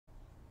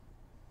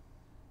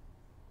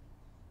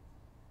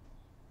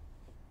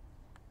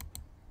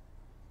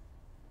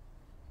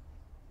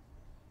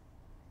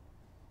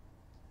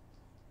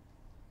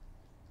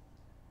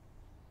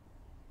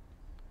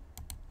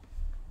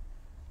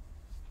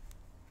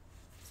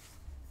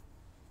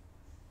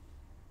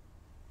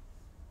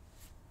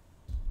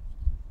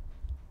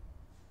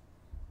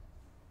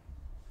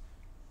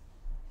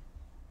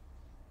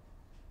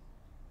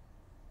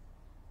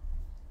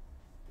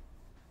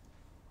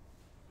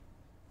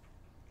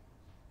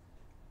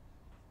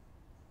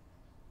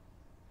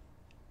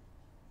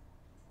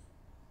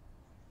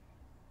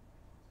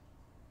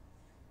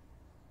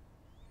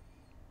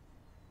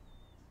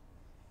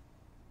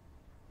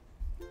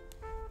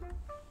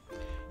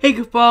Hey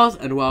goofballs,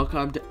 and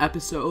welcome to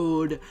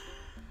episode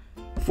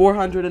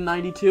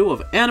 492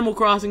 of Animal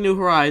Crossing New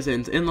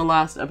Horizons. In the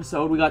last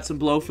episode, we got some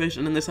blowfish,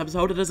 and in this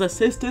episode, it is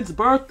Assistant's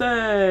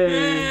birthday!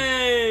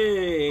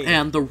 Yay!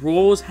 And the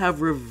roles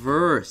have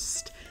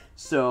reversed.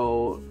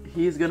 So,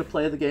 he's gonna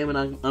play the game, and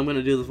I'm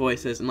gonna do the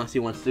voices, unless he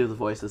wants to do the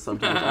voices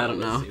sometimes, I don't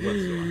know.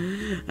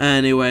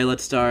 Anyway,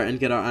 let's start and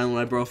get our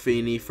Island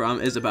Brofini from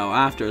Isabel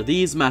after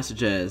these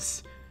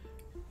messages.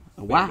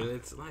 Wow.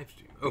 It's a live stream.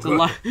 It's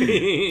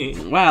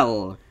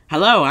well,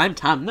 hello, I'm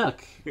Tom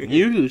Nook.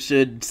 You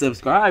should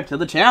subscribe to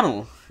the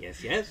channel.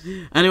 Yes, yes.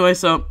 Anyway,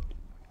 so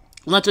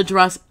let's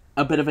address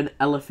a bit of an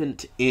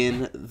elephant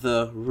in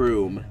the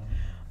room.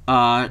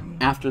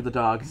 After the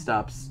dog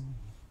stops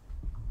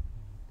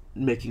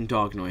making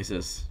dog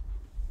noises.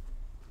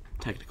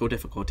 Technical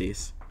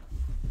difficulties.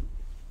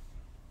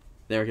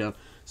 There we go.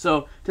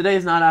 So, today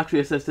is not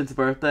actually Assistant's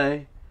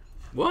birthday.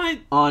 What?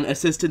 On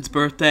Assistant's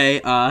birthday,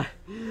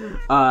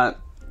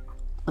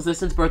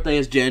 Assistant's birthday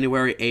is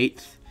January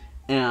 8th,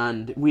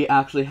 and we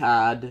actually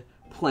had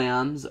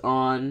plans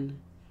on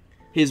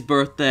his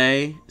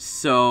birthday,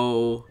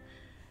 so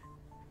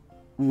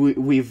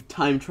we've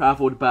time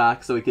traveled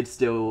back so we could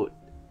still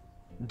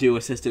do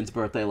Assistant's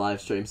birthday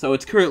live stream. So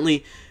it's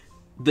currently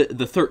the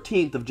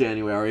 13th of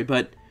January,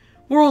 but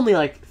we're only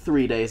like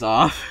 3 days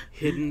off.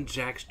 Hidden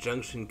Jack's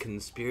Junction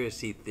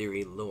conspiracy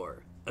theory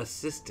lore.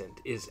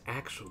 Assistant is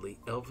actually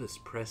Elvis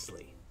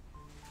Presley.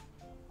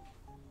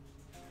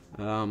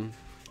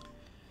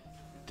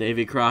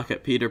 Davy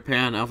Crockett, Peter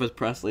Pan, Elvis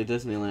Presley,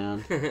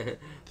 Disneyland. Thank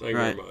you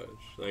very much.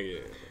 Thank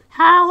you.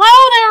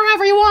 Hello there,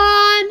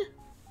 everyone!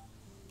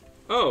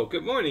 Oh,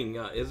 good morning,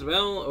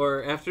 Isabel,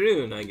 or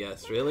afternoon, I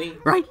guess, really?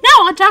 Right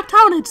now on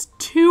Jacktown, it's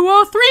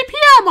 2:03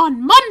 p.m.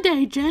 on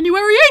Monday,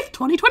 January 8th,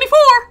 2024.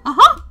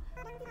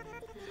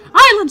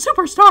 Island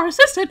Superstar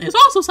Assistant is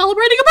also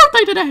celebrating a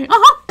birthday today.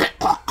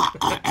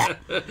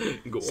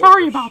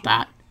 Sorry about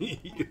that.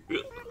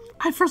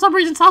 I, for some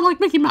reason, sound like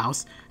Mickey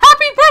Mouse.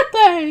 Happy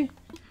birthday!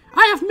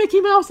 I have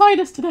Mickey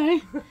Mouse-itis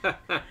today.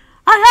 I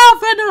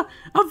have an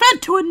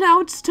event to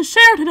announce to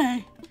share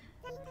today.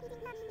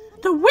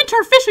 The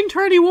winter fishing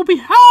tourney will be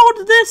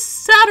held this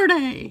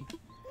Saturday.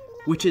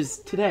 Which is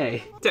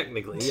today.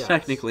 Technically, yes.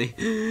 Technically.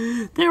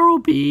 There will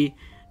be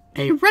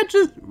a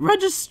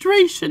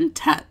registration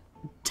tent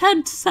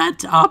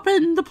set up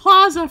in the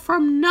plaza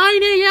from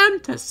 9 a.m.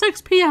 to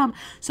 6 p.m.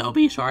 So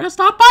be sure to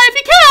stop by if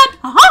you can.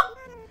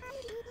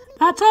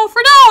 That's all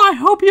for now. I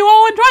hope you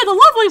all enjoy the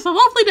loveliest of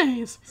lovely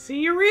days.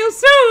 See you real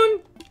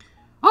soon.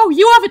 Oh,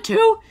 you have it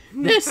too?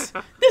 This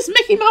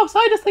Mickey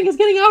Mouse-itis thing is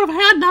getting out of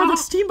hand now that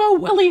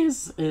Steamboat Willie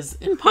is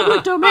in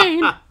public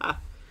domain.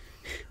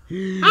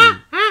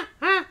 There,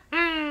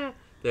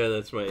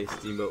 that's my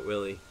Steamboat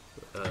Willie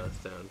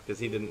sound, because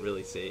he didn't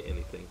really say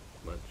anything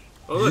much.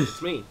 Oh, look, it's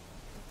me.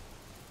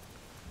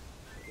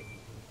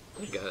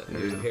 I got it.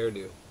 There's a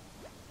hairdo.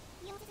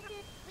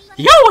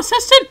 Yo,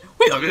 Assistant!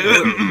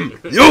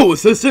 Yo,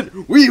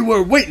 Assistant! We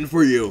were waiting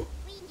for you.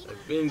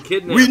 I've been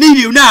kidnapped. We need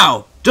you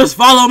now. Just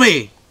follow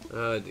me.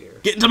 Oh dear.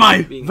 Get into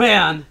my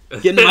van.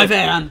 Get into my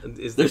van.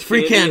 There's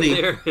free candy.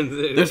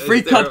 There's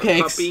free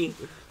cupcakes.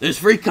 There's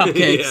free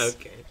cupcakes. Yeah,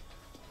 okay.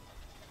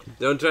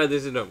 Don't try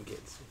this at home,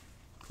 kids.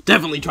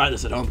 Definitely try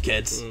this at home,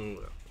 kids.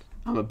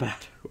 I'm a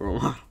bad role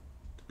model.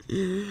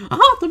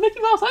 The Mickey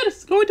Mouse-itis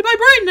is going to my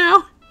brain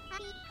now.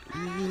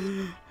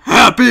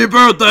 Happy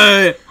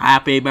birthday!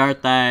 Happy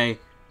birthday!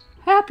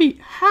 Happy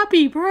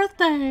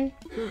birthday!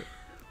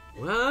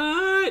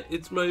 What?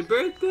 It's my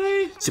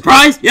birthday?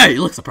 Surprised? Yeah,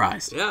 you look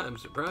surprised. Yeah, I'm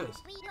surprised.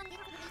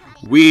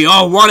 We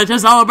all wanted to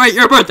celebrate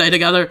your birthday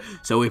together,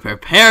 so we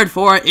prepared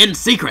for it in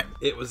secret.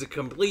 It was a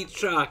complete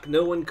shock.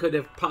 No one could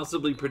have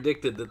possibly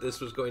predicted that this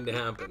was going to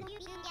happen.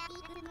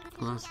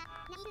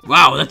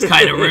 Wow, that's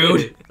kind of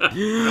rude.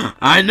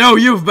 I know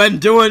you've been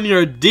doing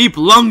your deep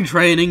lung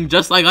training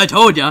just like I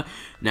told you.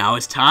 Now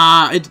it's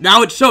time.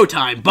 Now it's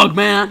showtime,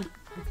 Bugman.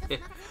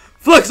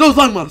 Flex those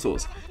lung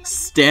muscles.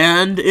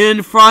 Stand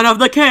in front of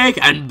the cake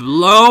and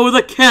blow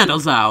the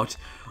candles out.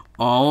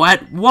 All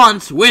at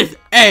once with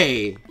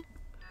A.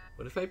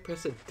 What if I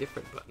press a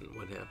different button?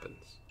 What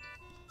happens?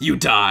 You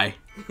die.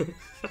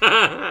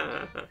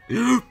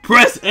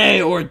 Press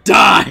A or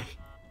die.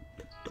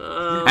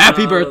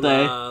 Happy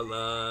birthday. La,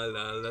 la,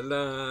 la, la,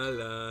 la,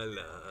 la,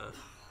 la.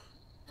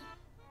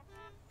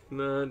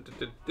 I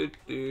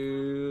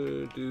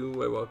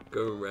walk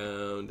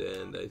around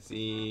and I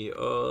see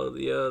all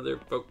the other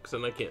folks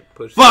and I can't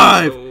push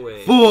 5, them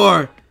away.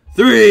 4,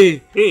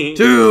 3,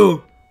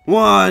 2,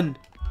 1.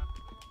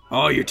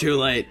 Oh, you're too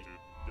late.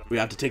 We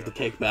have to take the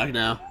cake back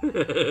now.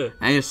 And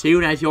as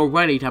soon as you're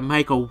ready to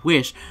make a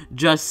wish,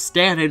 just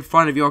stand in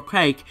front of your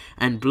cake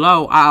and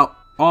blow out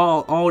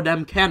all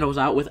them candles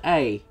out with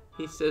A.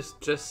 He says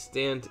just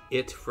stand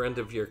in front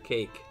of your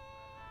cake.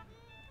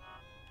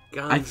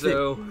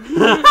 Gonzo.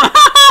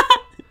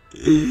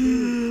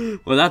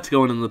 Well, that's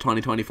going in the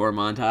 2024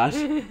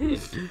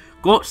 montage.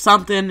 Got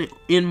something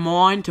in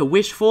mind to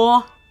wish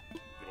for?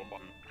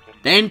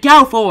 Then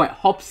go for it,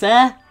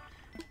 Hopsy.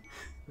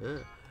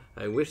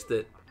 I wish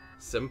that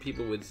some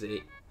people would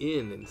say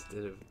in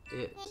instead of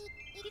it.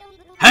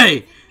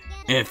 Hey,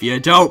 if you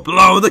don't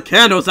blow the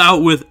candles out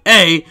with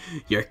A,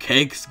 your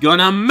cake's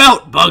gonna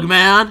melt,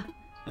 Bugman.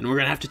 And we're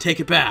gonna have to take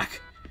it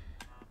back.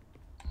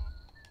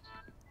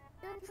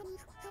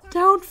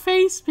 Don't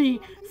face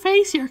me.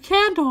 Face your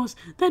candles,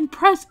 then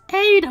press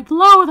A to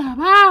blow them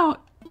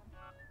out.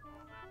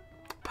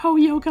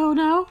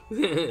 Poyogono.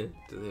 Do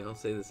they all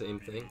say the same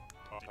thing?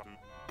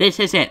 This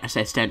is it,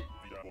 assistant.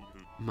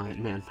 My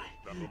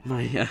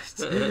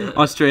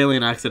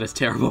Australian accent is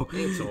terrible.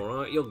 It's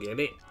alright, you'll get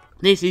it.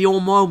 This is your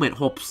moment,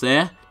 Hops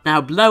there.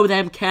 Now blow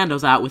them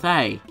candles out with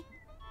A.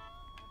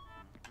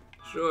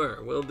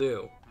 Sure, will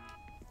do.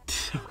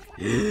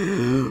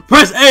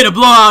 Press A to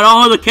blow out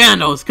all the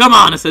candles. Come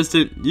on,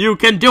 assistant. You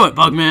can do it,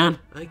 Bugman.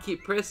 I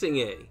keep pressing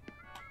A.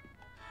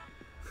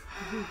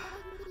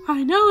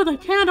 I know the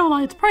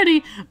candlelight's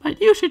pretty, but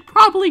you should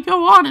probably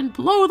go on and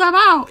blow them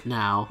out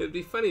now. It'd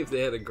be funny if they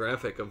had a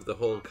graphic of the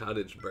whole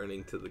cottage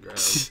burning to the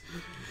ground.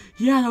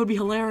 Yeah, that would be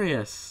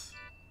hilarious.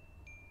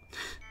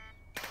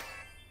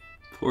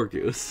 Poor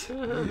Goose.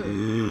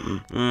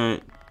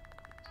 Alright.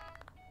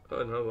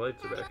 Oh, no, the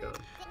lights are back on.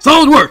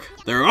 Solid work!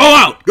 They're all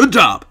out! Good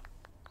job!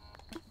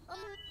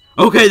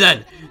 Okay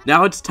then,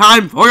 now it's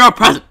time for your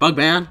present,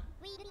 Bugman.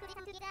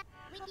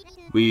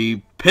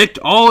 We picked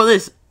all of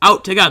this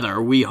out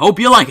together. We hope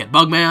you like it,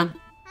 Bugman.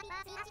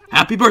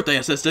 Happy birthday,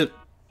 assistant.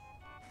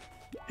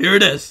 Here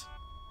it is.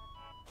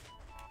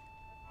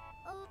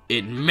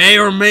 It may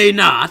or may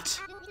not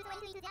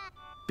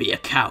be a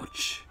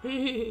couch.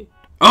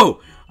 Oh,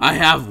 I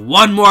have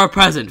one more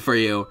present for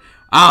you.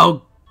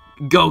 I'll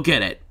go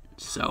get it.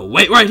 So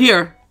wait right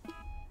here.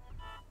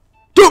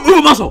 Don't move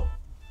a muscle!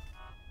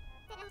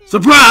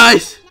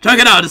 Surprise! Check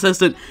it out,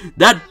 assistant.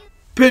 That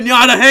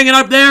pinata hanging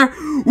up there,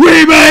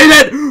 we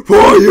made it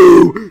for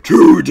you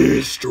to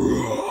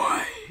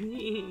destroy.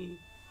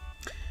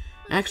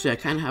 Actually, I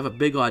kind of have a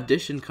big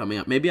audition coming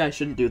up. Maybe I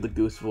shouldn't do the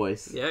goose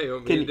voice. Yeah, you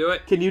want me to do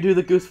it? Can you do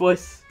the goose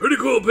voice? Pretty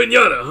cool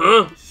pinata,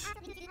 huh?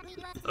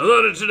 I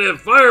thought it should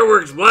have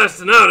fireworks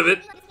blasting out of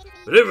it,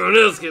 but everyone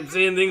else kept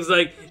saying things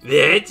like,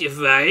 "That's a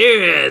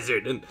fire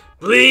hazard," and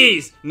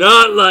 "Please,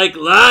 not like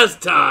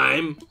last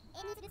time."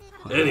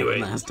 Anyway,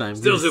 last time,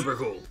 still Goose. super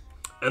cool.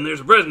 And there's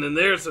a present in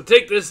there, so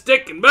take this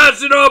stick and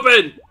bash it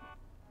open!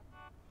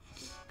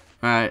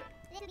 Alright.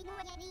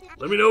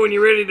 Let me know when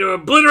you're ready to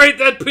obliterate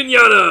that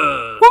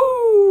pinata!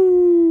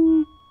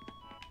 Woo!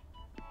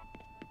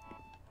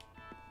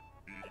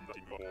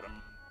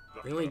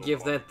 Really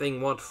give that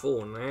thing what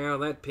for now.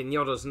 That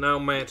pinata's no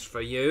match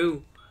for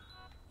you.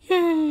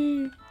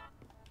 Yay!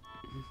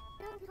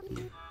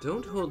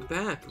 Don't hold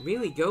back.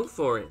 Really go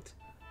for it.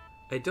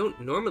 I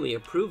don't normally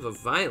approve of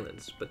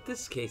violence, but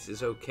this case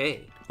is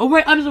okay. Oh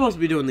wait, I'm supposed to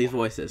be doing these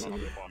voices.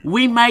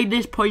 We made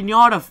this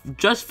pinata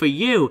just for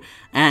you,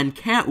 and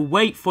can't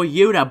wait for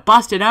you to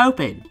bust it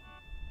open.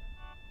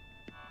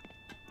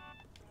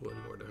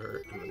 One more to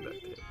hurt, and then back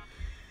to him.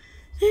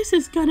 This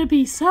is gonna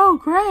be so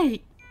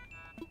great.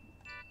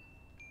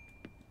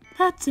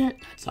 That's it.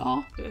 That's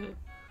all.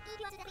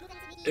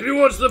 If you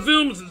watch the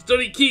films and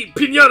study key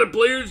pinata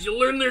players, you'll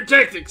learn their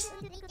tactics.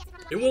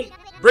 It won't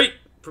break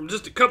from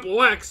just a couple of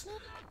whacks.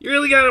 You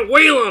really gotta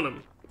wail on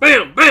them.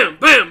 Bam, bam,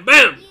 bam,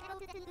 bam.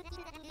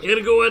 You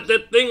gotta go at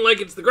that thing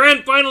like it's the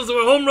grand finals of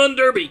a home run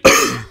derby.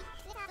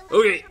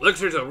 Okay,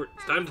 lecture's over.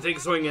 It's time to take a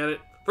swing at it.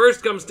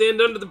 First, come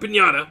stand under the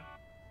pinata.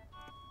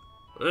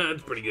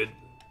 That's pretty good.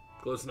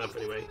 Close enough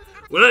anyway.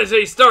 When I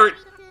say start,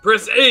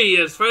 press A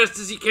as fast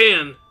as you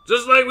can.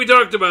 Just like we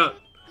talked about.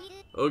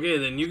 Okay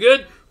then, you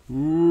good?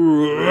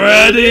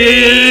 Ready,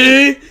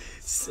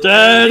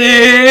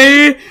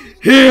 steady,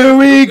 here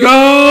we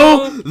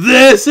go.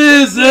 This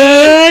is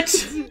it.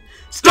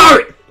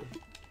 Start.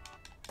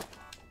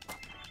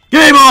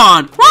 Game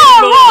on.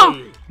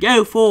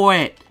 Go for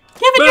it.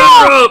 Give it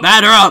Batter up. up.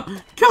 Batter up.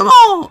 Come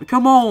on.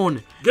 Come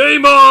on.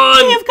 Game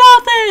on. You've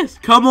got this.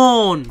 Come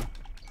on.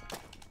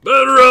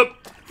 Batter up.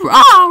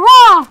 Rah,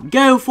 rah.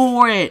 Go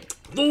for it.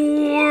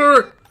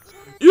 Floor.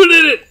 You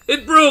did it.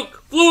 It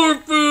broke. Floor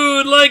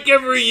food like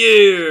every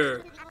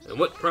year. And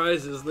what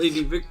prize has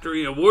Lady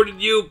Victory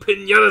awarded you,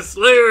 Pinata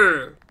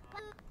Slayer?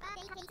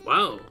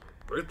 Wow.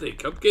 Birthday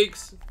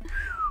cupcakes?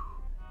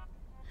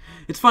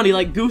 It's funny,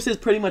 like, Goose is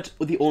pretty much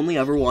the only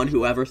ever one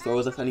who ever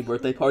throws us any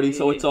birthday party,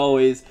 so it's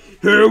always,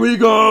 here we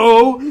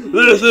go,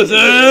 this is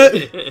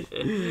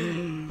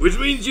it! Which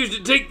means you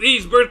should take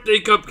these birthday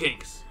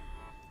cupcakes.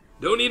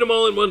 Don't eat them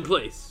all in one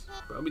place.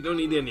 Probably don't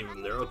eat any of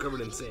them, they're all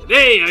covered in sand.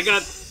 Hey, I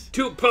got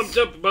too pumped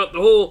up about the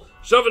whole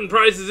shoving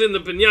prizes in the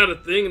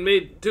pinata thing and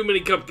made too many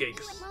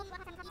cupcakes.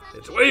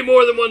 It's way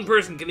more than one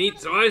person can eat,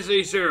 so I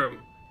say share 'em.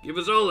 Give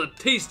us all a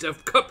taste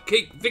of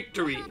cupcake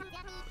victory.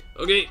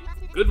 Okay,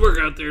 good work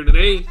out there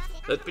today.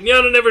 That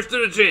pinata never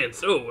stood a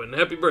chance. Oh, and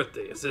happy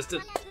birthday,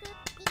 assistant.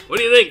 What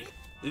do you think?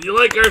 Did you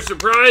like our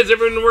surprise?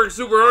 Everyone worked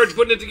super hard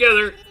putting it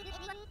together.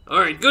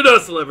 Alright, good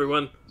hustle,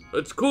 everyone.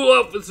 Let's cool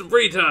off with some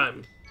free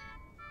time.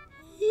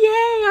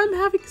 Yay, I'm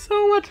having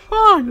so much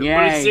fun.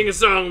 Everybody sing a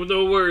song with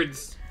no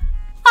words.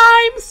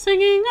 I'm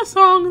singing a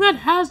song that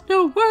has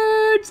no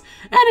words,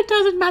 and it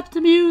doesn't match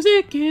the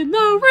music in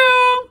the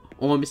room.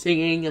 I'm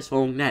singing a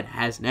song that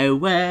has no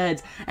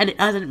words, and it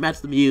doesn't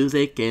match the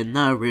music in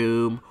the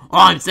room.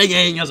 I'm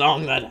singing a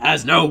song that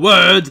has no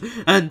words,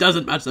 and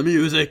doesn't match the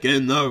music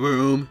in the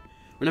room.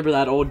 Remember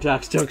that old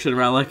Jack's Junction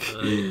relic?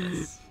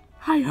 Yes.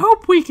 I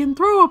hope we can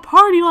throw a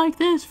party like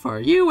this for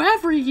you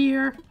every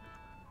year.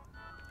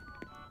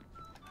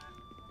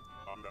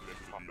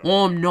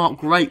 I'm not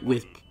great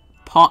with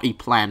party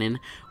planning,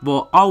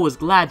 but I was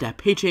glad to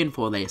pitch in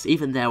for this,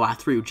 even though I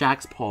threw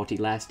Jack's party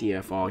last year,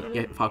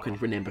 if I can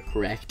remember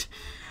correct.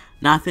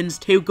 Nothing's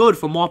too good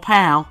for my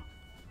pal.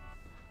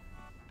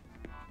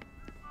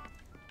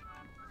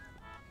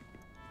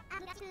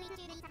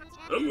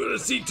 I'm gonna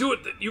see to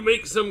it that you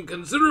make some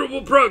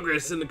considerable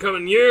progress in the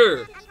coming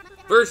year.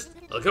 First,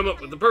 I'll come up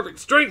with the perfect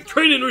strength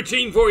training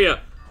routine for you.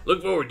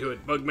 Look forward to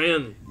it,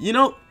 Bugman. You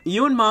know,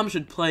 you and Mom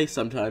should play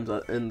sometimes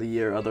in the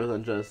year other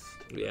than just...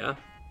 Yeah,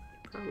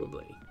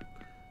 probably.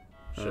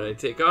 Should I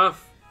take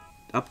off?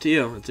 Up to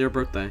you. It's your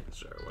birthday.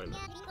 Sure, why not?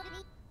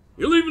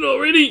 You're leaving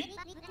already?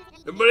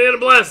 Everybody had a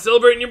blast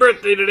celebrating your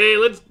birthday today.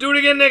 Let's do it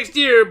again next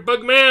year,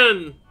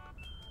 Bugman.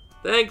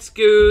 Thanks,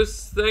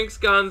 Goose. Thanks,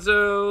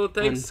 Gonzo.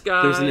 Thanks, And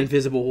Sky. there's an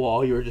invisible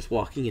wall. You were just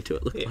walking into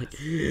it, looked like.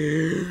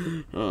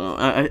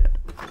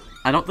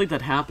 I don't think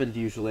that happened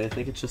usually. I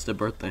think it's just a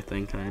birthday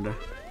thing, kinda.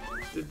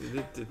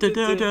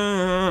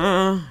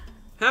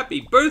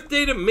 Happy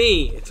birthday to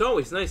me. It's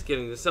always nice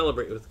getting to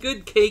celebrate with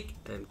good cake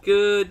and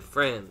good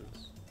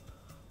friends.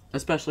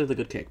 Especially the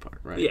good cake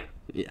part, right?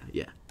 Yeah.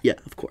 Yeah,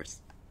 of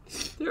course.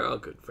 They're all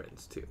good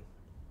friends, too.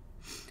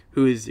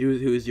 Who is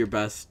your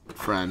best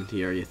friend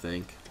here, you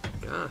think?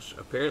 Gosh,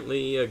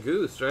 apparently a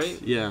Goose, right?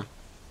 Yeah.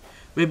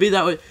 Maybe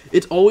that would...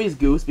 It's always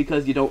Goose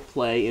because you don't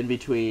play in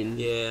between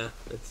Yeah,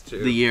 that's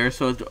true. the year,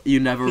 so you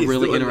never He's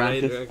really the one that I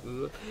interact. interact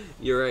with.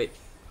 You're right.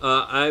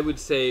 I would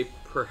say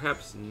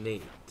perhaps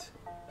Nate,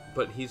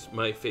 but he's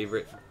my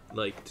favorite,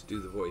 like, to do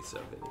the voice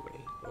of anyway.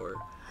 Or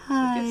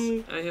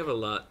I guess I have a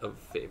lot of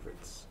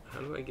favorites. How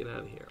do I get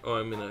out of here? Oh,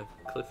 I'm in a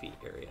cliffy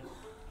area.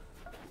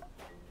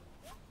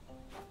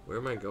 Where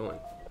am I going?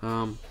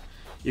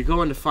 You're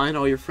going to find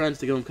all your friends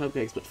to give them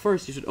cupcakes, but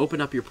first you should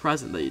open up your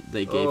present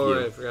they gave you.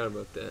 Right, I forgot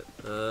about that.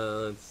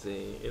 Let's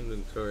see.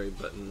 Inventory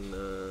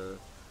button.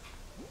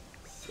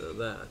 So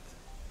that.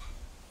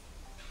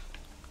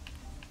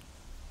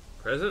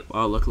 Present?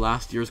 Wow, look,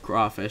 last year's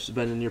crawfish has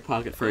been in your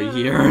pocket for a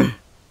year.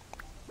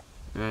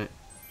 Alright.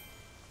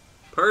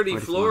 Party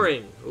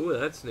flooring. Ooh,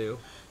 that's new.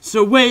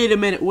 So wait a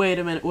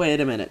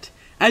minute.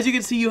 As you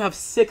can see, you have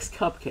 6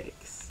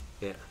 cupcakes.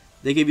 Yeah.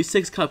 They gave you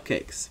 6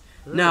 cupcakes.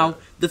 Now,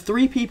 the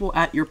 3 people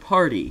at your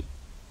party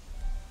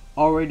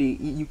already,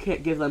 you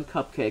can't give them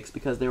cupcakes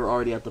because they were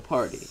already at the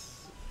party.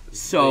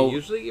 So They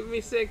usually give me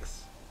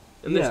 6.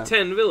 And Yeah. there's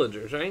 10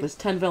 villagers, right? there's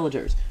 10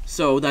 villagers.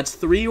 So that's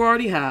 3 you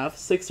already have,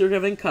 6 you're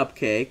giving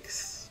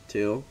cupcakes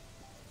to,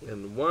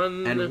 And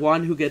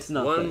one who gets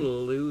nothing. One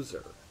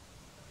loser.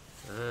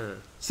 Ah.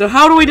 So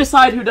how do we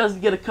decide who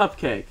doesn't get a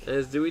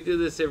cupcake? Do we do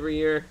this every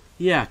year?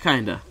 Yeah,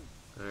 kinda.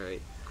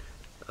 Alright.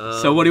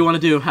 So what do you want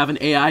to do? Have an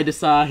AI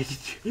decide?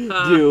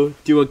 do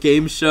a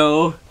game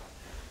show?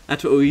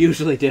 That's what we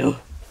usually do.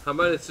 How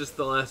about it's just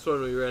the last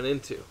one we run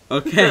into?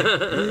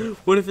 Okay.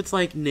 What if it's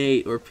like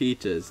Nate or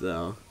Peaches,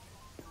 though?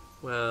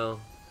 Well,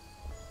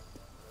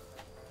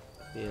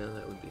 yeah,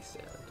 that would be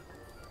sad.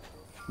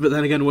 But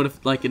then again, what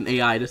if like an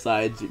AI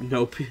decides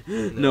no for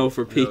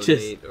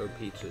Peaches? No Nate or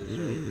Peaches,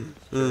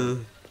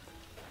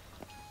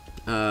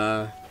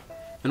 right?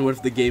 And what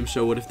if the game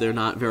show? What if they're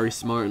not very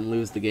smart and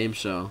lose the game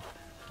show?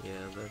 Yeah,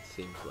 that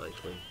seems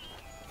likely.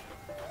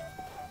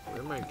 Where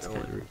am I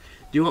going?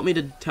 Do you want me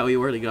to tell you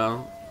where to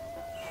go?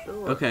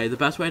 Sure. Okay, the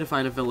best way to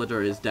find a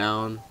villager is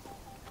down.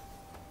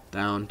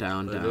 Down,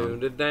 down, down,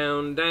 down,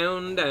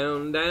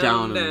 Down.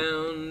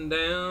 down,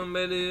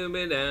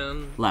 down,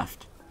 down.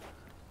 Left.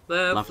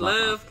 Left,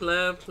 left,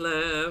 left,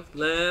 left,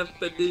 left,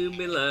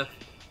 ba-dooby left.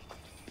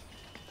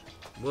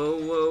 Whoa,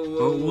 whoa,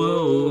 whoa,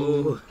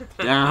 whoa.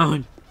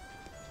 Down.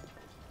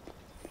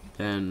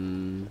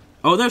 Then...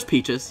 Oh, there's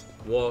Peaches.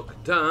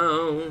 Walk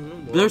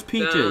down. Walk There's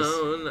Peaches.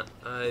 Down.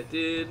 I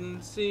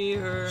didn't see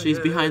her. She's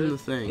behind the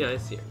thing. Yeah, I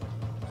see her.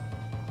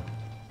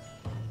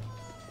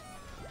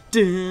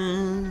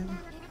 Dun.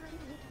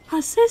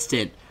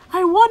 Assistant,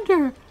 I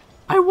wondered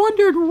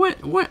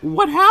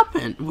what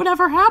happened,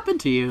 whatever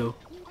happened to you.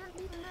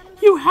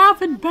 You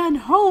haven't been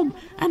home,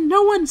 and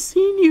no one's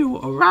seen you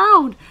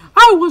around.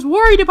 I was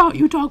worried about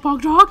you, Dog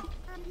Bog Dog.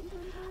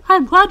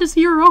 I'm glad to see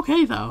you're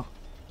okay, though.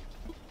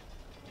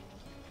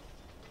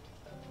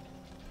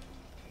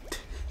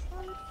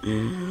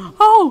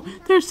 Oh,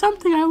 there's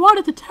something I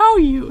wanted to tell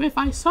you if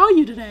I saw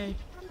you today.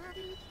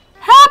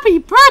 Happy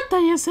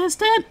birthday,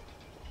 Assistant!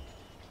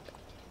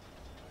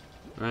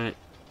 Right.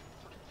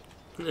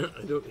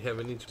 I don't have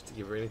any interest to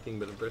give her anything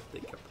but a birthday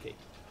cupcake.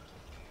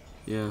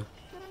 Yeah.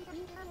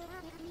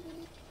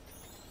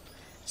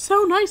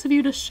 So nice of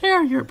you to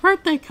share your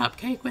birthday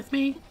cupcake with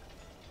me.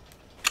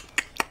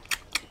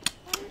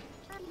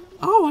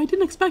 Oh, I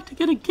didn't expect to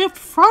get a gift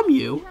from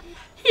you.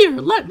 Here,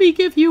 let me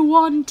give you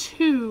one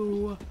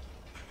too.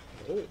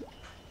 Oh,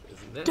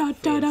 isn't that Da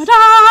da da fancy?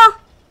 da!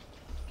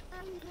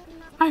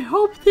 I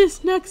hope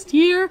this next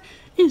year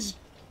is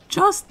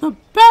just the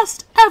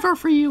best ever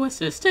for you,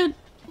 assistant.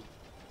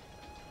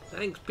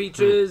 Thanks,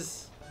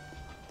 Peaches.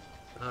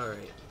 All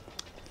right.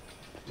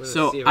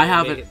 So, I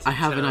have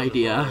an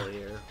idea.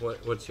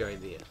 What's your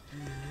idea?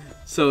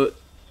 So,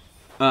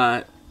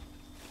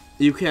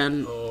 you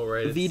can Oh,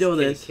 right. It's veto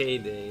this.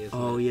 KK Day, isn't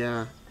Oh it?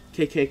 yeah,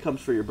 KK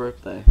comes for your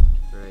birthday.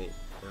 Right.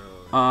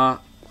 Oh.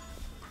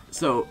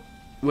 So,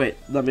 wait,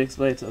 let me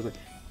explain something.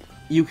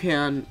 You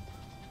can,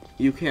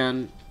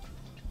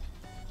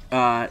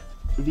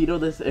 veto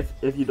this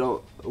if you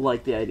don't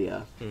like the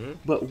idea. Mm-hmm.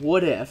 But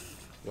what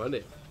if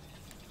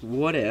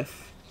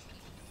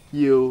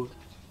you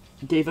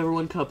gave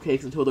everyone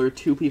cupcakes until there were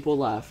 2 people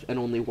left and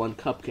only 1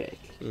 cupcake?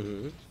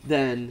 Mm-hmm.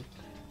 Then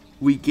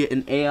we get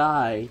an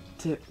AI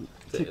to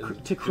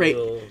create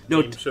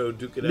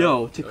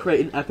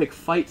create an epic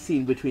fight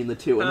scene between the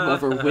 2, and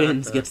whoever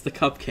wins gets the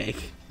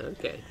cupcake.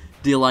 Okay.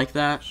 Do you like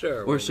that?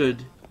 Sure. Or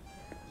should?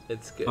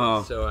 It's good.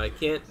 Oh. So I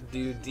can't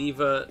do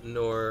Diva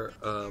nor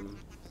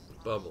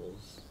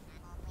Bubbles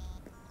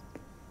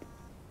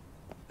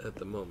at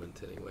the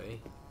moment, anyway.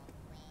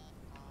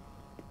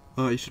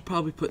 Oh, you should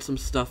probably put some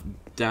stuff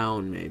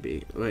down,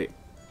 maybe. Wait.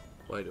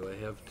 Why do I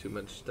have too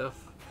much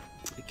stuff?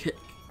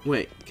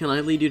 Can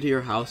I lead you to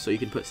your house so you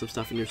can put some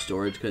stuff in your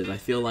storage? Because I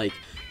feel like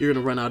you're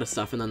gonna run out of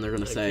stuff, and then they're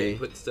gonna say. I can't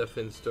put stuff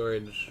in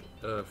storage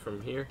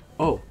from here.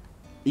 Oh,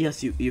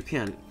 yes, you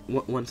can.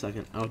 One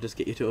second, I'll just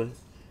get you to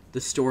the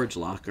storage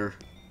locker.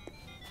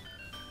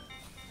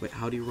 Wait,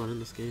 how do you run in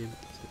this game?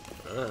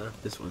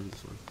 This one.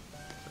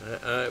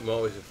 I'm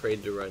always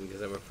afraid to run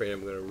because I'm afraid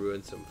I'm going to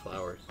ruin some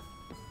flowers.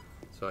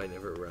 So I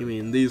never run. You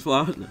mean these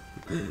flowers?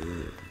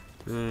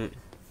 Alright.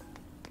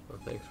 Well,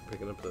 thanks for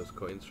picking up those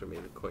coins for me.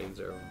 The coins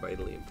are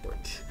vitally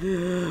important.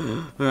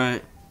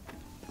 Alright.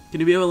 Can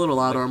you be a little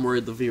louder? I'm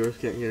worried the viewers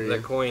can't hear you. The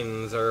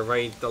coins are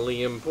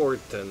vitally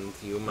important.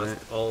 You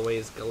must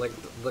always collect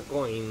the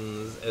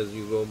coins as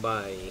you go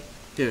by.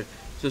 Here,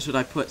 so should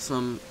I put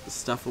some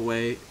stuff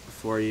away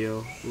for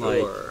you? Sure.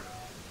 Like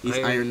these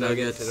iron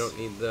nuggets? I don't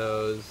need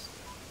those.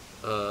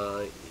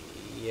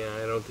 Yeah,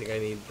 I don't think I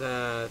need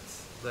that.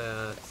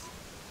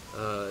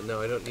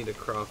 No, I don't need a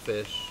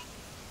crawfish.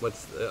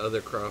 What's the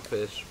other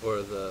crawfish?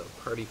 Or the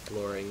party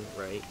flooring,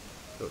 right?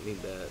 Don't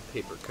need that.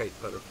 Paper kite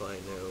butterfly,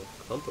 no.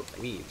 Clump of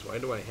weeds. Why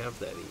do I have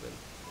that even?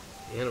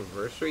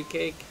 Anniversary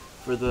cake?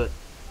 For the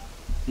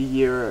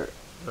year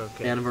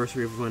Okay.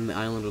 anniversary of when the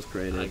island was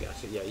created. I got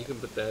you. Yeah, you can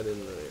put that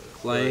in the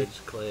Clay.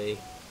 storage.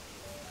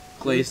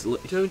 Clay's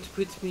Don't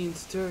put me in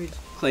storage.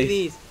 Clay.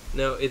 Please.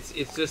 No, it's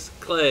just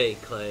clay.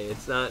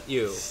 It's not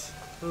you.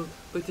 Oh,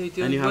 but I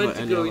don't want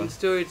to go in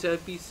storage.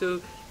 I'd be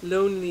so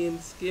lonely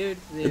and scared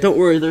there. Don't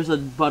worry, there's a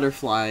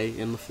butterfly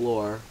in the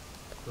floor.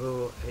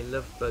 Oh, I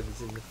love bugs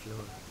in the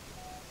floor.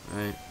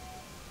 Alright.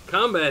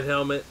 Combat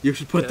helmet. You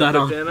should put Can I that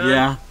put on. that on?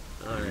 Yeah.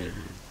 Alright.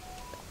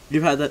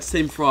 You've had that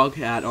same frog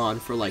hat on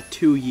for like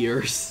 2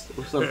 years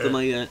or something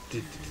like that.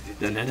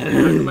 How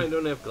come I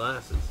don't have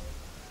glasses?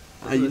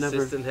 Does the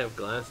assistant have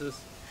glasses?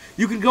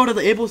 You can go to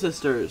the Able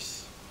Sisters.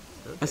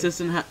 Okay.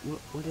 Assistant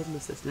what does an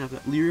assistant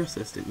have? Your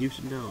assistant, you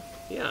should know.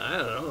 Yeah, I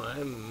don't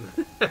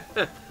know.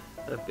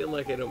 I feel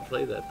like I don't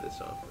play that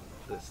that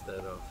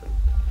often.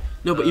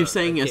 No, but you're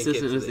saying I can't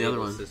assistant get to is the other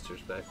one.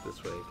 Sisters back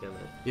this way, can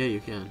I? Yeah, you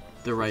can.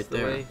 They're right the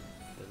there. Way?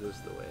 That is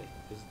the way.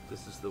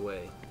 This is the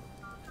way.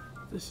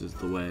 This is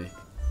the way.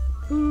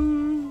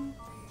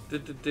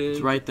 It's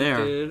It's right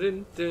there.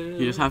 You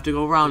just have to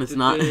go around. It's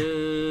not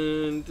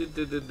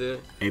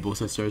Able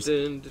Sisters.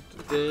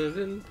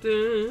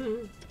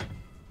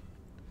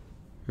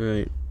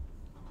 Right.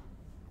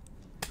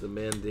 The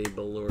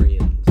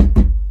Mandalorians.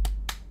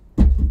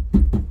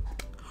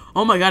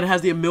 Oh my god, it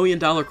has the $1 million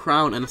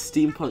crown and a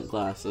steampunk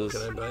glasses.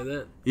 Can I buy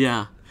that?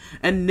 Yeah.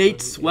 And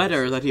Nate's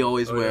sweater that he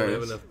always I wears.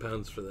 don't have enough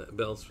pounds for that.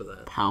 Bells for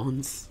that.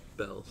 Pounds?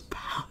 Bells.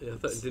 Yeah,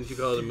 didn't you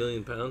call it $1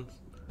 million?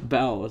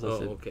 Bells, I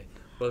said. Oh, okay.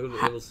 Welcome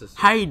to Able Sisters.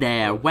 Hey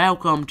there,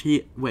 welcome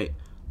to... Wait.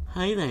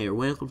 Hey there,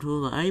 welcome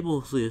to the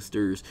Able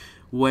Sisters,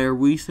 where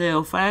we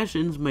sell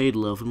fashions made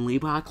lovingly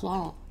by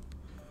Claw.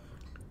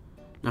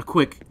 Now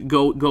quick,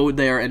 go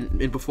there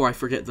and before I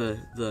forget the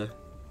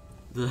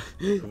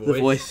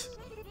voice.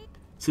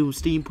 Some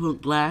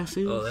steampunk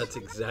glasses. Oh, that's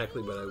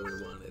exactly what I would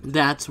have wanted.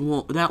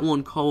 That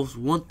one costs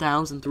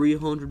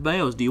 1,300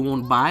 bells. Do you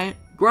want to buy it?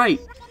 Great.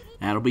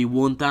 That'll be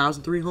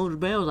 1,300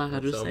 bells, like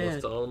I just said.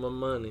 That's almost all of my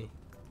money.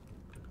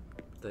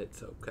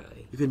 That's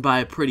okay. You can buy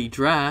a pretty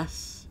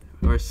dress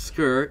or a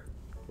skirt.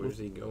 Where's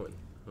he going?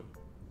 Oh.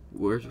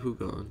 Where's who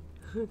going?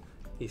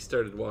 He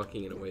started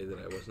walking in a way that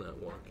I was not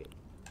walking.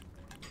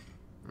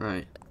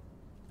 Right.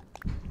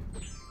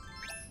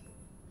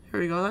 Here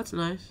we go. That's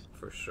nice.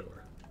 For sure.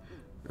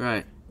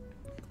 Right.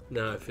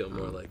 Now I feel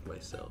more like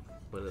myself.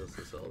 What else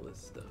is all this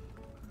stuff?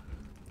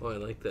 Oh, I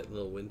like that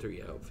little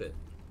wintry outfit.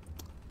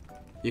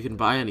 You can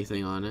buy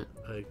anything on it.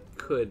 I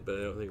could, but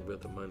I don't think I've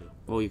got the money.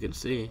 Well, you can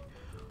see.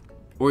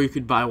 Or you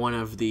could buy one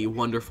of the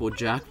wonderful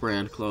Jack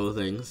brand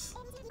clothings.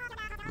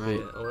 right?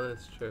 Yeah, well,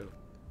 that's true.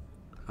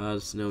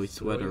 Snowy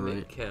sweater, Snowy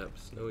right? Cap,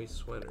 snowy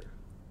sweater.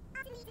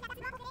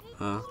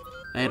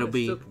 It'll I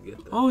be. still can get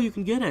that. Oh, you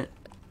can get it.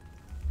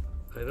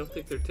 I don't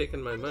think they're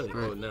taking my money.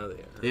 Right. Oh, now they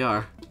are. They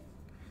are.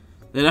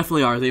 They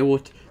definitely are. They will.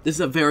 This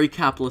is a very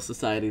capitalist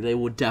society. They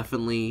will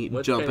definitely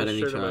jump at any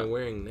What kind of shirt am I shot.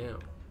 wearing now?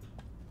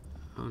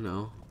 Oh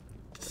no.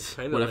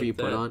 Kinda Whatever like you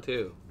put that, on.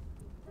 too.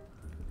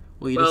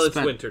 Well, you Well, just it's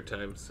spent. winter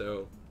time,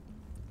 so.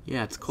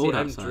 Yeah, it's cold See,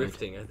 I'm outside.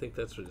 drifting. I think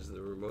that's what it is. The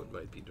remote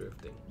might be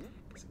drifting.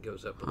 'Cause it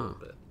goes up a little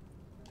bit.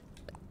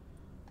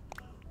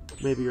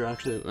 Maybe you're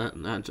actually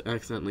not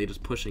accidentally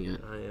just pushing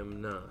it. I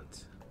am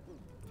not.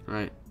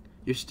 Right.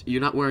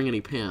 You're not wearing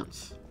any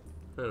pants.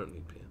 I don't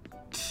need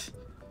pants.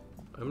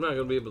 I'm not going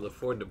to be able to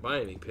afford to buy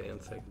any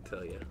pants, I can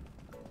tell you.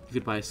 You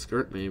could buy a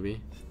skirt,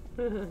 maybe.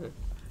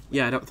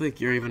 Yeah, I don't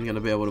think you're even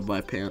gonna be able to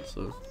buy pants,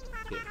 so.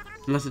 Yeah.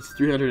 Unless it's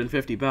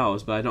 350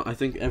 bows, but I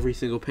think every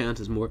single pant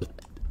is more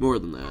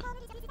than that.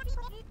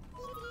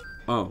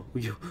 Oh,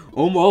 you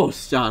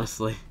almost,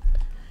 honestly.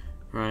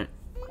 Right.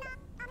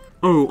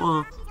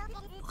 Oh,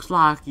 looks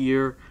like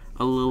you're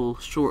a little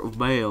short of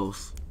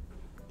bales.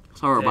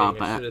 Sorry about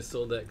I that. should have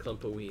sold that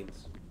clump of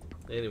weeds.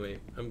 Anyway,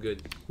 I'm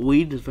good.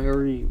 Weed is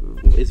very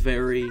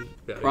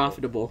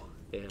profitable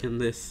Yeah.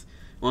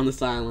 on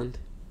this island.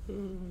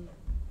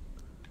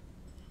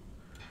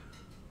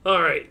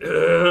 Alright,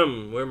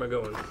 where am I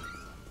going?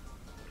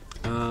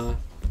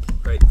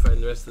 Right,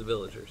 find the rest of the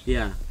villagers.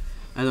 Yeah.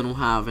 And then we'll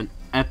have an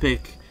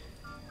epic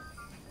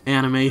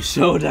anime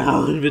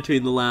showdown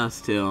between the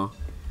last two.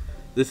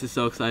 This is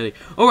so exciting.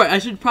 Alright, I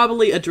should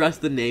probably address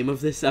the name of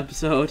this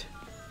episode.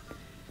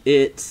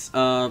 It's,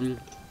 Electric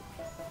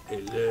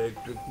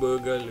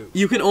Boogaloo.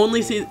 you can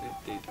only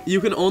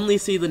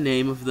see the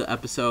name of the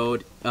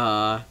episode,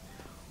 in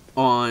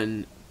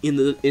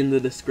the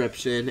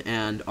description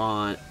and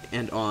on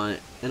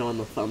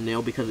the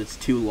thumbnail because it's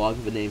too long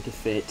of a name to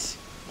fit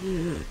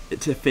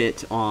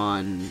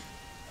on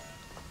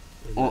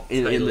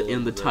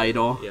in the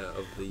title. Yeah,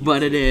 of the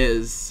But it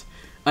is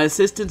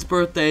Assistant's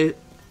Birthday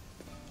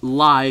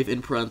live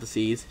in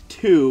parentheses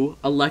 2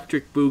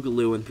 Electric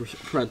Boogaloo in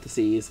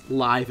parentheses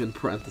live in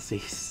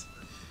parentheses.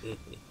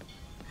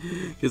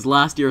 Because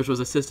last year's was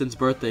Assistant's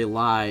Birthday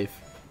live.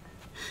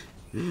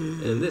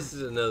 And this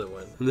is another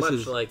one,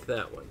 much like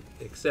that one,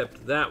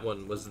 except that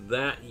one was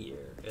that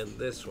year, and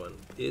this one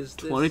is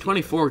this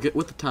 2024. year. Get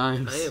with the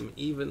times. I am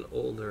even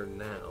older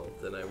now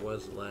than I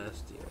was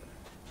last year.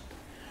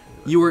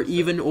 You are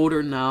even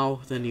older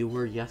now than you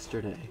were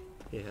yesterday.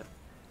 Yeah.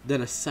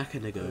 Than a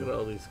second Look at ago.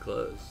 all these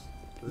clothes.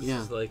 This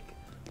Yeah. is like,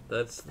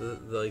 that's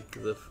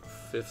the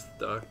Fifth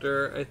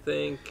Doctor, I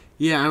think.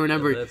 Yeah, I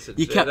remember. And that's a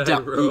You kept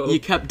Jedi robe. you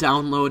kept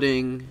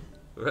downloading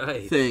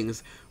Right.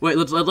 things. Wait,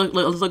 let's look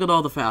at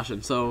all the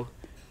fashion. So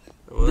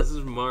Well, this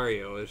is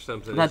Mario or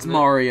something. that's isn't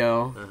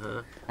Mario,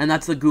 Uh-huh. and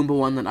that's the Goomba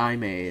one that I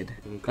made.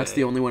 That's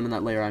Okay. the only one in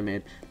that layer I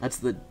made. That's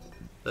the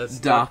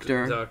That's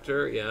Doctor.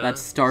 Doctor, yeah. That's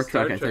Star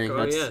Trek, I think. Oh,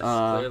 That's yes,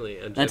 clearly.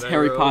 A that's Jedi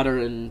Harry robe Potter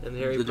and and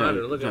Harry the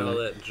Potter. Jedi- Look at all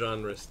Jedi. that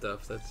genre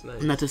stuff. That's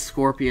nice. And that's a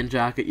scorpion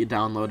jacket you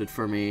downloaded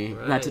for me.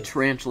 That's a Right.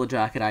 tarantula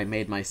jacket I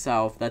made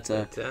myself. That's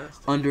a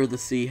Fantastic. under the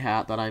sea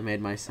hat that I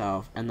made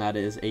myself, and that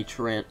is a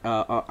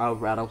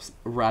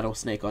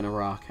rattlesnake on a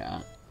rock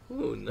hat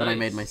Ooh, nice. that I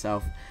made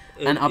myself.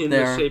 And up in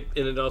there, the shape,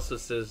 and it also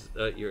says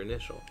your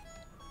initial.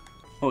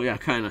 oh yeah,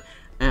 kind of.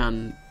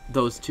 And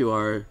those two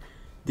are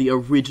the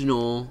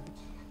original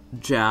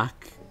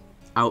Jack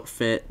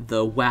outfit,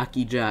 the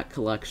Wacky Jack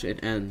collection,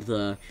 and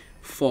the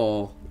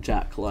Fall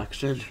Jack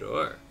collection.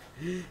 Sure.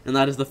 And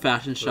that is the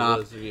fashion For shop.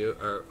 those of you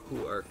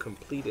who are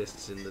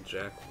completists in the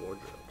Jack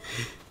wardrobe.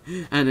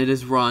 And it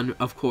is run,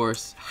 of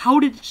course. How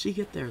did she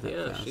get there that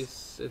Yeah,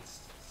 fast? it's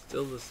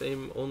still the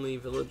same only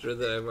villager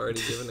that I've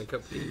already given a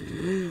cupcake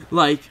to.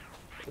 Like,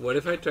 What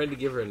if I tried to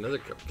give her another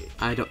cupcake?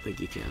 I don't think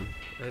you can.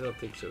 I don't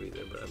think so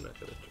either, but I'm not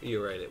gonna.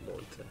 You're right, it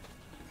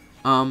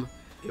won't.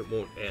 It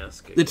won't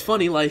ask. Again. It's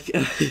funny, like,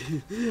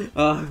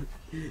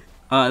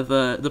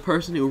 the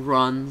person who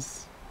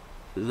runs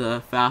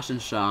the fashion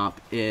shop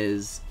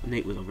is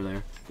Nate was over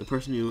there. The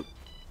person who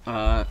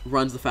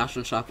runs the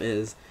fashion shop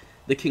is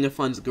the King of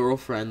Fun's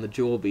girlfriend, the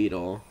Jewel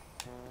Beetle,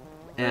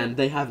 and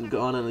they haven't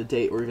gone on a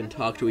date or even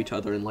talked to each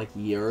other in like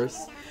years.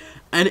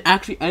 And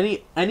actually,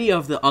 any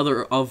of the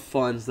other of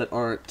Funs that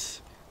aren't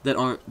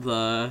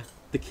the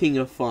King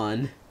of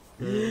Fun,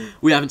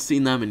 we haven't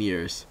seen them in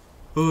years.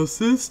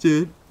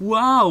 Assistant,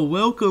 wow,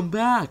 welcome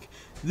back.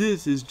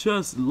 This is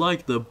just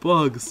like the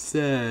bugs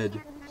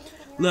said.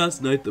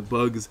 Last night the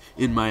bugs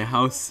in my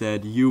house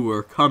said you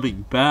were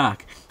coming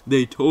back.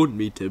 They told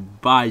me to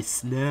buy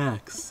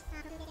snacks.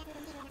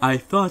 I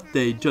thought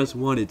they just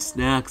wanted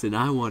snacks and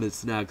I wanted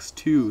snacks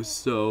too,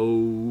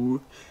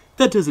 so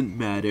that doesn't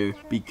matter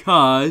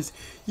because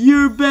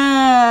you're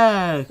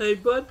back. I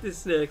bought the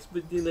snacks,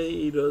 but then I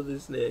ate all the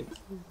snacks.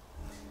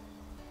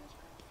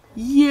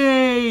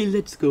 Yay!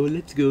 Let's go,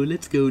 let's go,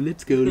 let's go,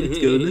 let's go, let's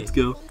go, let's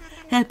go.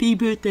 Happy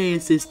birthday,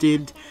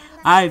 Assistant.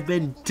 I've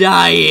been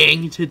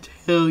dying to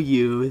tell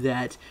you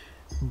that,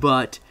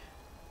 but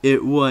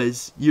it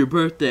was your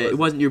birthday. It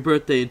wasn't your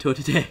birthday until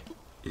today.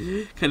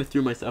 Kind of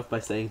threw myself by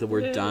saying the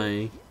word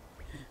dying.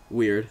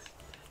 Weird.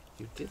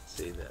 You did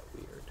say that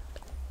weird.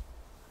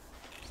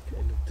 It's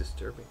kind of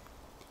disturbing.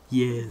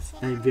 Yes,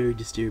 I'm very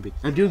disturbing.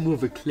 I'm doing more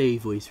of a Clay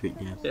voice right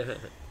now. Yeah.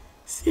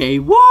 Say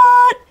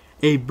what?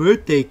 A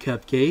birthday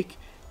cupcake?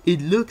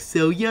 It looks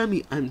so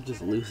yummy. I'm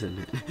just losing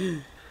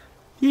it.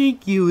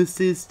 Thank you,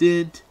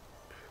 assistant.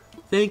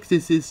 Thanks,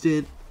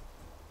 assistant.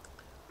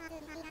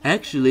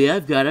 Actually,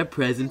 I've got a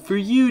present for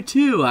you,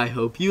 too. I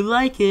hope you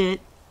like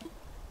it.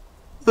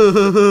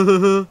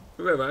 Remember,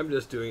 I'm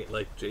just doing it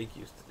like Jake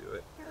used to do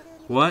it.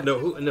 What?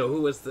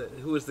 Who was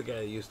the guy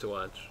I used to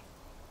watch?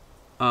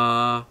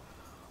 Oh,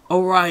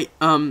 right.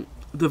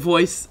 The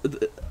voice...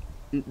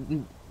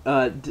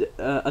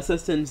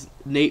 assistant's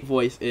Nate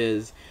voice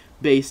is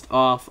based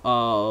off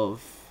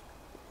of...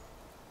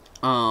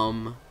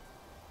 Oh,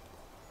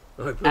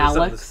 I put us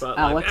on the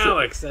spotlight.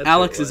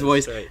 Alex's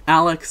voice. Right.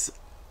 Alex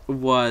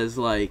was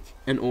like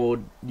an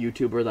old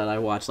YouTuber that I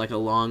watched like a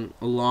long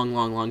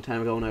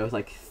time ago when I was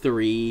like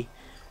 3,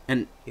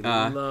 and He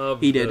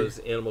loved he did those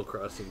Animal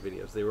Crossing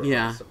videos. They were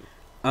yeah.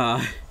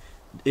 awesome.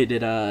 It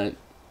did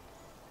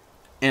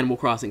Animal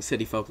Crossing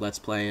City Folk Let's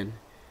Play, and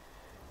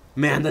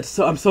man, I'm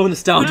so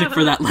nostalgic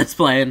for that Let's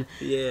Play. And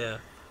yeah.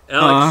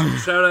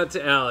 Alex, shout out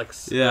to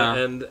Alex. Yeah.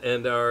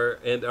 And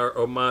our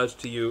homage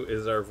to you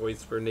is our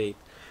voice for Nate.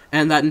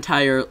 And that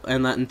entire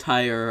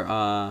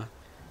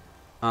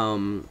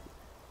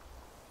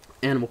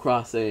Animal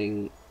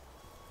Crossing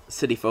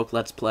City Folk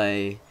Let's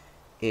Play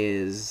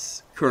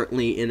is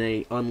currently in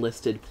a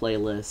unlisted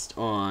playlist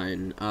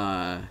on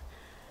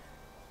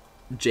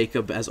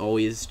Jacob as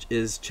always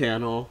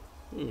channel.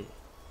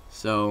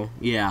 So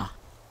yeah.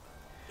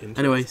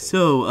 Anyway,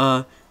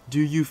 so do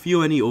you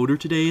feel any older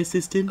today,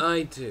 assistant?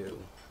 I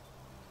do.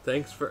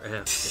 Thanks for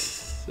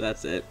asking.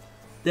 That's it.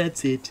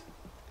 That's it.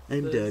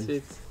 I'm done.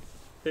 It.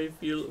 I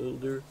feel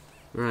older.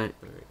 Right.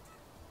 Alright.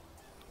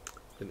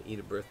 Gonna eat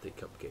a birthday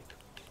cupcake.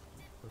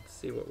 Let's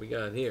see what we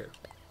got here.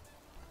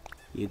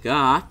 You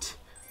got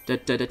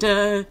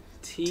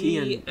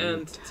Tea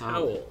and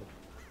towel.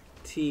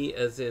 Tea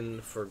as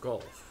in for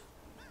golf.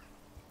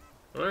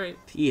 Alright.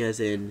 Tea as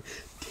in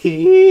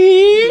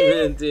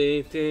tea.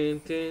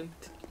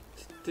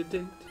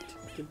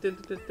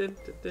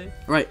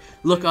 Right.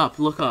 Look up.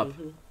 Look up.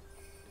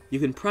 You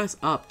can press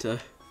up to.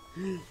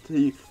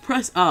 You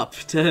press up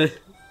to.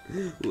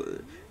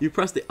 You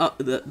press the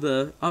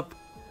up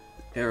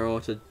arrow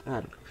to. I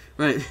don't know.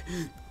 Right.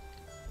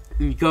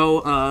 You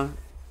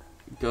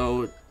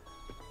go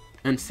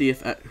and see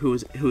if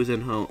who's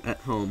at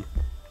home.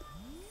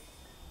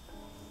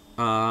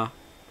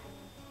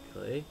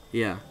 Clay?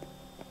 Yeah.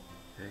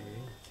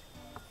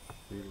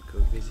 We'll go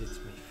visit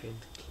my friend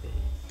Clay.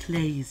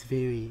 Clay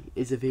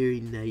is a very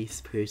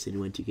nice person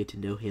once you get to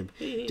know him.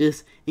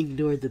 Just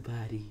ignore the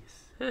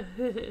bodies.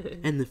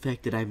 And the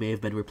fact that I may have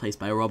been replaced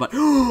by a robot.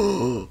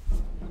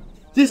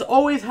 This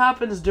always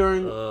happens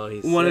during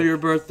one of your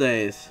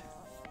birthdays.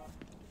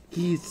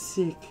 He's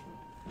sick.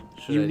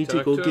 You need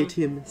to go get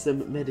him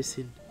some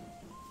medicine.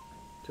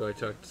 Do I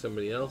talk to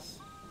somebody else?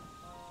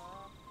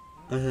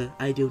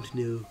 I don't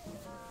know.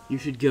 You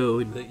should go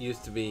and... That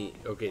used to be...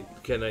 Okay,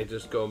 can I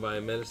just go and buy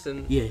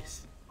medicine?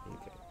 Yes.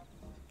 Okay.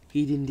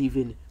 He didn't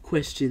even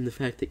question the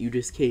fact that you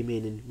just came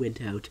in and went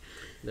out.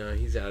 No,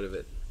 he's out of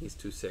it. He's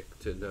too sick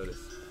to notice.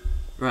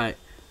 Right.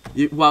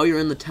 While you're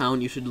in the town,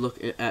 you should look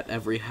at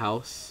every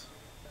house.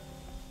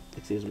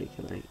 Excuse me,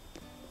 can I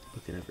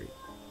look at every...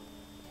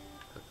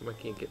 How come I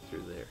can't get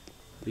through there?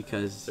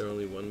 Because... Is there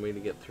only one way to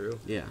get through?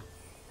 Yeah.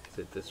 Is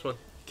it this one?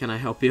 Can I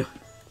help you?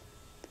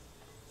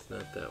 It's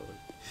not that one.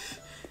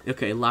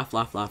 Okay, left.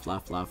 Up.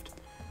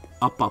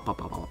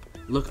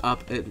 Look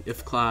up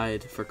if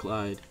Clyde.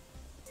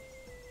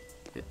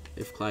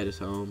 If Clyde is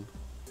home.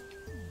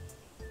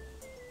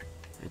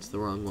 It's the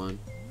wrong one.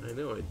 I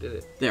know, I did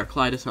it. There,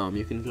 Clyde is home.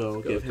 You can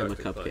go give him a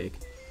talk to cupcake.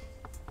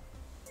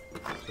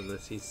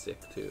 Unless he's sick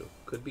too.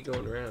 Could be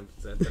going around.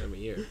 It's that time of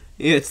year.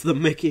 It's the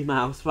Mickey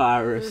Mouse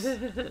virus.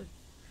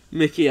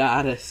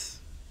 Mickey-itis.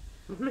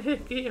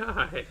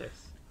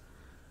 Mickey-itis.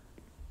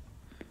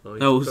 Oh,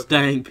 Those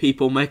dang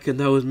people making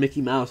those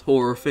Mickey Mouse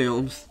horror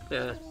films.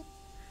 Yeah.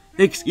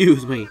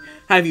 Excuse me,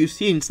 have you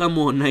seen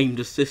someone named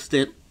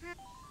Assistant?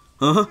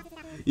 Huh?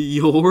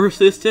 Your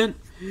assistant?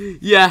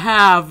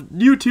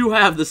 You two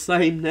have the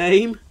same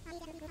name?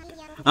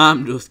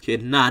 I'm just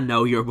kidding, I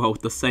know you're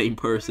both the same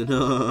person.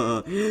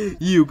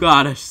 You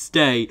gotta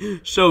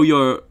show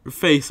your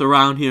face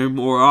around here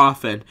more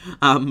often.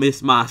 I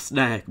miss my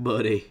snack,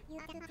 buddy.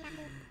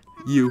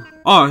 You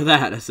are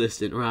that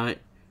assistant, right?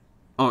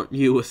 Aren't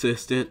you,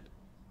 assistant?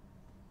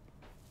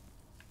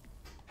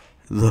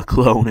 The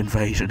clone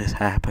invasion is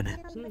happening.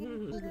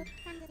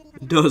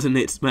 Doesn't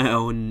it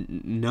smell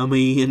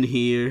nummy in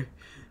here?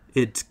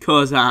 It's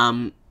 'cause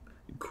I'm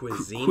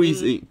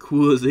cuisining.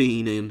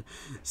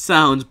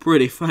 Sounds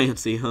pretty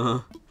fancy, huh?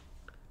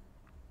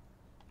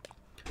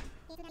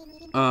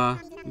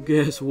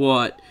 Guess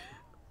what?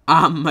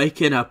 I'm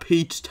making a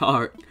peach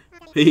tart.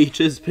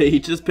 Peaches.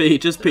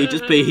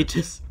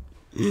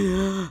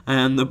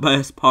 And the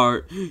best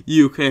part,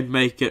 you can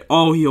make it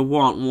all you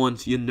want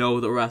once you know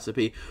the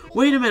recipe.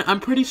 Wait a minute, I'm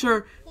pretty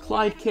sure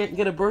Clyde can't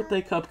get a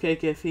birthday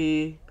cupcake if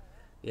he...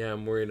 Yeah,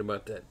 I'm worried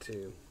about that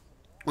too.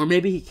 Or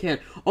maybe he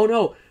can't. Oh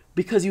no,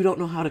 because you don't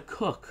know how to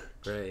cook.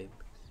 Right.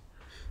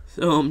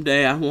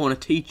 Someday I want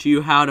to teach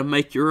you how to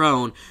make your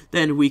own.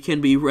 Then we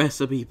can be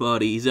recipe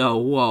buddies. Oh,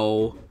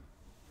 whoa.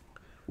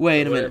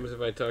 Wait a minute. What happens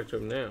if I talk to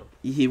him now?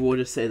 He will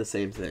just say the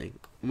same thing.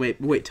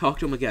 Wait, talk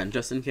to him again,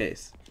 just in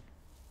case.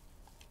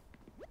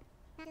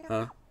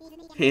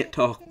 Can't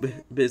talk.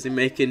 Busy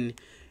making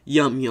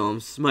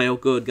yum-yums. Smell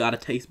good, gotta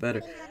taste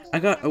better. I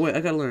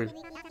gotta learn.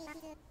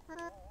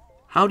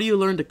 How do you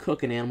learn to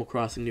cook in Animal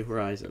Crossing New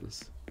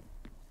Horizons?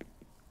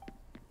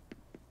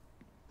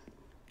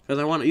 Because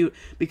I want you.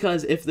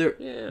 Because if there,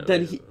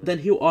 then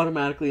he'll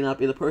automatically not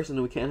be the person,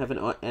 and we can't have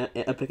an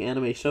epic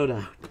anime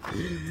showdown.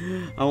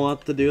 I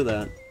want to do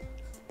that.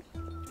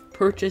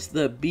 Purchase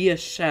the Be a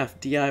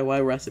Chef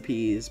DIY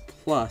Recipes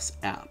Plus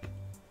app.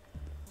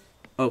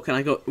 Oh, can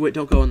I go? Wait,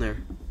 don't go in there.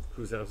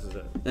 Whose house is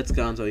that? That's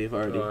Gonzo. You've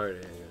already. Oh,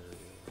 already.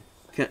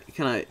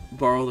 Can I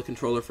borrow the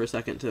controller for a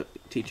second to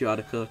teach you how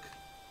to cook?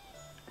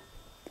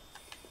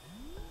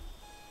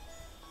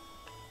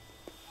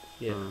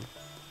 Yeah. I'm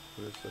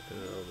just looking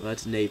it over.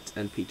 That's Nate's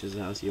and Peach's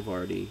house. You've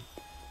already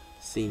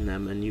seen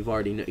them, and you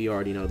already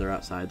know they're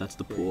outside. That's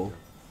the pool,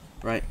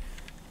 right?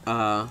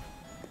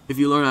 If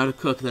you learn how to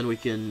cook, then we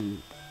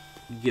can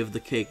give the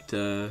cake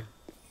to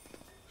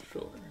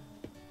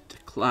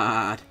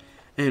Clyde,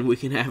 and we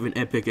can have an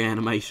epic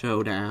anime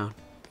showdown.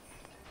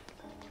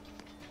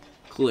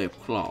 Clip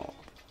clop.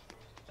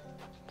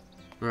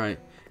 Right.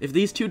 If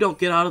these two don't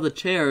get out of the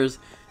chairs,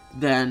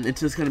 then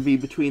it's just gonna be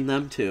between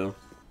them two.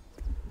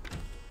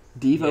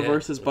 Diva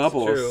versus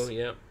Bubbles. True,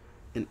 yeah.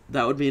 And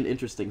that would be an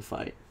interesting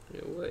fight.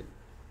 It would.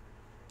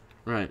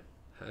 Right.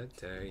 How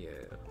dare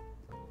you?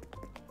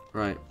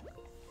 Right.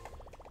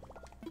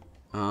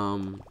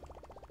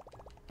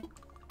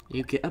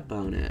 You get a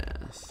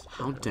bonus.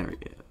 How dare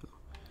you?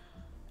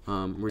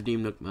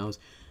 Redeem Nook Mouse.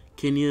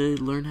 Can you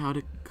learn how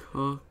to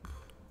cook?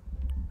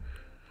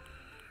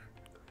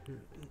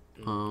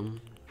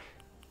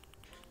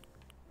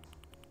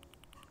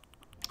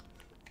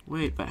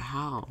 Wait, but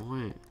how?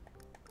 Wait.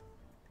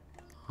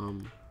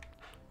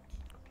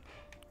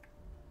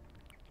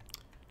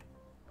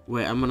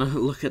 Wait, I'm gonna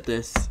look at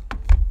this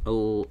a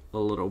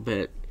little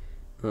bit.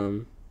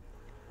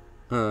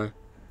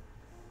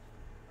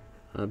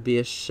 Be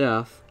a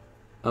chef,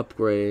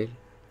 upgrade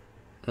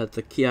at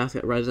the kiosk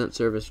at resident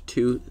service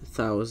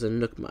 2,000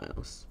 Nook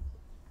Miles.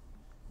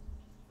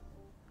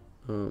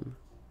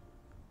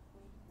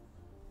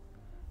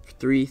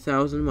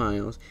 3,000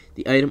 miles.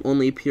 The item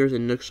only appears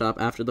in Nook Shop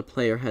after the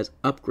player has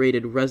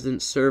upgraded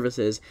resident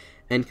services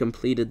and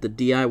completed the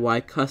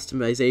DIY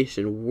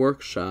customization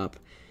workshop,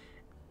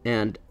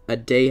 and a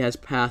day has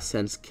passed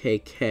since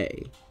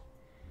KK.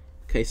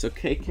 Okay, so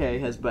KK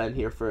has been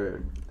here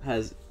for.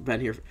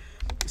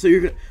 So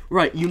you're gonna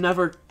right. You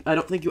never. I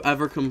don't think you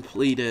ever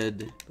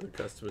completed the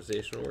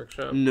customization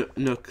workshop.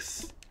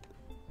 Nook's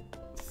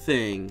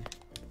thing.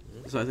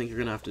 So I think you're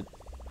gonna have to.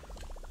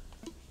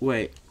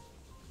 Wait.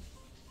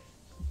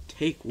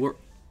 Take work.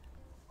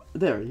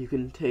 There, you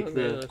can take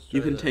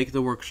take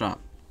the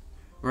workshop.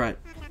 Right.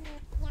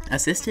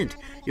 Assistant,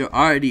 you're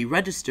already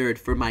registered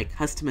for my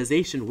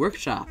customization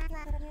workshop.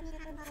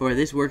 For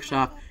this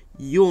workshop,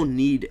 you'll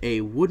need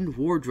a wooden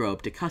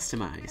wardrobe to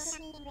customize.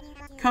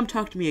 Come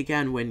talk to me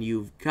again when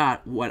you've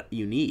got what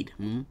you need,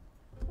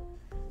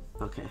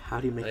 Okay, how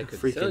do you make I a could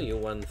freaking... sell you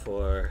one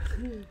for...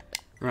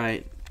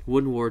 Right,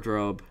 wooden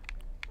wardrobe.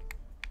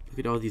 Look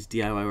at all these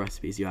DIY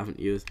recipes you haven't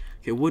used.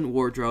 Okay, wooden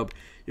wardrobe.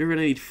 You're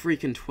gonna need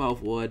freaking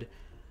 12 wood.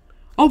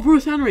 Oh,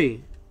 Bruce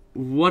Henry!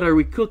 What are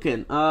we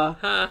cooking?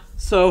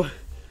 So...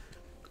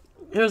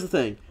 Here's the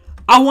thing.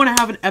 I want to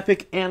have an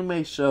epic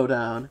anime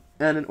showdown,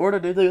 and in order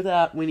to do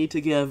that, we need to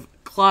give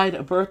Clyde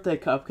a birthday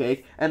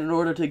cupcake, and in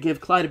order to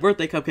give Clyde a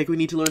birthday cupcake, we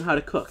need to learn how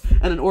to cook.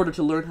 And in order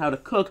to learn how to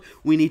cook,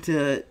 we need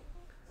to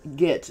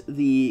get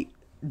the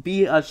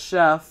Be a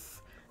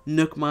Chef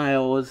Nook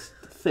Miles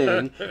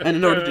thing, and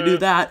in order to do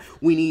that,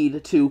 we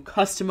need to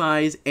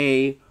customize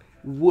a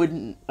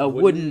wooden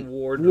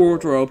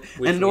wardrobe.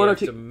 And in order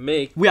to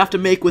make, we have to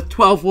make with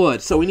 12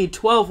 wood. So we need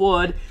 12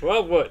 wood.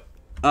 12 wood.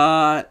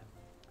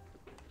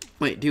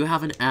 Wait, do you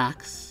have an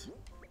axe?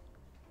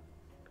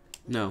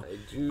 No. I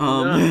do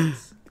not.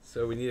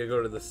 So we need to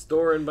go to the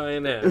store and buy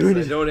an axe.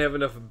 I don't have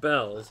enough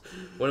bells.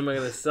 What am I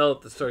going to sell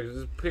at the store?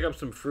 Just pick up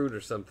some fruit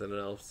or something and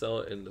I'll sell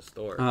it in the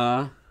store.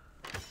 What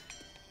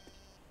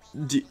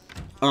do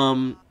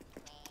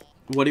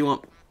you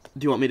want?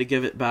 Do you want me to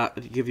give it back?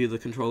 Give you the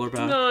controller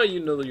back? No, you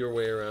know your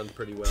way around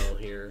pretty well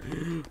here.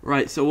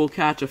 Right, so we'll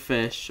catch a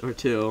fish or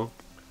two.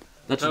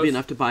 That should be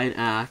enough to buy an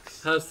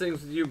axe. How's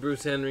things with you,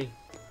 Bruce Henry?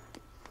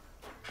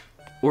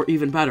 Or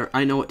even better,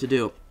 I know what to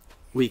do.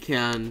 We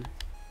can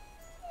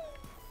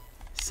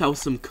sell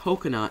some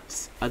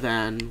coconuts, and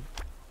then,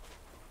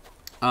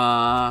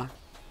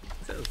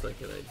 sounds like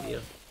an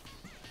idea.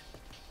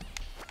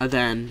 And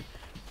then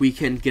we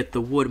can get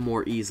the wood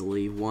more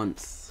easily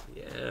once.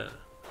 Yeah. Yeah.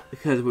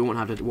 Because we won't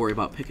have to worry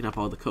about picking up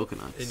all the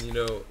coconuts. And you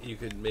know, you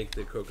could make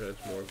the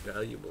coconuts more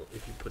valuable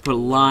if you put a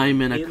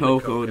lime in a the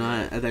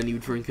coconut, and then you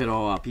drink it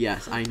all up.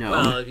 Yes, I know.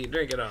 Well, if you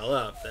drink it all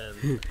up, then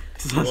you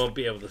won't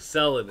be able to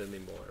sell it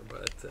anymore.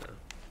 But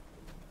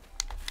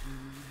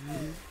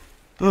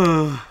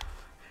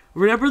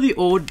remember the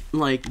old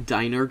like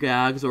diner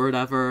gags or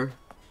whatever,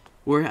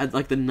 where it had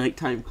like the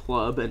nighttime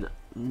club and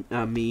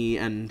me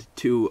and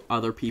 2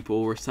 other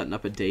people were setting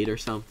up a date or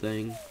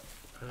something.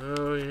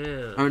 oh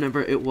yeah. I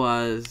remember it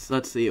was,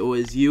 let's see, it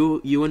was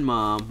you and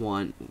Mom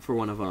one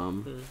of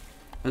them,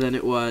 and then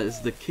it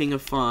was the King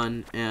of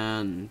Fun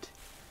and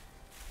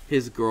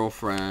his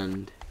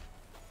girlfriend,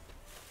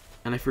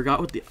 and I forgot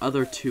what the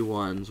other 2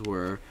 ones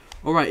were.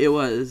 Oh right, it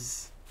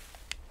was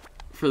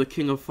for the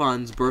King of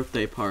Fun's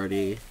birthday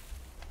party.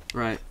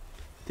 Right,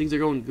 things are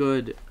going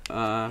good.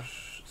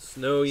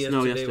 Snow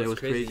yesterday was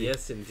crazy.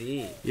 Yes,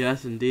 indeed.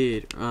 Yes,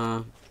 indeed.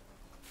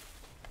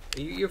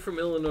 You're from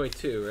Illinois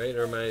too, right?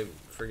 Or am I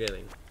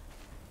forgetting?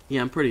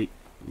 Yeah, I'm pretty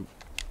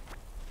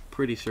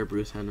sure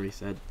Bruce Henry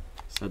said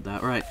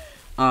that. Right.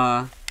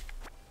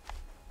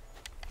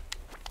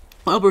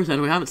 Well, Bruce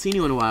Henry, I haven't seen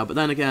you in a while, but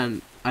then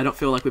again, I don't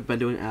feel like we've been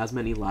doing as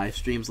many live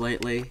streams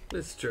lately.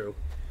 That's true.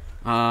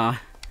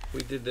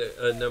 We did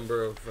a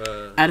number of.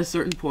 At a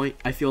certain point,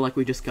 I feel like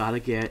we just gotta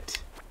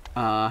get.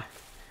 How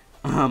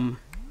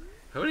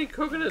many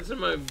coconuts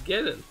am I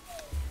getting?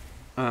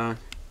 I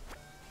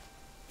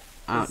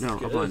don't know,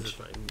 a bunch.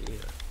 Fine. Yeah.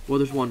 Well,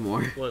 there's one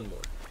more. One more.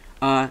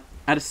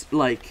 At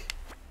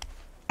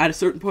a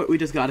certain point, we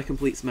just gotta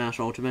complete Smash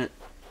Ultimate,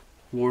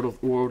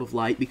 World of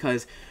Light,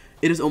 because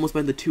it has almost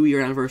been the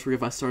 2-year anniversary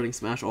of us starting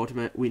Smash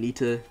Ultimate. We need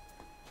to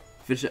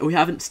finish it. We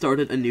haven't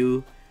started a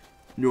new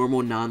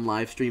normal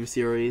non-live stream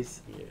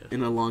series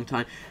in a long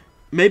time.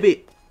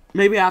 Maybe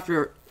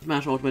after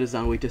Smash Ultimate is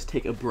done, we just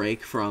take a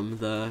break from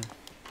the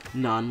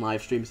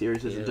non-live stream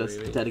series and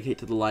just dedicate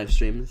to the live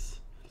streams.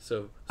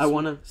 So I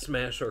wanna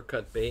smash or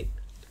cut bait.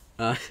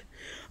 I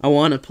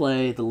wanna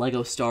play the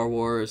Lego Star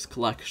Wars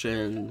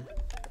collection,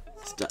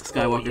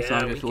 Skywalker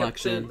Saga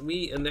collection.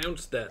 We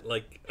announced that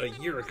like a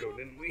year ago,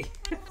 didn't we?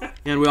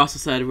 And we also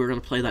said we were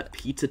gonna play that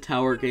Pizza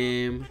Tower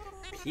game.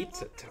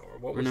 Pizza Tower.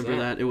 What was Remember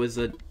that? It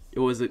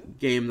was a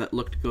game that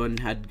looked good and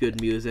had good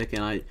music,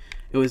 and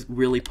it was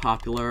really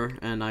popular,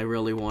 and I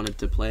really wanted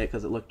to play it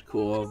because it looked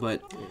cool.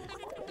 But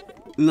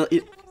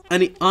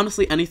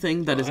honestly,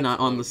 anything that is not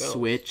on the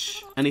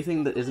Switch,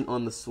 anything that isn't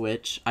on the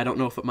Switch, I don't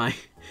know if my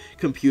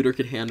computer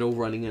could handle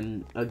running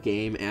in a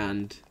game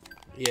and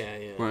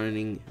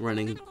running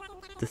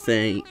the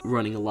thing,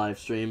 running a live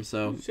stream.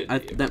 So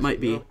that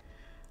might be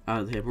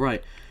out of the table.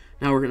 Right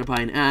now, we're gonna buy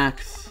an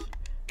axe.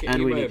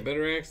 Can you buy a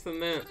better axe than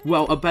that?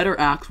 Well, a better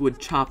axe would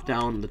chop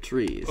down the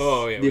trees.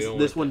 Oh yeah,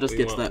 this one just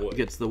gets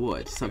the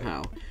wood somehow.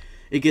 Okay.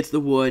 It gets the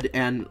wood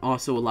and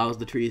also allows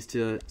the trees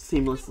to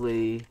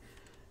seamlessly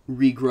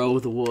regrow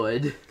the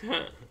wood.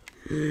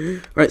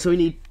 Right, so we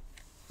need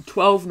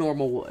 12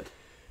 normal wood.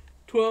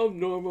 12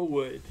 normal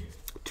wood.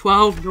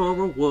 12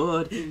 normal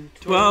wood.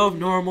 12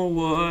 normal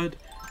wood.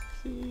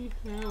 See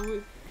how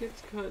it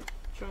gets cut,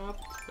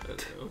 chopped? I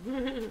don't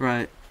know.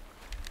 Right.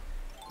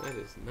 That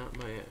is not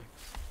my axe.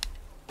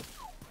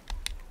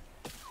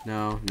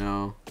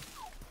 No.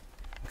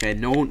 Okay,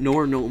 no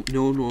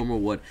normal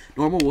wood.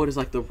 Normal wood is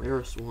like the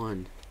rarest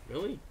one.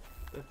 Really?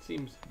 That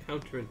seems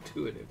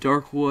counterintuitive.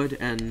 Dark wood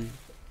and...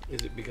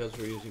 Is it because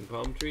we're using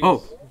palm trees?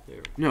 Oh,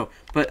 no.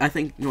 But I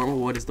think normal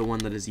wood is the one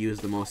that is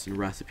used the most in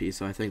recipes,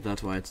 so I think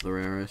that's why it's the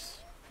rarest.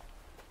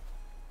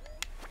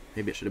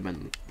 Maybe it should have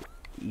been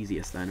the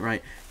easiest then.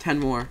 Right, 10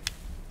 more.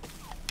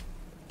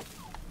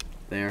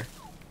 There.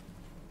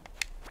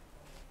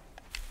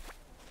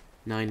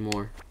 9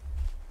 more.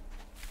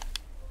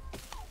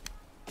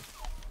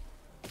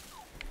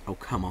 Oh,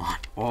 come on.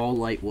 All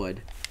light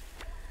wood.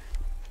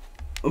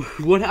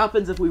 What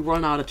happens if we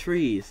run out of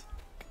trees?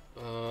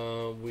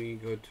 We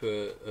go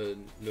to a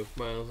Nook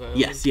Miles Island?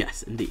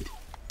 Yes, indeed.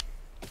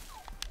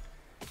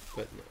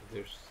 But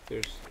no,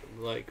 there's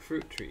like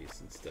fruit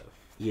trees and stuff.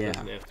 Yeah. It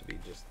doesn't have to be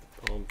just the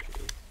palm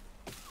trees.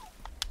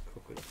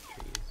 Coconut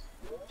trees.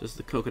 Just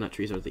the coconut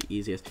trees are the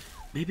easiest.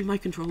 Maybe my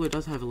controller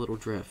does have a little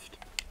drift.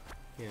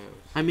 Yeah.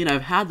 I mean,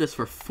 I've had this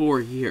for 4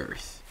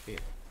 years. Yeah.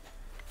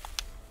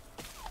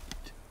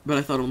 But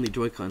I thought only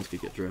Joy-Cons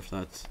could get drift.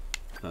 That's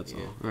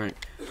all. Alright.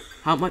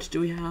 How much do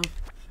we have?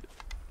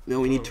 No,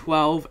 we need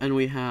 12 and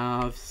we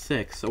have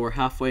 6, so we're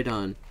halfway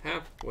done.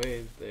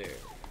 Halfway there.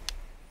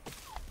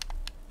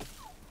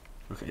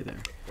 Okay, there.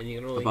 And you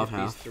can only hit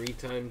these 3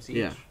 times each?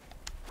 Yeah.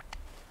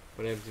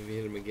 What happens if you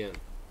hit them again?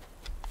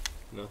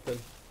 Nothing?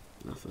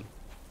 Nothing.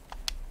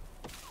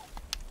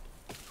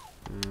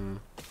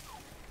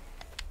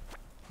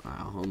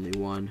 Wow, only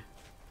 1.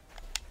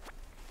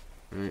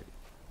 Right.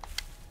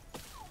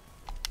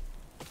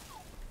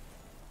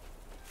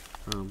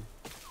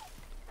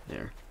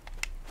 There.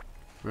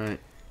 Right.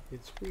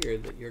 It's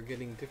weird that you're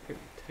getting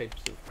different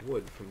types of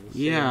wood from the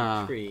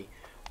same tree.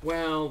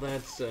 Well,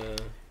 that's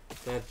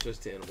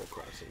just Animal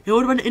Crossing. It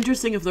would have been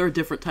interesting if there were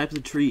different types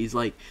of trees.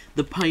 Like,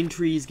 the pine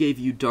trees gave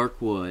you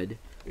dark wood,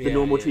 The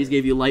normal trees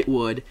gave you light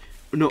wood.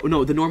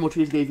 No, the normal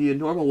trees gave you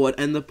normal wood,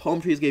 and the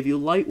palm trees gave you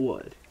light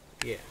wood.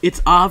 Yeah.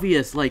 It's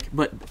obvious, like,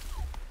 but...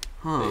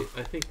 Huh.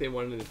 I think they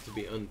wanted it to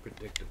be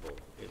unpredictable,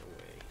 in a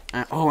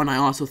way. And I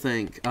also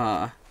think,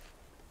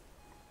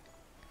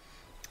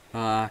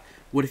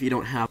 what if you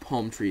don't have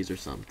palm trees or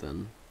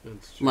something?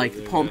 That's true.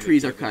 Like, palm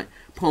trees are kind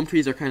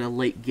of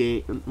late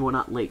game, well,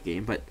 not late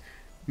game, but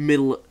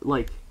middle,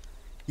 like,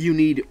 you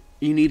need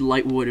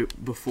light wood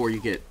before you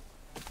get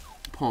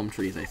palm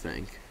trees, I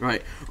think.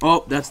 Right.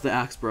 Oh, that's the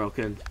axe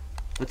broken.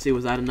 Let's see,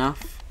 was that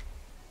enough?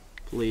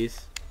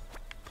 Please.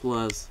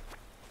 Plus.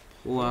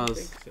 I think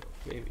so,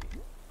 maybe.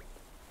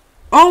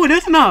 Oh, it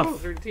is enough! Oh,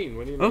 13,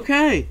 what do you know?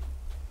 Okay.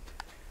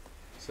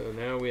 So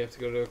now we have to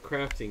go to a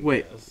crafting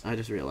Wait, class. I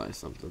just realized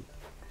something.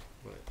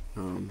 What?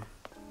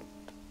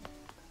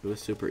 It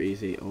was super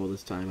easy all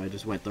this time. I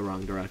just went the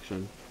wrong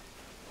direction.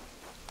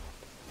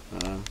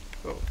 Oh,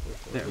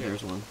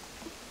 There's one.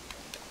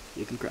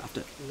 You can craft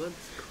it.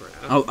 Let's craft.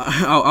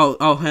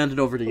 I'll hand it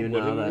over to you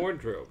now. Wooden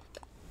wardrobe.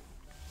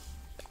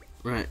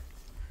 Right.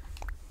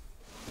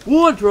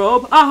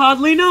 Wardrobe? I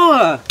hardly know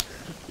her!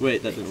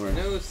 Wait, that didn't work.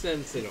 No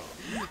sense at all.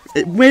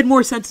 It made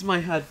more sense in my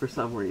head for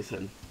some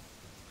reason.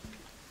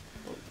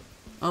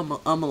 I'm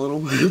a little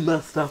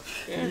messed up.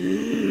 Yeah.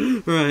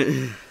 Right.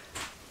 How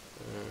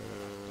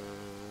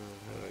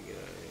do I get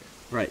out of here?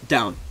 Right,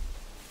 down.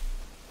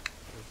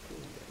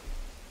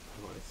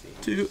 Oh, I see.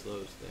 Two. It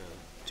slows down.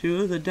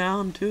 To the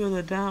down, to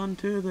the down,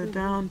 to the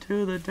down,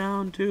 to the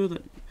down, to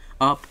the...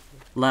 Up,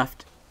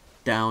 left,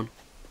 down.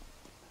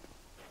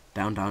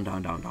 Down, down,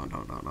 down, down, down,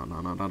 down, down, down,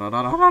 down, down, down, down,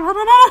 down, down.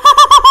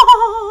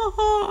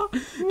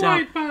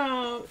 Wipe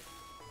out!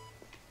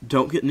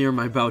 Don't get near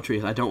my bow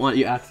trees. I don't want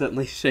you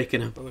accidentally shaking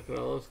them. Oh, look at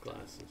all those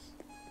glasses.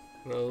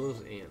 Look at all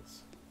those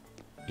ants.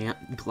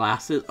 Ant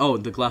glasses? Oh,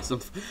 the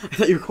glasses. I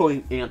thought you were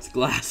calling ants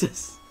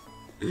glasses.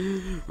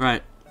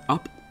 Right.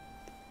 Up.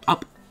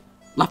 Up.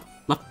 Left.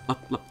 Left.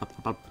 Left. Left.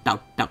 Left. Left. Down.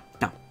 Down.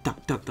 Down. Down.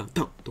 Down. Down.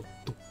 Down.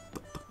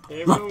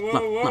 Hey, whoa,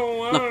 whoa,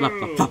 whoa, Left. Left.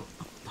 Left.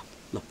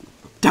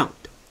 Left. Down.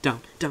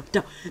 Down. Down.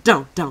 Down.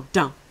 Down. Down.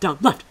 Down. Down.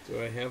 Left.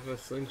 Do I have a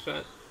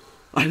slingshot?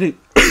 I think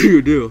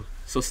you do.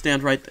 So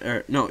stand right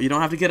there. No, you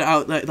don't have to get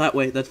out that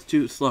way. That's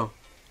too slow.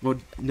 Well,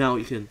 now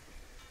you can.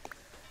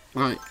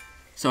 Alright.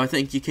 So I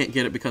think you can't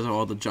get it because of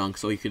all the junk,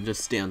 so you can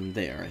just stand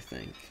there, I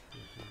think.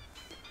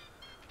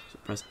 So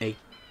press A.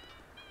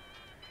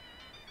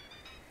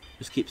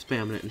 Just keep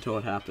spamming it until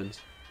it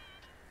happens.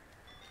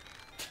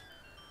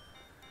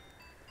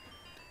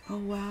 Oh,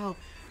 wow.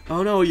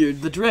 Oh, no, you're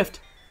the drift.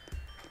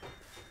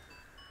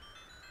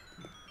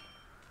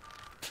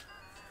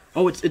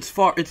 Oh, it's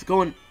far. It's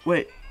going.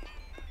 Wait.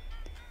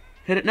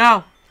 Hit it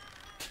now.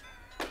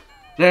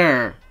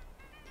 There.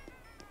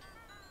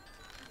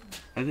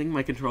 I think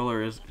my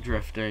controller is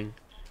drifting,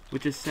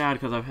 which is sad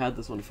because I've had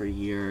this one for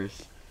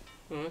years.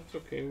 Oh, that's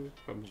okay. It's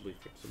probably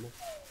fixable.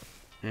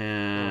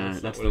 And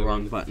that's that's not the what I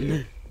wrong wanted to button.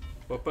 do.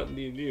 What button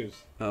do you use?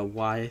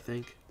 Y, I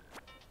think.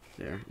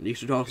 There. You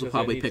should also Because I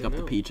probably need pick to up the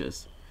know.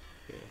 peaches.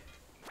 Yeah.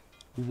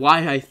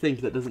 Why I think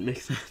that doesn't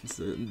make sense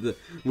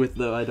with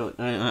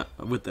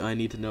the I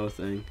need to know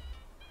thing.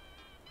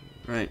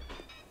 Right.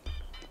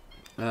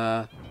 Wait.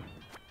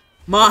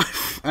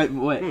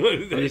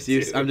 I'm just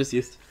used. I'm just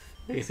used.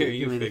 Here,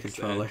 you Give me the fix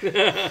controller.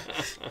 that.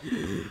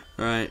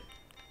 Right.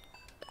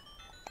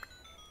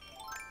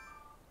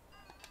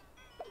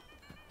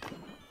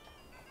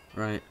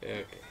 Right.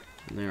 Okay.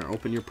 And there.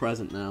 Open your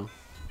present now.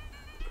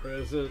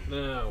 Present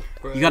now.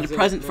 You got a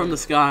present from the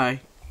sky,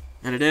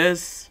 and it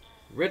is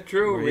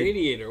Retro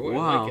radiator. Oh, I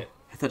wow. like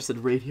I thought it said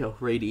radio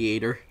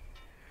radiator.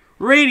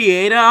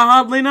 Radiator, I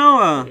hardly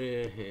know her.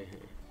 it.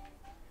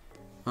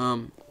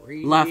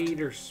 Left.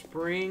 Radiator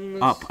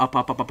springs. Up.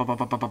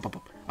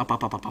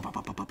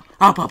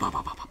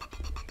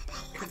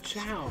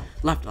 Ka-chow.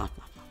 Left.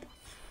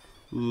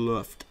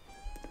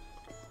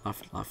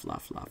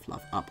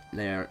 Up.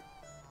 There.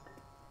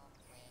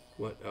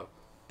 What? Oh.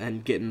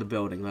 And get in the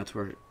building. That's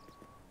where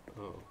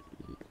Oh.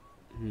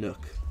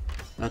 Nook.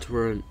 That's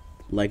where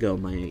Lego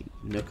my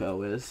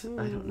Nooko is.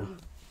 I don't know.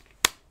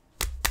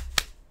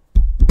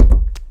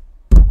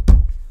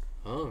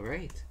 All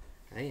right.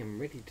 I am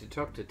ready to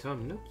talk to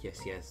Tom Nook.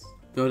 Yes.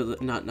 Go to the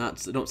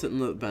don't sit on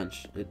the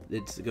bench.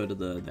 It's go to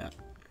the that.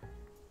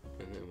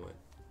 And then what?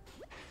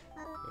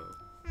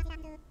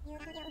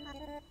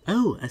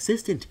 Oh,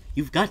 assistant,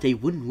 you've got a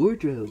wooden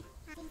wardrobe.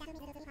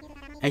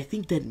 I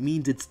think that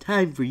means it's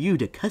time for you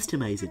to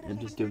customize it. I'm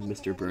just giving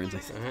Mr. Burns.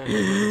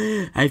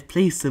 I've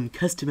placed some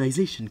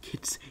customization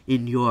kits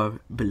in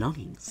your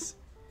belongings.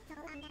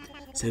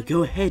 So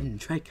go ahead and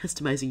try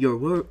customizing your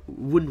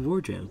wooden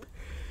wardrobe.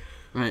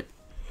 Right.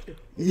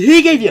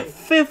 He gave you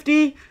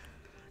 50?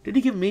 Did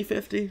he give me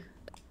 50?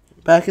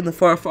 Back in the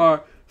far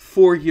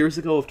 4 years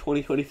ago of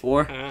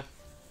 2024. Light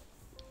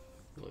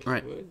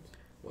Right. wood,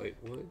 white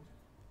wood,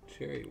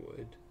 cherry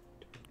wood,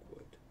 dark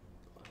wood,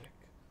 black,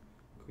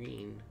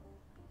 green,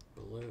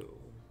 blue.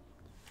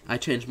 I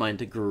changed mine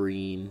to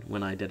green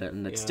when I did it,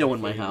 and it's Yeah, still I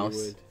in my figured you house.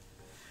 would.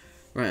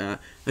 Right,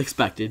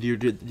 expected. You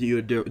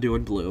were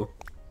doing blue.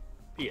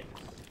 Yeah.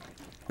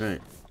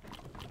 Right.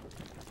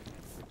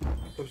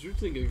 I was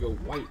originally gonna go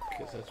white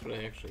because that's what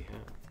I actually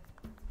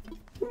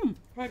have.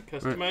 Right,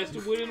 customized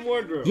a wooden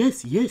wardrobe.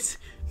 Yes, yes.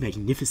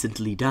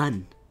 Magnificently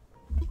done.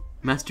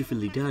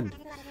 Masterfully done.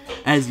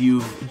 As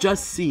you've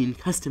just seen,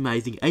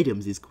 customizing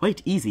items is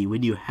quite easy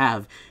when you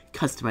have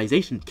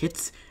customization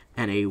kits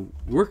and a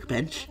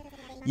workbench.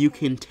 You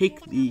can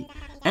take the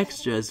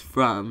extras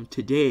from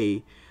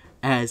today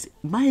as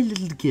my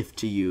little gift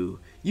to you.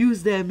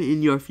 Use them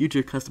in your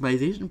future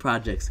customization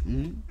projects.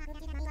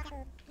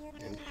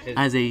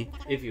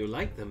 If you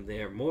like them,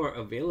 they are more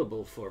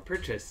available for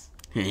purchase.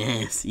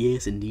 Yes,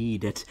 yes,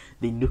 indeed. At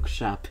the Nook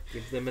shop.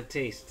 Give them a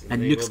taste, and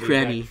And they Nook's will be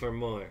Cranny. back for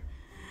more.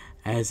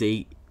 As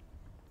a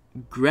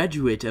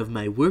graduate of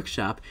my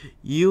workshop,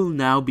 you'll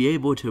now be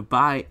able to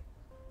buy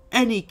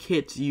any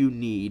kit you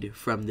need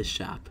from the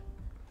shop.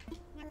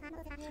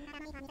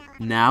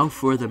 Now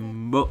for the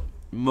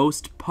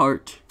most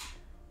part,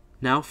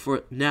 you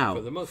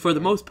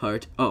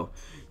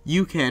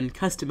can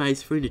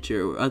customize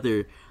furniture or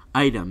other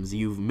items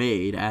you've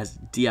made as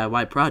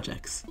DIY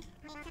projects.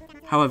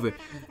 However,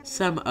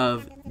 some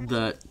of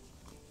the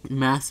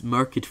mass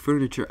market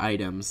furniture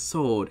items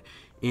sold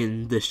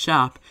in the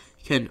shop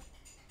can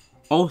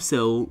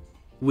also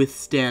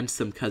withstand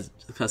some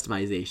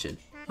customization.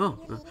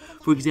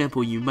 For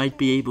example, you might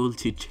be able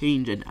to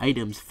change an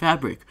item's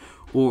fabric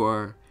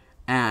or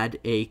add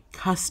a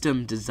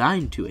custom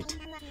design to it.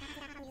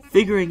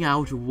 Figuring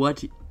out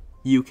what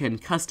you can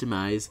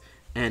customize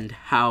and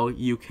how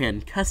you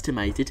can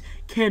customize it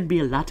can be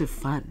a lot of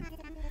fun.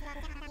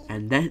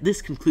 And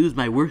this concludes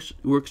my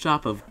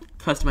workshop of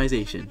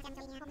customization.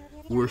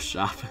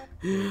 Workshop.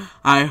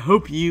 I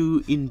hope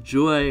you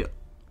enjoy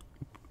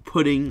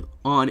putting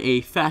on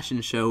a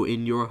fashion show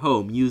in your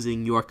home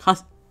using your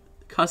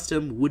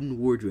custom wooden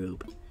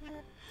wardrobe.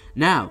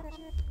 Now,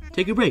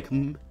 take a break.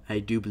 I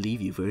do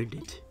believe you've earned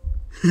it.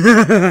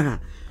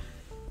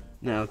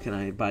 Now, can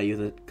I buy you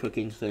the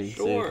cooking thing?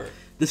 Sure.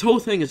 This whole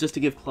thing is just to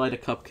give Clyde a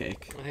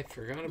cupcake. I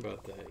forgot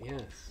about that,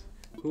 yes.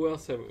 Who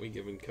else haven't we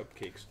given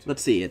cupcakes to?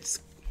 Let's see,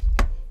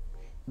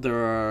 there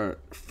are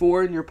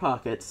 4 in your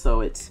pocket,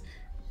 so it's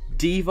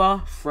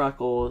Diva,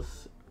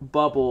 Freckles,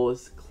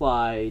 Bubbles,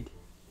 Clyde,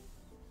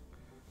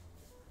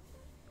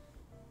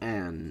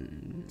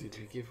 and... Did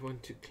we give one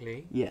to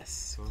Clay?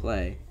 Yes,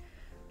 Clay.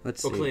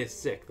 Let's see. Oh, Clay is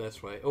sick,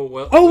 that's why. Oh,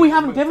 well. Oh, we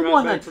haven't given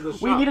one then! To the We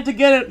shop. needed to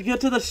get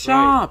to the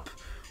shop!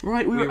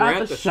 Right, we were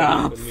at the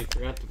shop. And we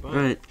forgot to buy.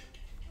 Right.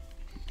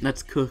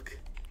 Let's cook.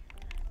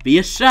 Be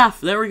a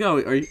chef! There we go.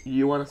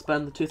 You want to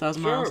spend the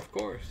 2,000 miles? Sure, of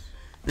course.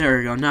 There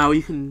we go. Now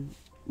you can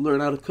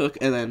learn how to cook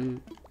and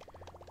then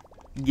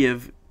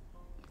give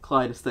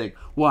Clyde his thing.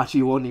 Watch,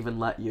 he won't even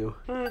let you.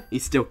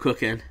 He's still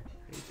cooking.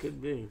 It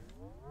could be.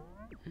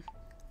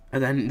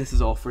 And then this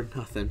is all for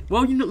nothing.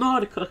 Well, you know how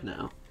to cook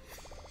now.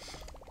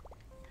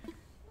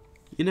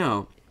 You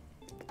know,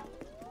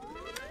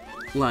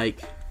 like,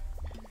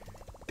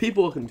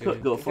 people can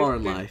go far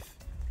in life.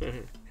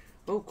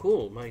 Oh,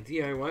 cool. My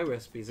DIY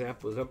Recipes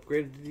app was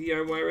upgraded to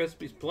DIY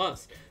Recipes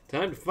Plus.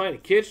 Time to find a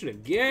kitchen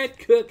and get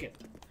cooking.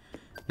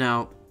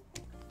 Now,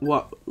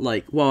 while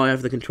I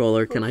have the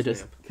controller, can I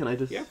just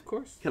Yeah, of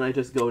course. Can I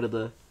just go to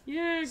the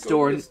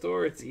Go to the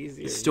store. It's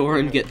easier. store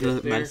and get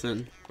the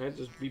medicine I'd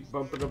just be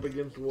bumping up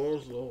against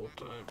walls the whole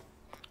time.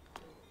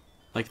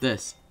 like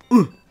this?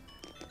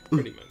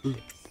 Pretty much.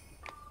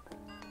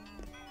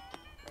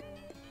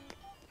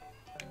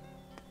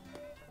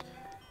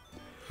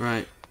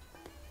 Right.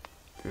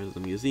 There's the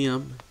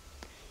museum.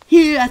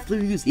 Here at the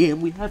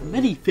museum, we have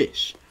many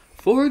fish.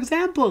 For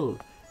example,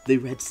 the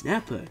red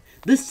snapper,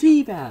 the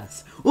sea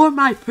bass, or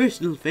my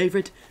personal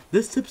favorite,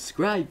 the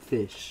subscribe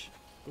fish.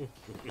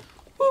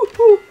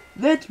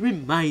 That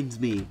reminds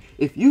me,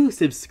 if you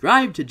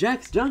subscribe to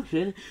Jack's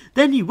Junction,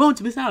 then you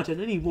won't miss out on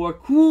any more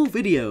cool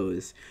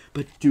videos.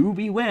 But do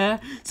beware,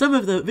 some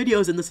of the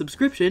videos in the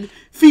subscription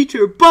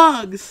feature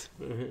bugs.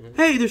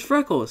 Hey, there's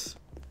Freckles.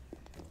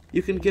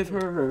 You can give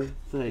her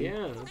thing.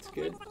 Yeah, that's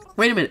good.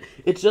 Wait a minute.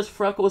 It's just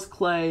Freckles,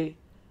 Clay,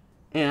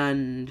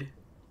 and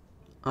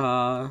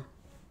Clyde,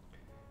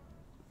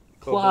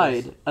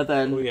 and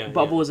then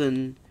Bubbles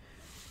and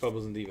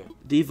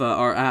Diva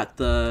are at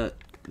the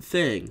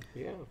thing.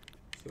 Yeah.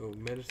 So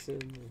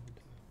medicine. And...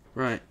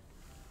 Right.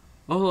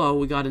 Oh, hello.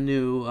 We got a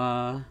new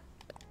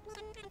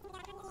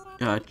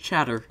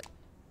chatter.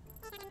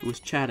 Who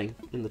was chatting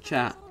in the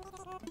chat?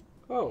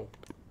 Oh.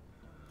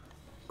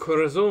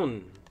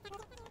 Corazon.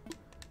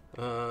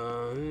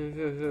 Alright,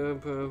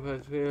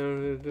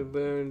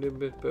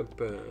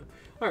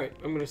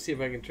 I'm gonna see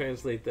if I can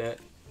translate that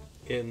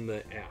in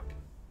the app.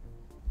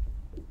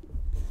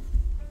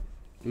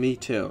 Me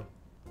too.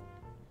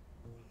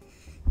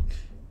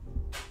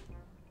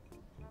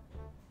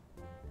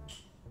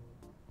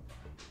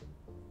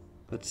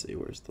 Let's see,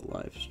 where's the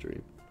live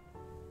stream?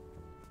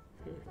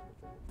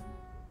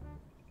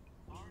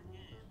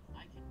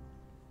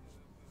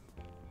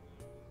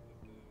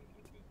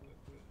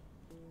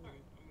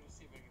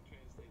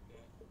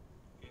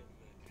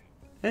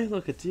 Hey,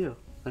 look, it's you.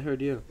 I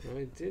heard you.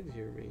 I did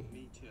hear me.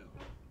 Me too.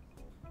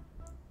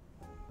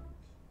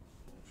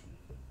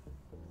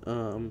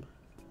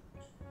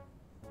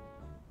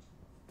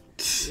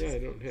 Yeah, I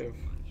don't have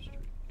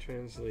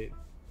translate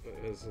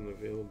as an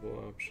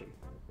available option.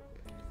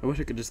 I wish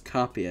I could just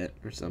copy it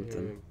or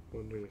something. Yeah, I'm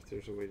wondering if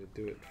there's a way to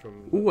do it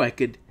from... Ooh, I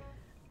could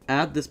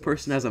add this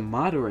person as a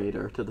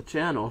moderator to the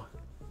channel.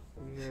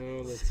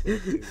 No, let's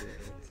not do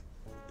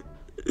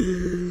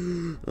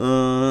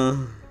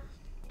that.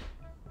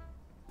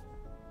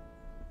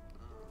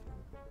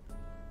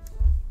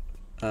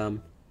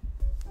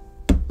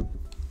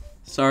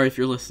 Sorry if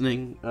you're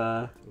listening.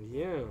 Yeah.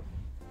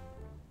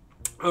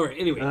 Alright,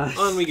 anyway,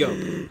 on we go.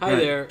 Hi right.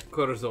 there,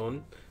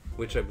 Corazon,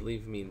 which I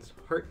believe means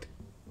heart.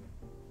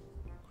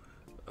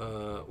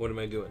 What am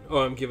I doing? Oh,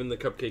 I'm giving the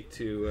cupcake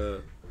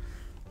to,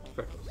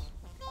 Freckles.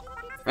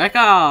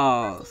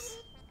 Freckles!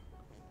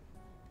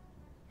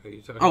 Are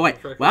you talking Oh, wait.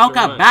 to Freckles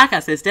Welcome back,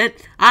 assistant.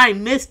 I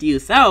missed you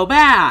so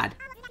bad.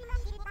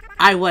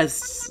 I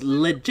was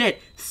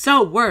legit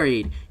so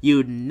worried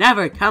you'd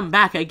never come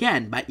back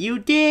again, but you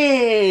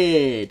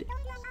did.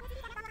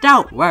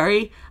 Don't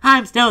worry.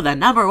 I'm still the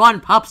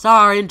 #1 pop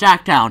star in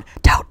Jacktown.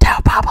 Don't tell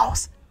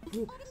Bubbles.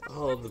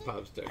 All of the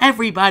pop stars.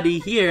 Everybody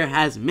here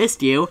has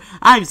missed you.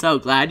 I'm so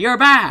glad you're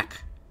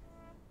back.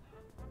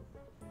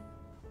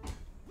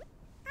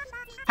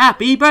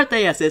 Happy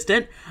birthday,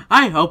 assistant.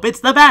 I hope it's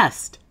the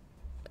best.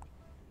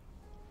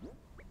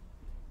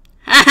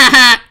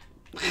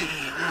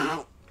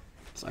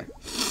 Sorry.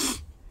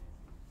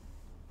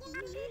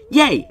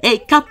 Yay, a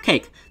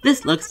cupcake.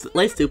 This looks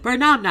like super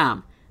nom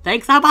nom.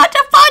 Thanks a bunch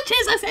of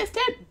punches,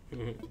 assistant.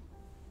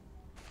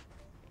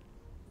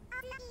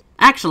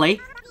 Actually,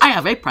 I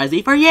have a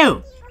present for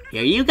you.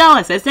 Here you go,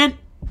 assistant.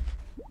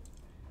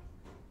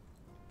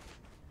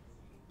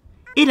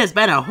 It has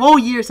been a whole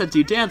year since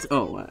you danced.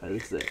 Oh,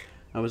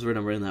 I was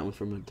remembering that one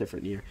from a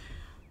different year.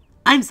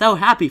 I'm so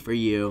happy for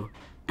you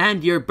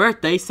and your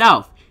birthday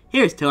self.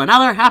 Here's to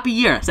another happy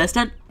year,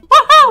 assistant.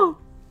 Woohoo!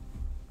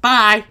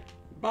 Bye.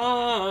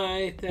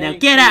 Bye. Now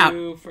get out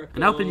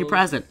and open your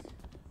present.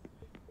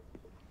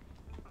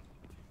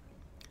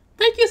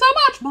 Thank you so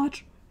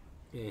much.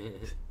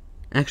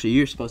 Actually,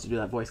 you're supposed to do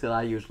that voice because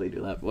I usually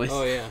do that voice.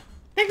 Oh, yeah.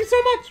 Thank you so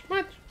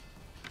much.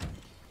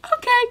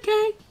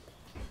 Okay.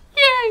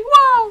 Yay,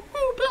 wow.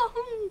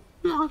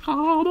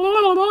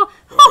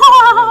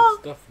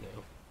 Stuff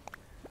now.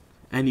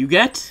 And you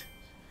get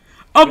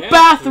a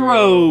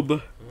bathrobe.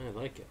 I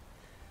like it.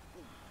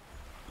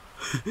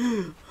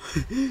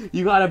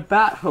 You got a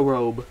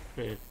bathrobe.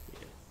 Yeah.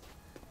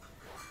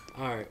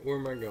 Alright, where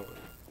am I going?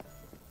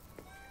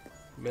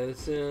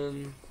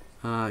 Medicine.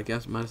 I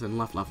guess medicine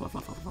left.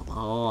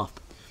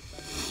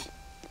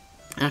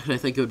 Actually, I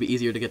think it would be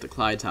easier to get to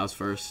Clyde's house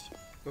first.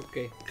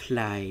 Okay.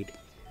 Clyde.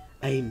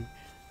 I'm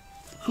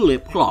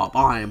Clip Clop.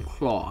 I am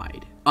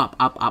Clyde. Up.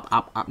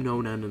 No.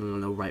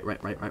 Right.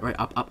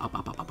 Up.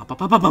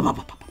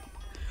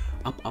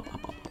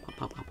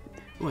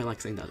 Oh, I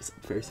like saying that. It's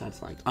very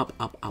satisfying. Up.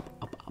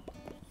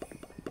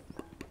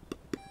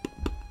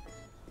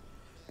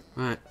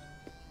 Alright.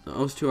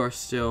 Those two are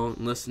still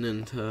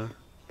listening to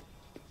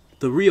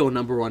the real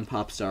 #1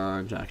 pop star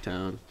in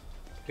Jacktown.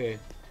 Okay.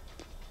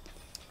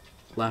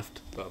 Left.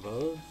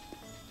 Bubbles.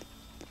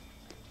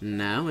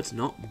 No, it's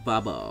not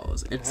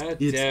Bubbles. It's How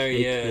it's dare AK.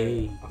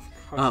 you? Of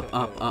course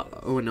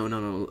Up. Oh,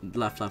 no.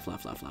 Left. I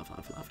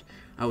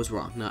was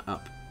wrong. Not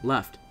up.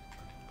 Left.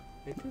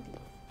 I did left.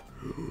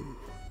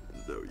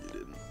 No, you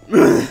didn't.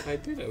 I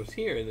did. I was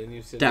here, and then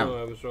you said, Down. no,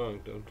 I was wrong.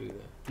 Don't do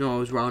that. No, I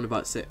was wrong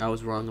about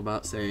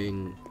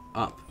saying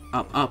up.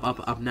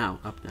 Up now.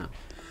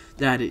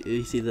 Dad,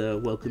 you see the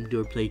welcome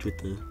door plate with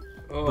the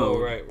Oh,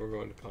 bone. right. We're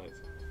going to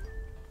Clyde's.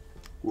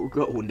 We're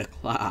going to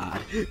Clyde.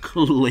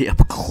 Clip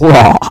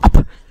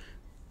Clop.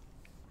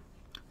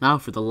 Now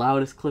for the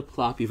loudest clip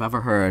clop you've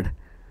ever heard.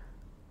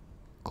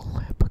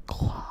 Clip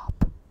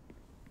clop.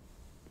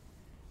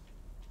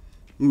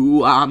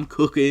 Ooh, I'm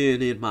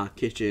cooking in my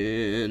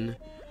kitchen.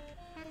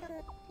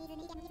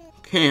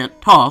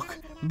 Can't talk.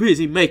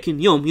 Busy making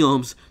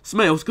yum-yums.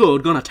 Smells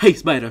good, gonna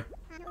taste better.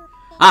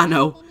 I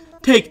know.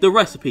 Take the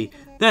recipe.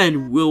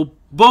 Then we'll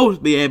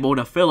both be able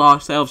to fill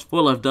ourselves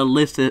full of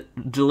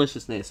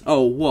deliciousness.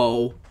 Oh,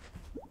 whoa.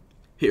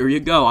 Here you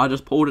go. I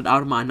just pulled it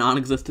out of my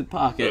non-existent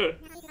pocket.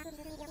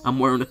 I'm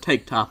wearing a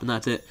tank top and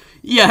that's it.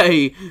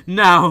 Yay!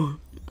 Now,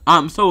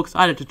 I'm so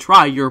excited to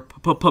try your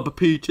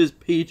peaches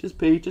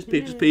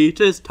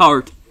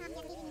tart.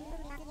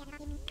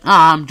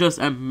 I'm just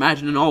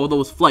imagining all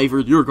those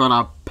flavors you're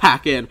gonna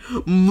pack in.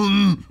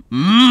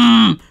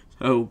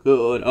 So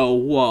good. Oh,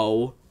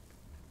 whoa.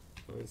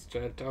 Let's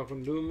try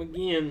talking to him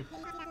again.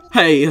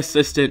 Hey,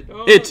 assistant,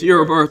 Oh, it's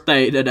your yes.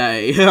 birthday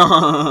today.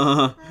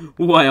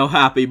 Well,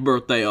 happy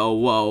birthday, oh,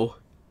 whoa.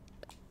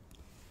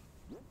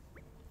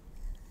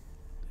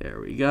 There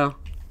we go.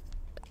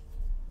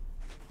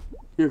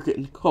 You're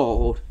getting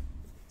cold.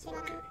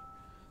 Okay.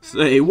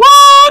 Say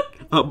what?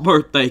 A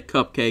birthday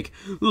cupcake.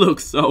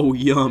 Looks so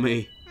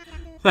yummy.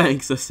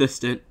 Thanks,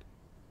 assistant.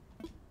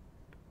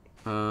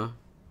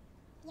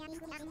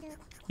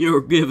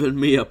 You're giving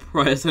me a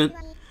present?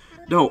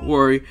 Don't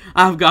worry,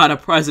 I've got a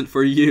present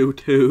for you,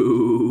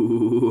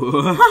 too.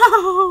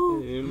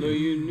 know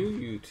you knew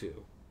you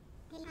two.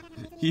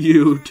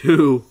 You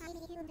too.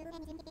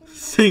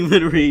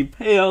 Sigmund Reed,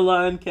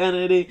 Paola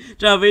Kennedy,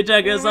 Joey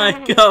Checkers,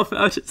 Psycho,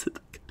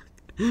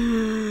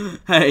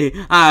 Hey,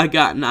 I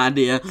got an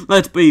idea.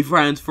 Let's be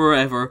friends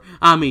forever.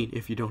 I mean,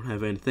 if you don't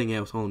have anything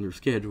else on your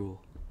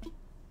schedule.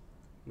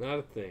 Not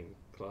a thing,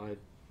 Clyde.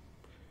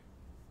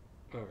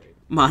 Alright.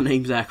 My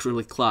name's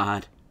actually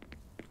Clyde.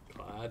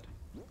 Clyde?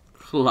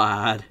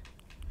 Clyde.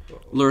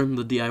 Uh-oh. Learn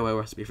the DIY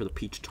recipe for the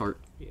peach tart.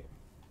 Yeah.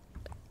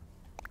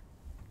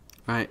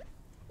 Right.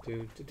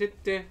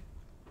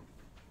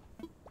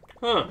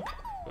 Huh.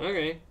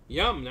 Okay.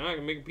 Yum, now I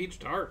can make a peach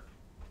tart.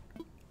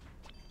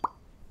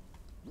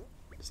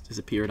 Just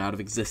disappeared out of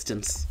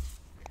existence.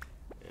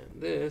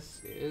 And this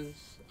is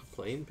a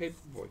plain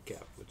paperboard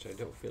cap, which I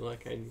don't feel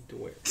like I need to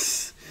wear.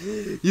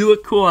 You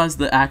look cool as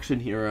the action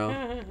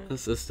hero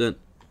assistant.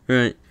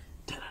 Right.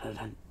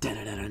 Dun-dun-dun,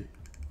 dun-dun-dun.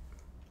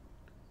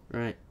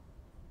 Right.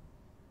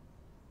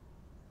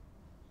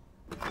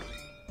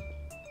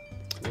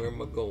 Where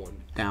am I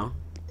going? Down.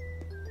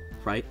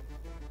 Right.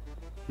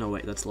 No,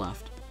 wait, that's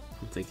left.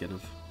 I'm thinking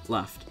of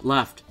left.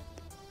 Left.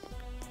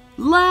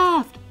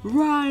 Left.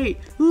 Right.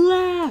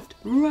 Left.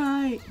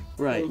 Right.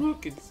 Right. Oh,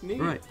 look, it's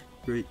neat. Right.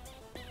 Right.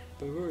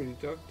 I've already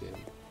talked to him.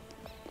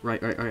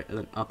 Right. And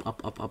then up.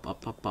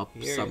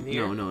 Here Some, and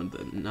here? no,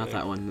 not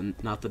that one.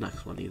 Not the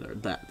next one either.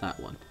 That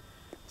one.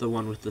 The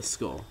one with the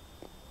skull.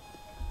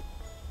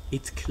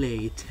 It's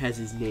Clay. It has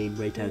his name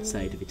right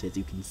outside of it, as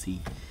you can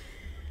see.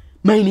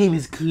 My name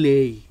is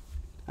Clay.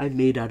 I'm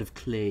made out of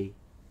clay.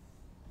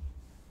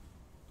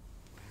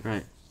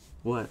 Right.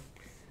 What?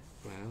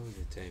 Wow,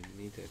 that I'm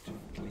made out of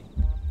clay.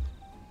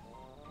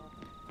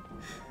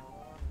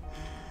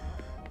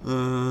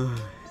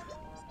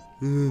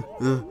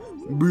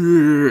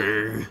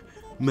 Brr.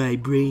 My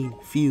brain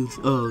feels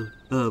all,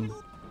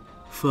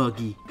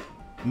 foggy.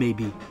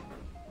 Maybe.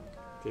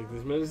 Take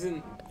this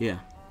medicine. Yeah.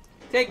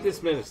 Take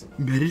this medicine.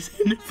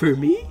 Medicine for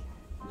me?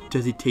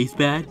 Does it taste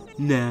bad?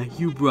 Nah,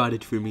 you brought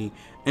it for me.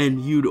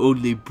 And you'd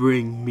only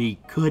bring me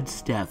good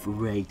stuff,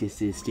 right,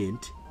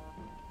 assistant?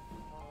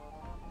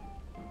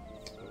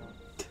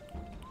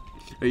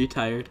 Are you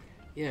tired?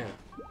 Yeah.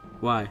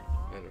 Why?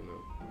 I don't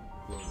know.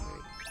 Long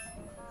night.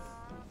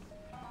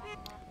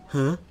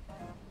 Huh?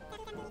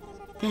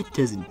 That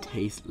doesn't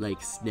taste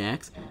like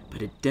snacks,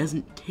 but it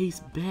doesn't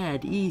taste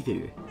bad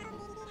either.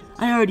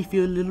 I already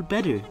feel a little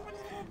better.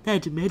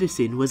 That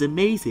medicine was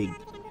amazing.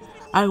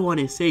 I want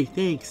to say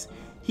thanks.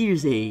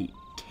 Here's a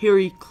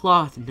terry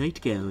cloth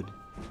nightgown.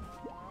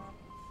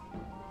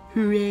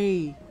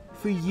 Hooray!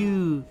 For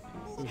you.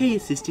 Hey,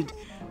 assistant,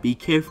 be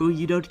careful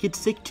you don't get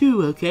sick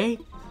too, okay?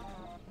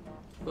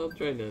 I'll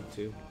try not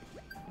to.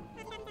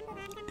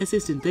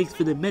 Assistant, thanks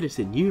for the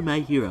medicine. You're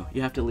my hero.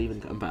 You have to leave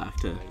and come back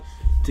to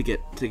give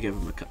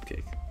him a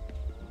cupcake.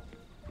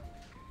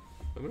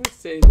 I'm gonna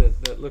say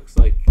that looks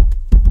like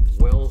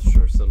Welsh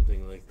or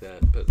something like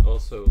that, but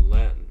also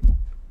Latin.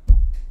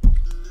 I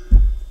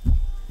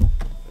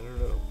don't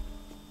know.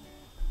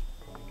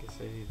 I guess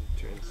I need to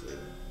translate it.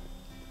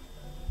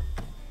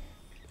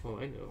 Oh,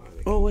 I know how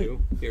to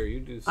do. Here, you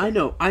do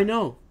something. I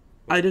know.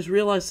 I just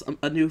realized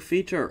a new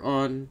feature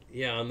on...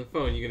 Yeah, on the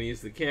phone, you're gonna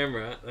use the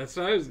camera. That's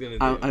what I was gonna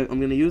do.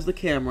 I'm gonna use the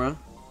camera.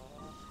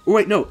 Oh,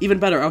 wait, no, even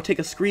better. I'll take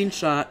a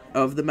screenshot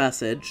of the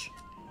message.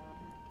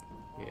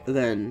 Yeah.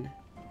 Then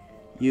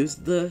use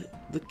the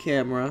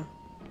camera.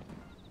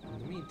 In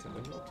the meantime,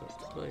 I'll talk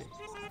to Clay.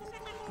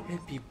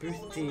 Happy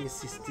birthday,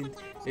 assistant.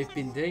 I've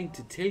been dying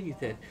to tell you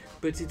that,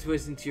 but it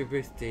wasn't your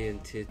birthday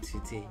until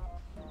today.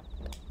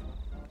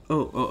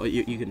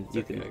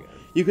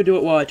 You can do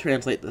it while I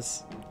translate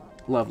this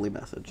lovely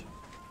message.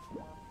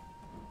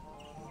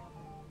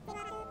 I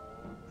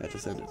have to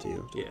send it to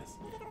you. Yes.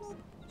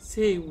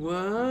 Say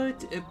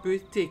what? A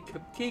birthday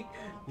cupcake?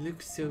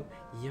 Looks so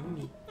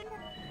yummy.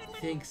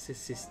 Thanks,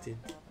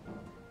 assistant.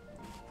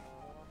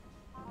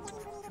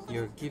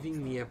 You're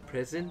giving me a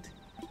present?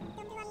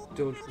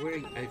 Don't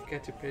worry, I've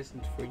got a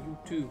present for you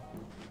too.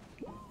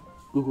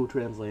 Google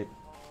Translate.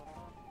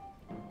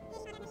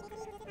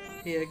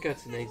 Hey, I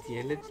got an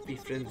idea. Let's be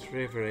friends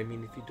forever. I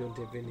mean, if you don't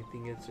have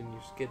anything else on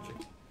your schedule.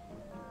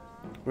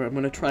 Right, I'm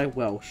gonna try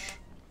Welsh.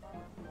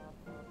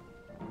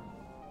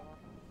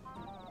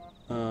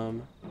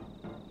 It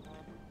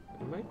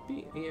might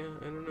be, yeah,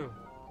 I don't know.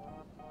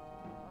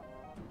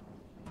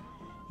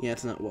 Yeah,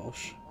 it's not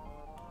Welsh.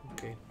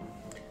 Okay.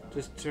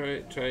 Just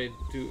try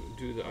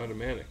do the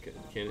automatic.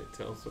 Can it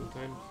tell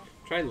sometimes?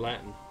 Try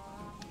Latin.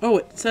 Oh,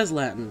 it says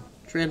Latin.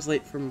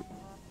 Translate from...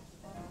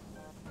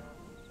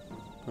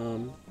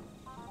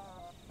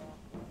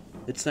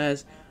 It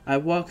says, I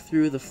walked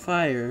through the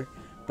fire,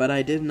 but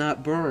I did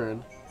not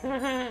burn.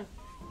 I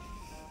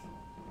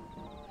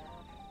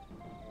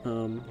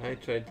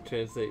tried to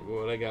translate.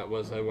 What I got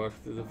was I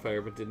walked through the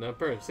fire but did not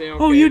burn. Say,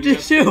 okay, oh, you did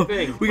too!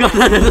 We got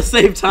that at the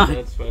same time.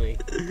 That's funny.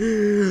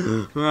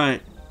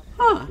 Right.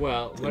 Huh.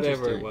 Well,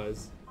 whatever it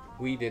was,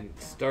 we didn't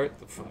start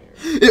the fire.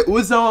 It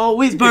was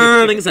always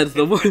burning since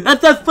the morning.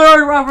 That's the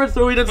third reference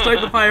to we didn't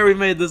start the fire we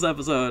made this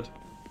episode.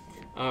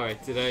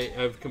 Alright,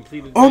 I've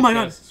completed Oh my my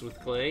God. tasks with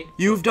Clay.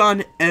 You've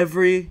done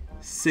every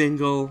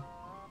single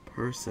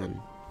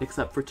person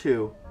except for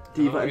 2.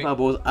 Diva and Alright.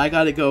 Bubbles. I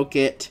gotta go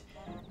get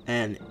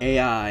an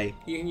AI.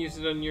 You can use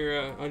it on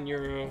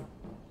your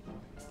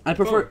I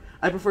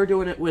prefer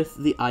doing it with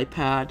the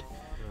iPad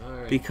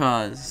Alright.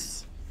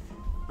 because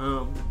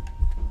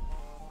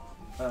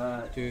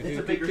it's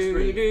a bigger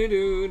screen.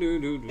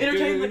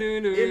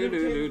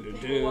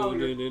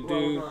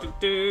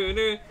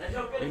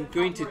 I'm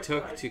going to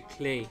talk to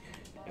Clay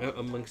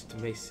amongst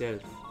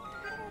myself.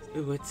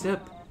 Oh, what's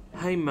up?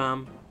 Hi,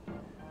 Mom.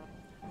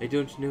 I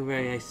don't know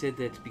why I said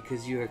that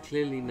because you are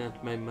clearly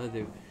not my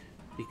mother,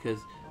 because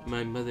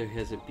my mother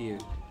has a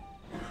beard.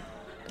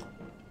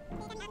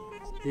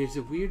 There's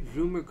a weird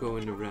rumor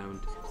going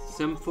around.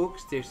 Some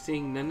folks, they're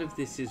saying none of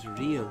this is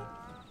real.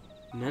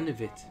 None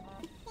of it.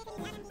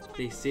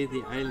 They say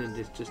the island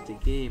is just a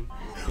game,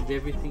 and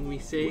everything we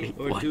say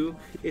or do,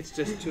 it's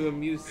just to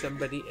amuse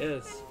somebody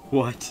else.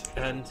 What?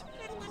 And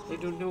I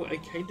don't know, I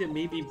kinda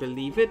maybe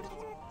believe it.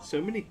 So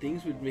many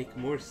things would make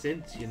more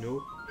sense, you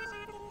know.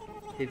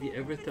 Have you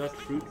ever thought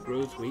fruit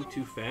grows way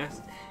too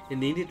fast?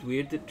 And ain't it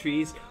weird that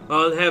trees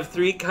all have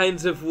 3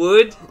 kinds of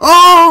wood?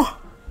 Oh!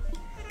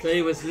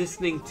 Clay was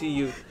listening to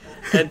you.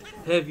 And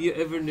have you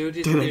ever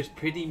noticed there's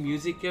pretty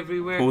music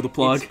everywhere? Pull the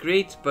plug. It's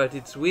great, but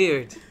it's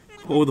weird.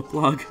 Pull the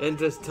plug. And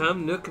does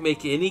Tom Nook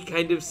make any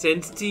kind of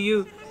sense to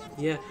you?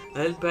 Yeah,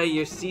 I'll buy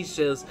your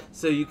seashells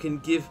so you can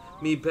give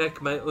me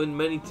back my own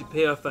money to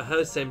pay off a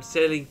house I'm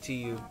selling to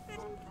you.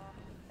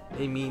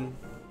 I mean,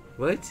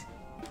 what?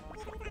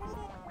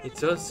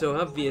 It's all so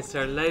obvious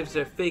our lives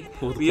are fake.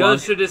 We all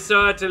should have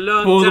saw it a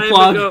long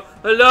time ago.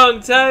 A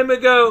long time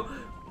ago.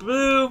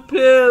 Blue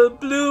pill,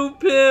 blue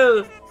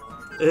pill.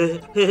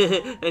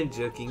 I'm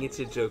joking, it's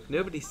a joke.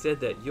 Nobody said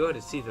that. You ought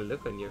to see the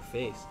look on your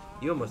face.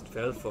 You almost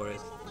fell for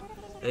it.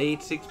 I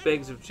ate 6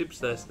 bags of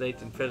chips last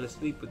night and fell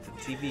asleep with the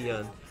TV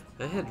on.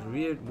 I had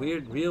real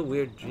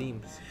weird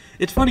dreams.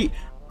 It's funny.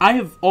 I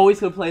have always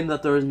complained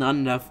that there is not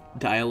enough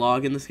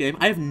dialogue in this game.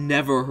 I have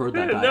never heard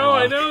that dialogue. No,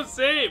 I know,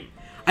 same.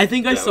 I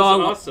think I saw.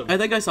 Awesome. I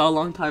think I saw a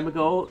long time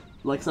ago.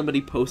 Like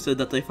somebody posted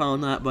that they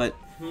found that, but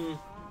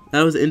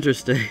that was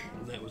interesting.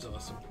 That was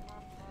awesome.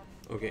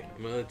 Okay,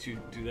 I'm gonna let you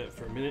do that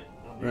for a minute.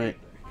 Right.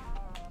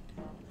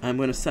 I'm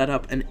gonna set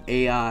up an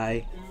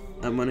AI.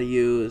 I'm gonna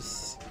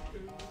use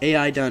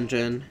AI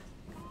Dungeon.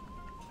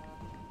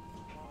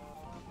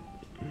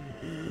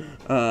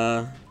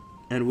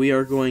 And we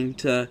are going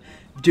to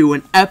do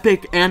an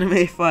epic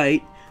anime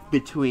fight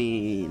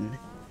between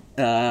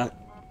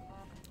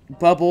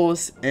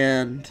Bubbles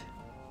and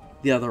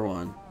the other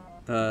one.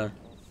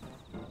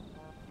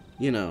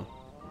 You know.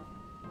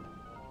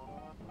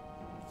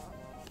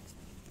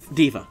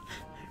 Diva.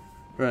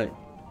 Right.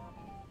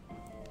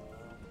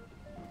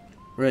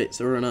 Right,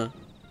 so we're gonna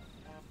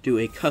do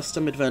a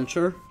custom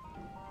adventure.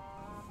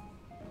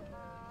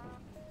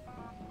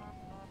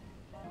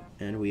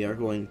 And we are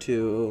going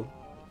to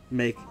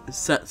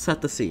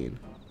set the scene.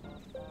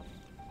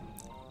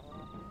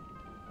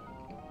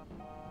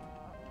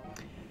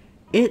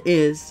 It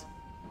is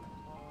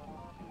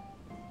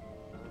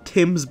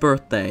Tim's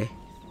birthday.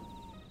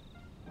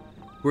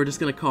 We're just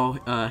gonna call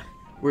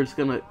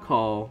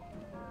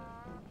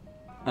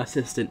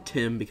Assistant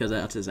Tim because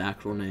that's his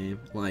actual name.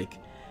 Like,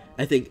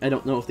 I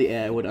don't know if the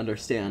AI would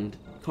understand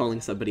calling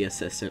somebody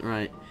assistant,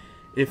 right?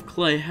 If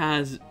Clay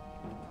has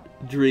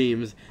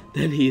dreams,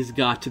 then he's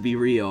got to be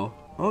real.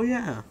 Oh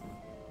yeah.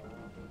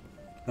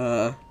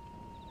 Oh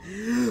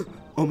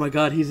my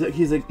God, he's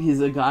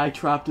a guy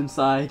trapped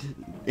inside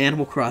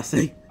Animal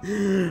Crossing.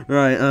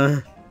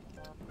 Right,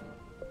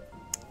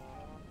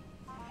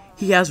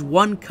 he has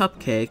 1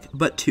 cupcake,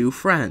 but 2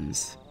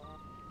 friends.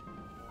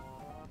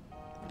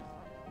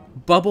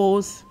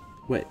 Bubbles,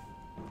 wait.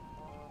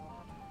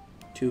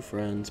 2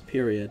 friends,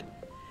 period.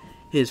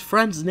 His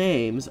friends'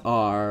 names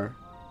are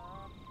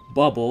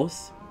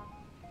Bubbles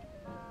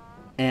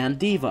and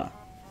Diva.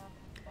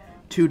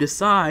 To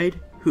decide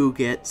who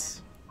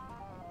gets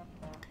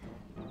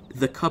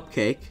the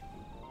cupcake,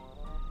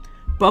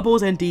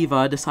 Bubbles and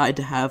Diva decide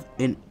to have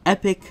an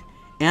epic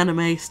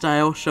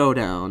anime-style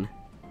showdown.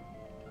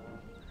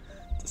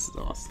 This is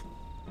awesome.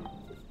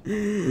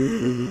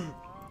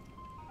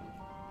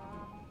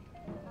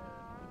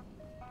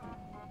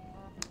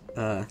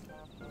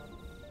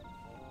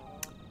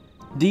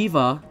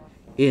 Diva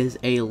is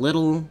a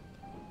little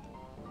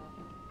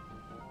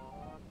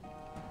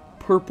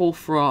purple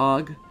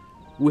frog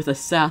with a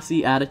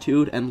sassy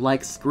attitude and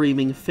likes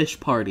screaming fish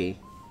party.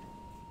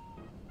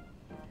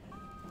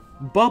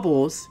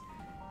 Bubbles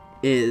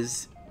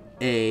is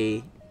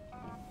a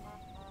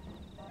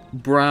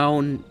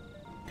brown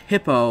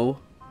hippo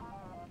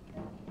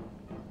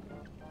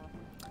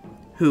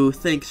who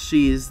thinks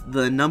she's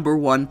the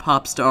 #1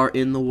 pop star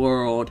in the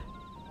world.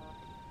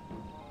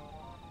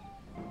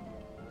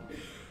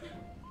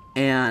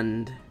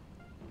 And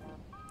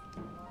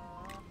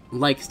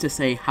likes to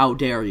say, "How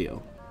dare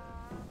you?"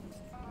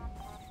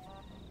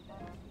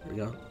 There we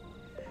go.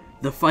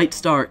 The fight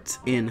starts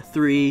in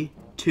 3,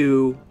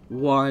 2,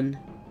 1.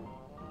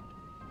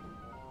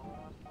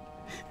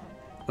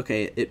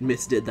 Okay, it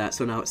misdid that,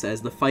 so now it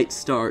says the fight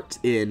starts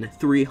in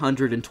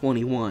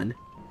 321.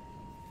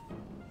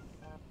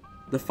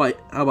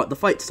 How about the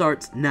fight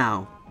starts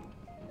now?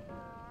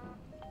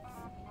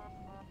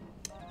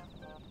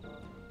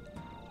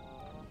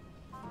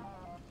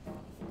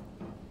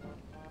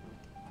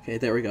 Okay,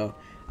 there we go.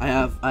 I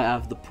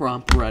have the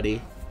prompt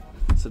ready.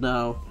 So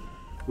now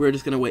we're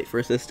just gonna wait for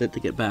Assistant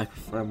to get back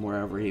from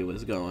wherever he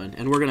was going,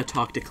 and we're gonna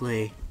talk to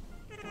Clay.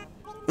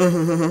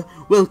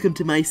 Welcome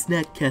to my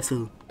snack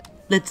castle.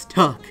 Let's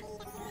talk.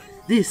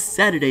 This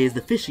Saturday is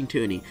the fishing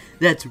tourney.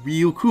 That's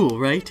real cool,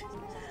 right?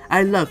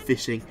 I love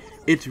fishing.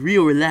 It's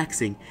real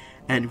relaxing.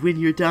 And when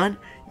you're done,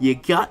 you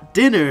got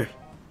dinner.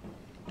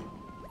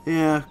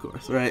 Yeah, of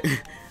course, right.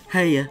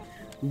 Hiya.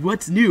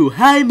 What's new?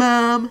 Hi,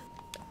 Mom!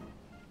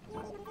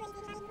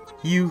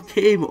 You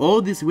came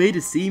all this way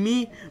to see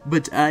me,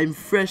 but I'm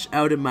fresh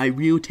out of my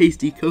real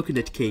tasty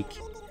coconut cake.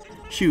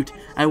 Shoot,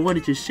 I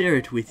wanted to share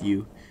it with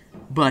you,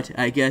 but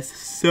I guess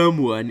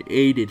someone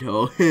ate it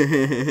all.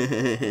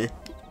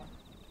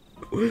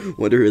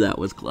 Wonder who that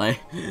was, Clay.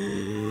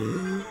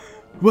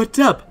 What's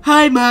up?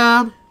 Hi,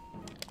 Mom!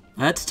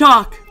 Let's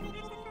talk!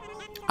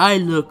 I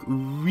look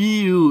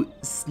real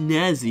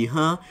snazzy,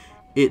 huh?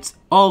 It's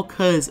all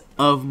 'cause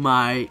of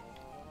my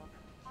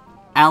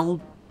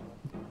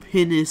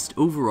alpinist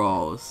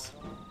overalls.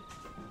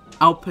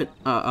 Right, What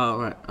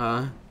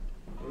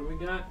do we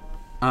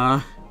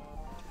got?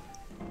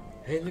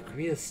 Hey, look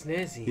real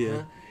snazzy, Yeah.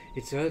 huh?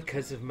 It's all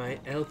 'cause of my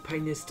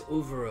alpinist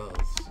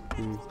overalls.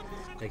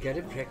 I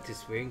gotta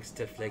practice wearing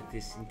stuff like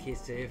this in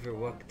case I ever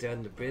walk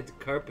down the red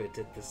carpet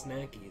at the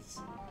Snackies.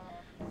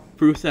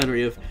 Bruce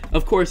Henry,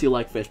 of course you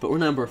like fish, but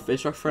remember,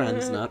 fish are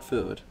friends, not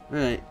food.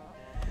 Right.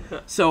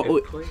 So,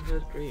 If Clay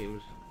has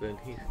dreams, then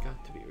he's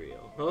got to be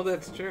real. Oh,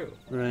 that's true.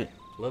 right.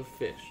 Love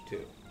fish,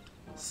 too.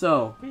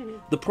 So,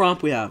 the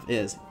prompt we have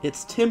is,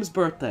 it's Tim's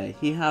birthday.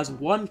 He has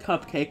one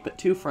cupcake but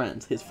two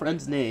friends. His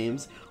friends'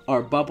 names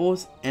are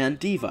Bubbles and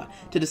Diva.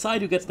 To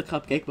decide who gets the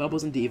cupcake,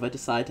 Bubbles and Diva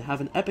decide to have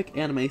an epic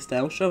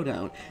anime-style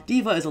showdown.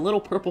 Diva is a little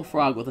purple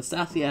frog with a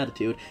sassy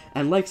attitude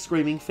and likes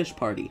screaming fish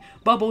party.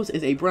 Bubbles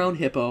is a brown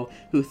hippo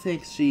who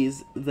thinks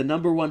she's the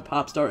 #1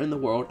 pop star in the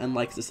world and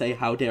likes to say,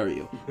 "How dare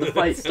you." The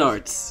fight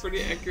starts.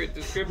 Pretty accurate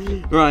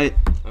description. Right.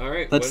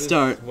 Alright, Let's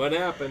start. What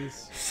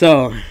happens?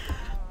 So,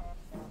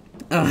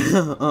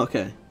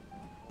 okay.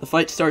 The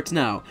fight starts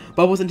now.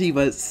 Bubbles and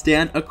Diva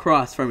stand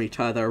across from each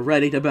other,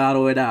 ready to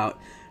battle it out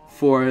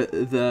for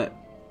the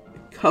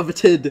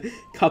coveted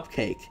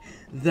cupcake.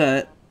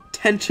 The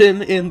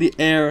tension in the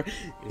air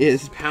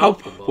is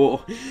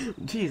palpable.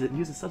 Jeez, it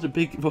uses such a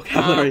big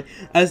vocabulary.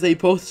 As they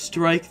both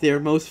strike their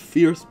most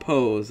fierce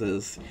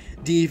poses,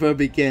 Diva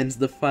begins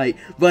the fight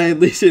by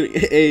unleashing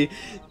a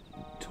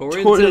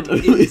torrent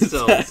of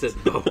insults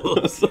at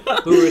Bubbles,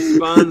 who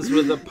responds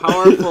with a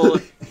powerful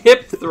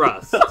hip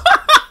thrust.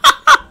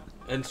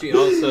 And she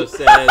also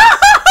says,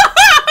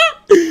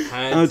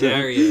 "How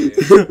dare you?"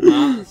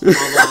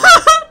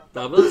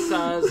 Bubbles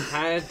says,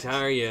 "How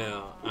dare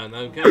you?" And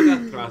I'm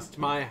gonna thrust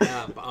my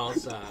hip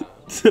also.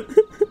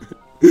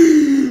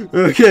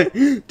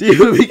 Okay,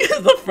 Diva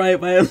begins the fight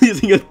by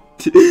unleashing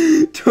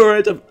a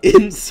torrent of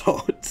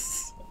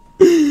insults.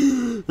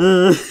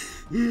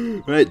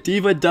 Right,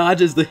 Diva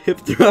dodges the hip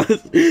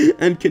thrust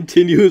and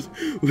continues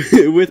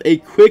with a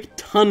quick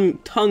tongue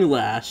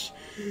lash,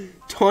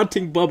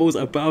 taunting Bubbles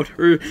about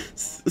her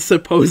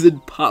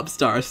supposed pop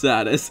star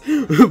status.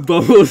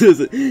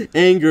 Bubbles'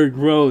 anger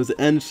grows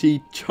and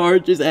she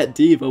charges at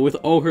Diva with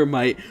all her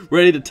might,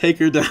 ready to take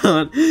her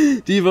down.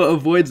 Diva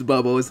avoids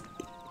Bubbles'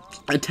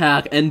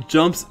 attack and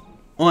jumps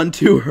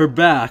onto her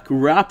back,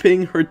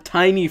 wrapping her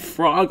tiny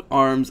frog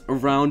arms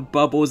around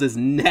Bubbles'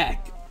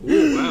 neck.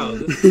 Ooh, wow,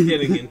 this is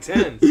getting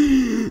intense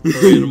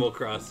for Animal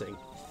Crossing.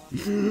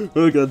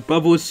 Oh god,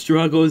 Bubbles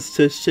struggles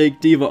to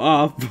shake Diva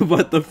off,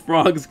 but the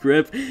frog's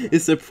grip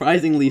is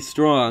surprisingly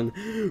strong.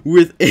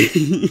 With a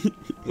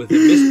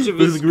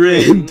mischievous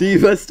grin,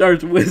 Diva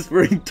starts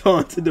whispering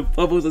taunts into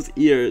Bubbles'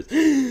 ears,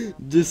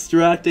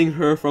 distracting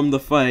her from the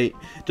fight.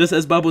 Just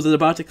as Bubbles is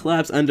about to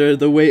collapse under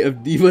the weight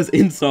of Diva's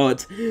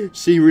insults,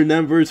 she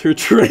remembers her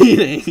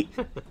training.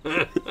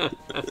 I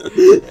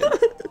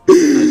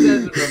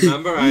didn't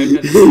remember I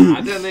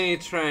had any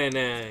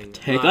training.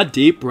 Take a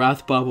deep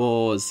breath,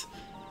 Bubbles.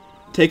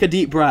 Take a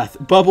deep breath.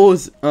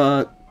 Bubbles,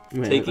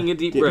 Taking a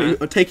deep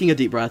breath. Taking a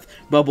deep breath.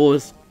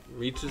 Bubbles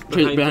reaches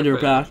behind her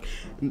back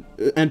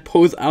and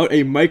pulls out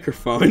a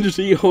microphone.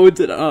 She holds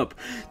it up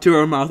to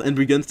her mouth and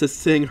begins to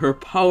sing, her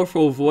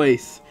powerful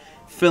voice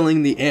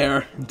filling the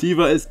air.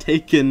 Diva is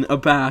taken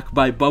aback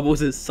by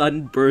Bubbles'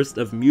 sudden burst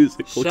of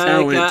musical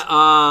talent. Shake it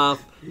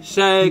off.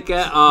 Shake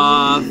it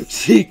off.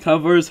 She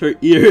covers her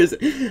ears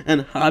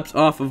and hops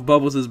off of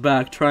Bubbles'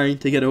 back, trying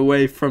to get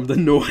away from the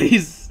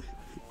noise.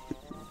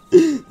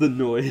 The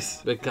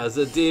noise. Because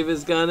the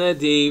Diva's gonna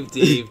deep.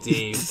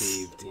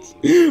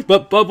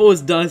 But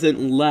Bubbles doesn't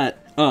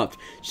let up.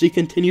 She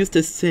continues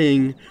to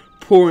sing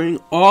pouring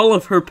all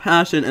of her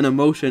passion and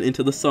emotion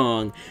into the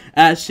song.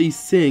 As she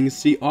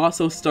sings, she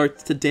also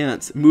starts to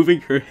dance,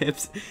 moving her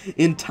hips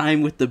in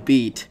time with the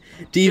beat.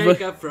 Diva,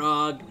 shake a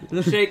frog,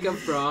 shake a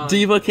frog.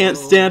 Diva can't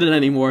stand it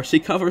anymore. She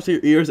covers her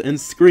ears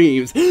and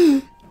screams,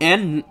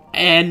 "And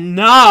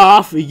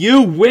enough!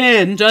 You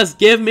win! Just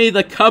give me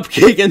the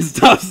cupcake and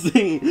stop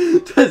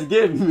singing! Just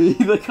give me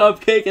the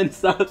cupcake and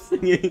stop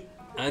singing!"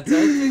 I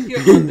don't think you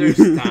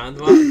understand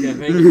what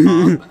giving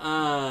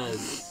up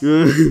is.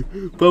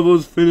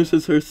 Bubbles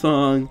finishes her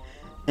song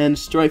and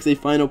strikes a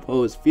final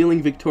pose.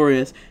 Feeling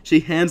victorious, she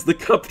hands the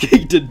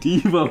cupcake to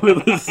Diva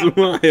with a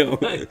smile.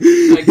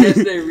 I guess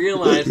they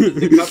realized that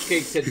the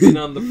cupcakes had been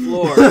on the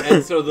floor,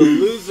 and so the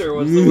loser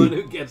was the one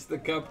who gets the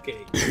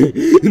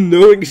cupcake.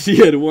 Knowing she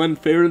had won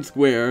fair and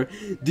square,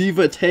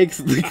 Diva takes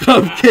the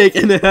cupcake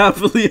and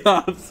happily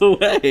hops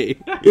away.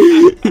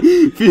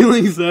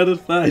 Feeling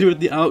satisfied with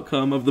the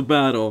outcome of the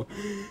battle,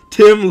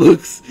 Tim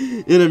looks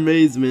in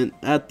amazement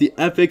at the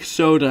epic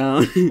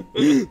showdown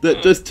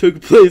that just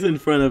took place in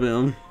front of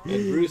him.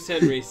 And Bruce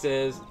Henry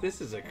says, "This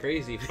is a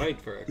crazy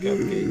fight for a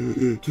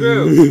cupcake."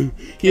 True.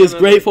 He is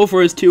grateful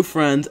for his two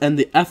friends and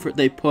the effort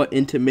they put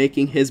into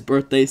making his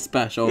birthday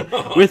special.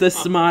 With a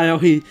smile,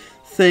 he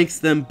thanks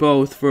them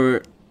both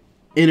for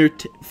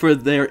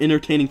their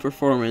entertaining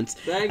performance.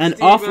 Thanks, and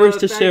Diva. offers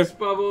to share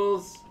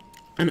Bubbles.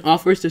 and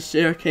offers to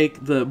share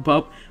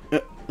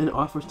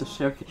offers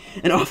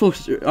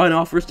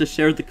to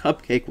share the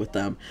cupcake with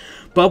them.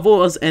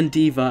 Bubbles and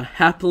Diva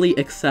happily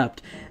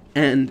accept,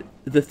 and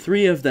the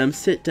three of them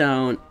sit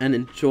down and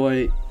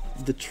enjoy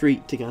the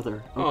treat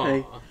together.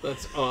 Okay, oh,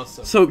 that's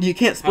awesome. so you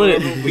can't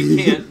split However, it.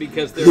 we can't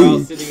because they're all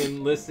sitting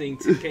and listening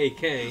to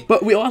KK.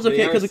 But we also They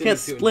can't are because we can't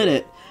sitting to split enjoy.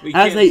 it. We As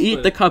can't they split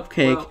eat the it.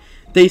 cupcake, Well-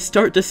 they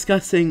start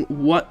discussing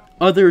what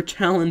other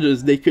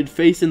challenges they could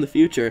face in the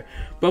future.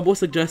 Bubble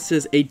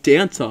suggests a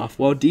dance-off,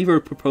 while Diva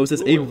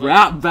proposes a Ooh,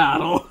 rap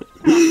battle.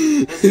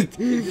 Did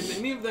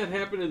any of that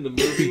happen in the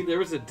movie? There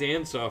was a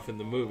dance-off in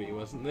the movie,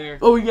 wasn't there?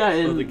 Oh yeah,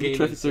 in the game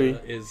Trek 3.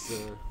 is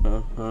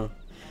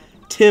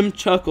Tim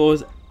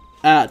chuckles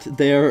at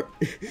their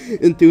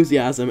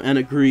enthusiasm and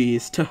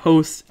agrees to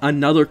host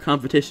another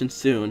competition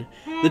soon.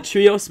 The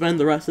trio spend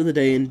the rest of the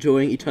day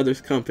enjoying each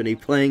other's company,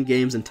 playing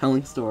games and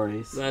telling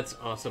stories. That's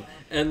awesome.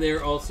 And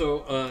they're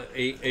also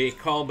a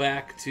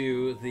callback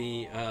to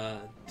the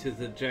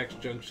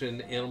Junction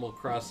Animal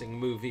Crossing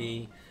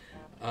movie.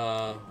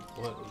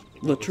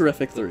 The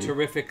Terrific 3. The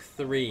Terrific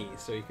 3.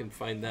 So you can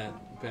find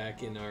that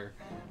back in our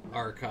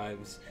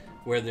archives,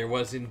 where there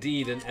was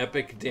indeed an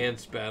epic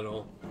dance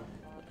battle,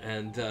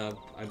 and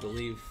I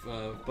believe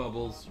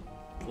Bubbles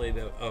played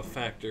a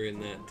factor in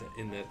that.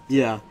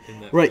 Yeah. In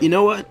that Right. film. You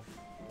know what?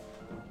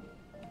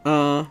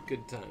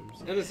 Good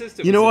times. And the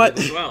system. You know was in what?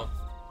 it as well.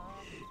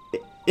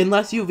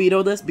 Unless you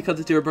veto this because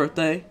it's your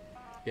birthday,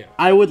 Yeah.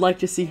 I would like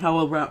to see how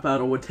a rap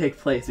battle would take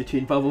place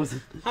between Bubbles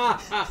and...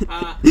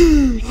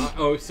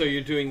 Oh, so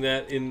you're doing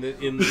that in the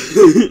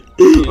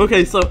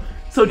Okay, so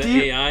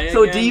The AI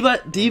again?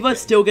 Diva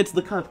still gets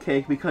the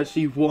cupcake because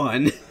she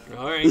won.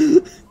 All right.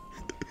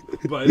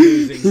 By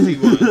losing, she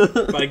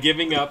won. By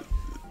giving up.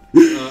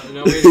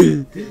 No, wait a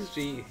minute. Did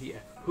she? Yeah.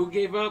 Who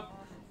gave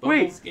up?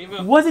 Bubbles gave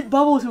up. Was it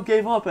Bubbles who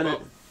gave up in it?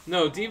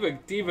 No,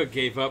 Diva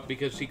gave up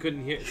because she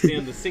couldn't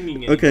stand the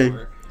singing Okay.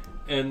 anymore,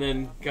 and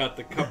then got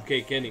the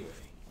cupcake anyway.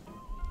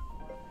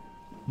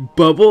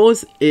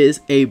 Bubbles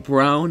is a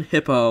brown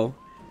hippo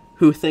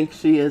who thinks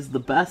she is the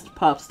best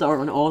pop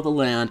star in all the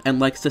land and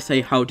likes to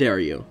say, "How dare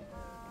you?"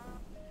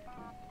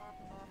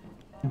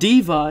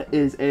 Diva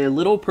is a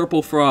little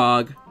purple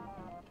frog.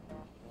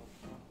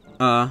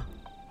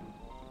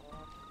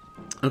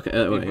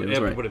 Okay, wait, You that's have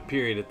to right. put a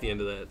period at the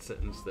end of that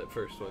sentence, that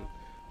first one.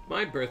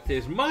 My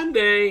birthday's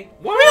Monday.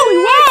 What?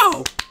 Really?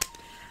 Wow!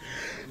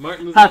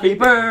 Martin Luther Happy King.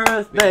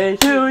 birthday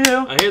to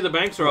you! I hear the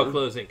banks are all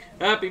closing.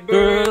 Happy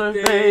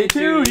Birthday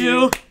to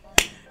you!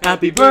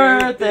 Happy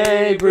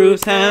birthday,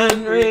 Bruce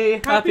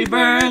Henry! Happy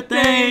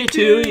birthday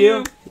to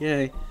you!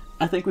 Yay.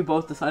 I think we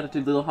both decided to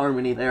do the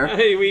harmony there.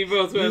 Hey, we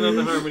both went on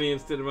the harmony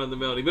instead of on the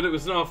melody, but it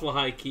was an awful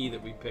high key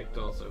that we picked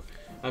also.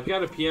 I've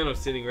got a piano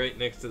sitting right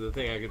next to the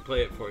thing. I could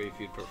play it for you if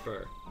you'd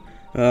prefer.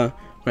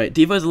 Right.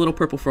 Diva is a little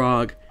purple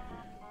frog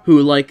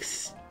who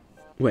likes...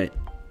 Wait.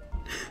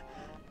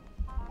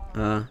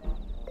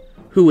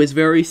 Who is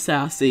very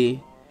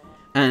sassy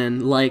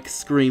and likes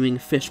screaming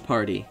fish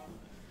party.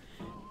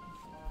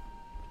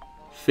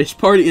 Fish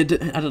party? It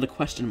added a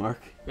question mark.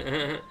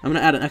 I'm gonna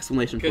add an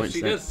exclamation point Because she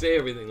instead. does say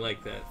everything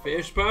like that.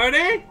 Fish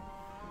party?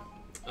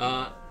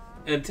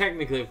 And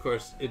technically, of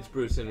course, it's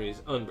Bruce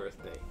Henry's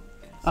unbirthday.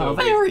 A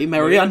very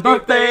merry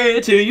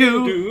unbirthday to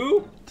you. To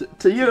who?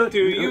 To you. To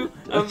you.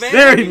 A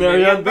very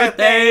merry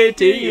unbirthday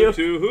to you.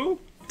 To who?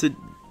 To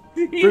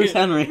Bruce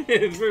Henry.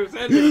 It's Bruce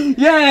Henry.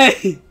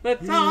 Yay!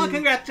 Let's all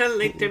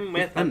congratulate him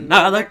with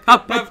Another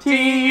cup of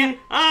tea.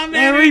 A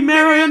Merry,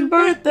 merry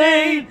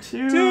unbirthday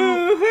to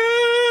to...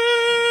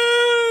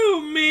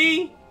 who?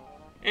 Me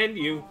and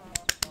you.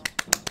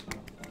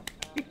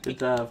 Good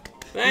job.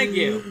 Thank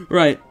you.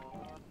 Right.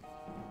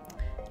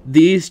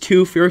 These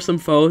two fearsome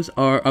foes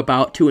are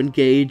about to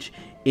engage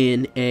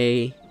in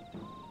a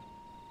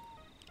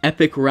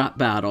epic rap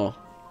battle.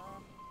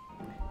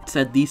 It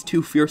said these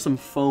two fearsome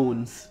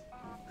phones.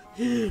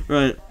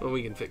 Right. Well,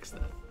 we can fix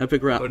that.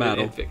 Epic rap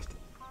battle. It fixed it.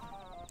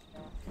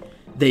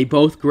 They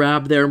both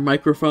grab their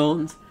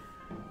microphones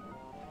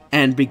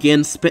and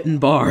begin spitting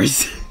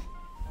bars.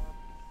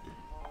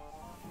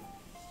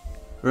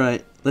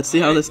 Right. Let's see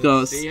how this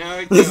goes.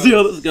 Let's see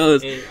how this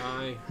goes.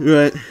 AI.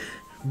 Right.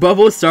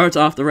 Bubbles starts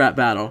off the rap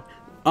battle.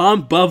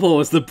 I'm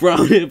Bubbles, the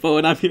brown hippo,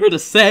 and I'm here to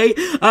say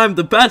I'm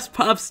the best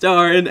pop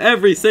star in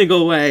every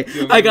single way.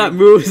 I got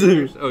moves.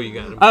 Oh, you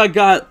got them. I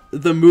got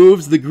the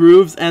moves, the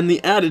grooves, and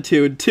the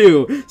attitude,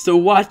 too. So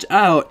watch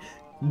out,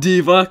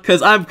 diva,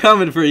 because I'm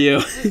coming for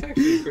you. That's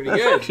actually pretty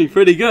That's good. actually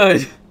pretty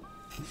good.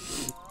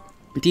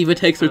 Diva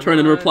takes her turn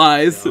and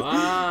replies.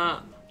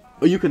 Oh,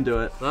 you can do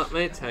it. let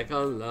me take a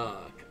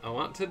look. I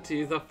want to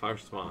do the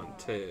first one,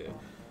 too.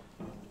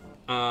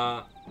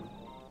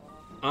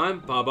 I'm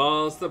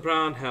Bubbles the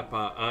brown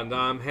hippo, and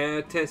I'm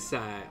here to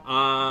say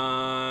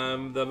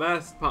I'm the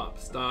best pop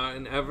star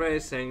in every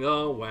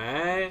single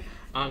way.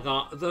 I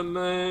got the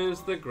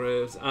moves, the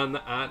grooves, and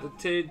the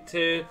attitude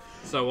too.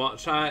 So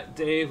watch out,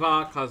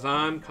 Diva, cause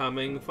I'm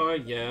coming for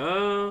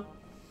you.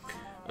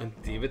 And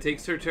Diva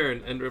takes her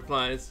turn and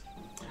replies,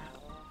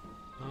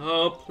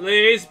 oh,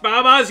 please,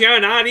 Bubbles,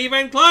 you're not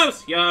even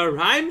close. Your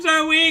rhymes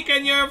are weak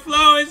and your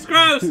flow is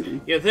gross.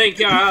 You think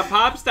you're a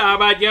pop star,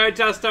 but you're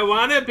just a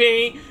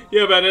wannabe.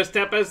 You better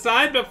step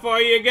aside before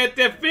you get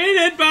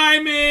defeated by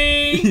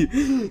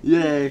me.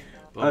 Yay.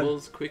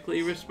 Bubbles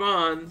quickly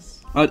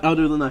responds. I'll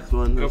do the next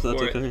one, Go if that's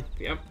for okay. it.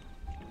 Yep.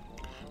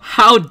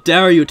 How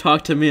dare you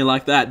talk to me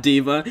like that,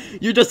 diva?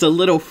 You're just a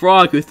little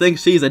frog who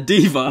thinks she's a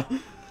diva.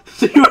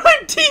 So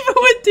I'm diva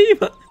with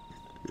diva.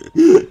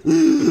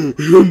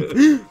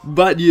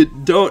 But you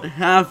don't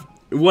have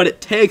what it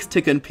takes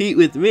to compete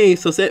with me,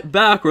 so sit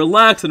back,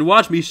 relax, and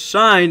watch me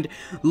shine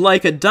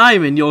like a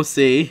diamond, you'll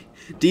see.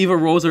 Diva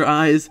rolls her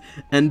eyes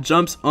and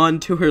jumps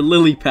onto her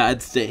lily pad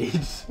stage.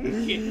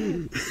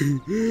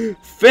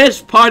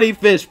 Fish party,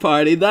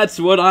 that's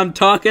what I'm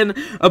talking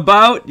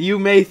about. You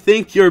may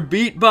think you're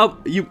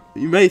you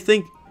may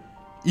think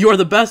you are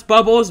the best,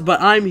 Bubbles,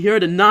 but I'm here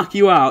to knock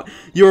you out.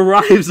 Your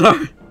rhymes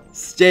are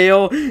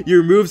stale,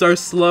 your moves are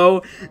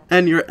slow,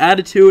 and your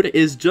attitude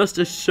is just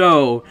a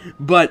show.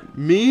 But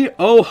me,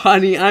 oh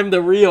honey, I'm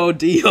the real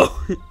deal.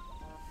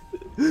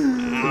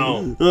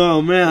 Ow.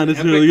 Oh man, it's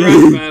Epic really rap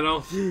good.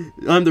 battle.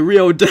 I'm the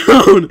real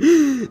down.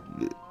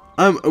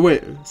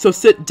 Wait, so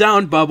sit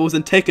down, Bubbles,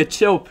 and take a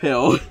chill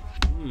pill.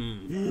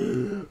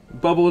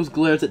 Bubbles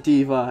glares at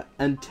Diva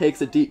and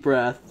takes a deep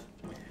breath.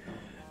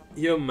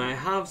 You may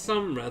have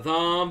some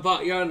rhythm,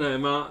 but you're no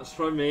match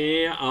for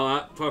me. I'll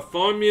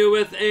outperform you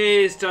with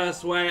ease,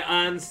 just wait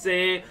and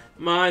see.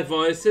 My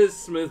voice is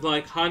smooth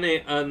like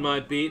honey, and my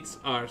beats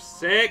are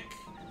sick.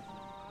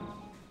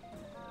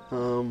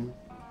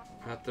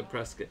 Pat the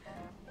Prescott.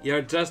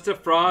 You're just a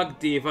frog,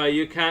 Diva.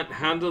 You can't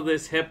handle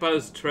this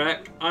hippo's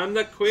trick. I'm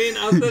the queen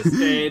of the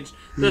stage,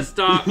 the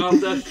star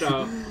of the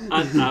show,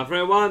 and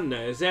everyone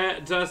knows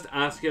it. Just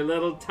ask your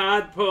little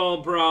tadpole,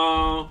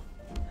 bro.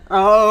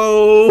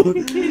 Oh!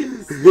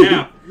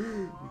 Snap.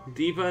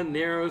 Diva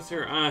narrows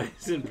her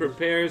eyes and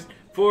prepares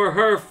for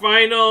her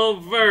final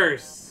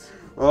verse.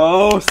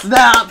 Oh,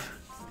 snap!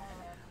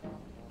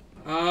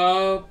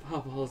 Oh,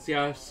 Bubbles,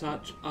 you're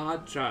such a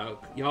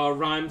joke. Your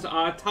rhymes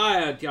are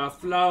tired, your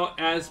flow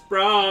is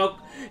broke.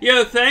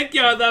 You think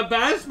you're the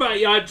best, but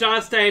you're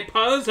just a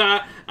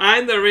poser.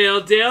 I'm the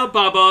real deal,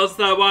 Bubbles,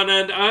 the one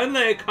and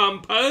only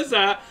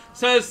composer.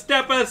 So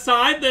step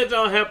aside,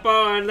 little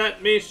hippo, and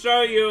let me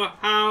show you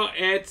how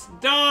it's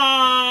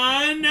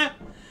done.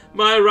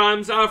 My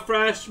rhymes are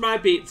fresh, my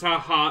beats are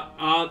hot.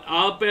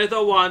 I'll be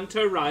the one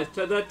to rise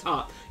to the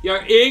top.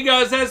 Your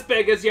ego's as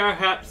big as your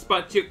hips,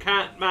 but you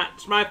can't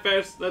match my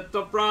first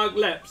little frog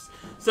lips.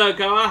 So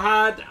go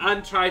ahead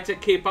and try to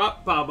keep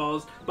up,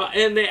 Bubbles, but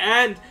in the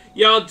end,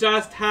 you'll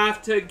just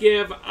have to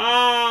give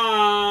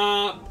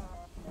up.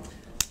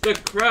 The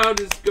crowd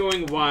is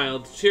going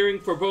wild, cheering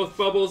for both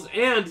Bubbles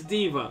and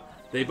Diva.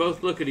 They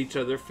both look at each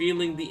other,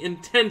 feeling the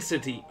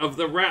intensity of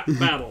the rap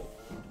battle.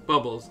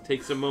 Bubbles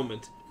takes a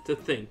moment to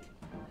think,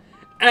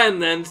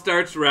 and then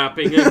starts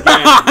rapping again.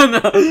 No.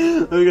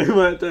 Okay,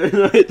 my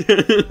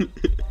turn.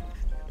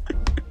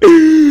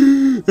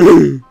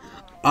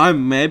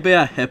 I'm maybe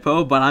a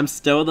hippo, but I'm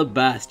still the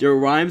best. Your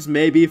rhymes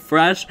may be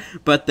fresh,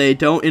 but they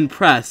don't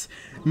impress.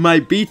 My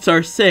beats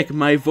are sick,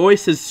 my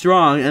voice is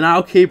strong, and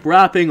I'll keep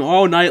rapping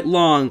all night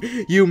long.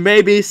 You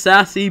may be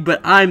sassy, but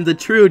I'm the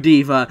true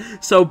diva.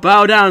 So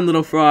bow down,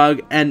 little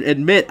frog, and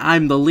admit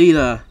I'm the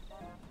leader.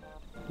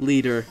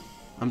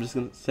 I'm just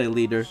gonna say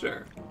leader.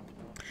 Sure.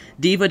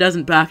 Diva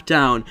doesn't back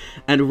down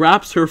and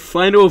raps her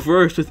final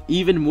verse with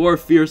even more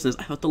fierceness.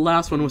 I thought the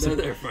last one was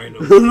Their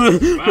final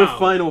verse. Wow.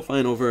 her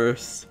final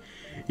verse.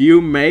 You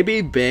may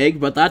be big,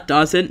 but that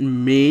doesn't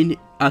mean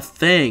a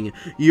thing.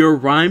 Your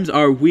rhymes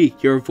are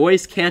weak. Your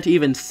voice can't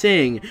even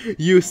sing.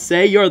 You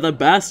say you're the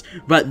best,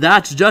 but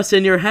that's just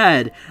in your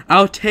head.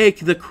 I'll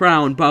take the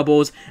crown,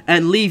 Bubbles,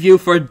 and leave you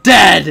for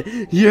dead.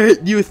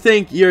 You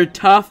think you're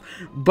tough,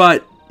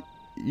 but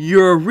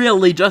you're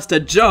really just a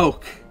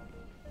joke.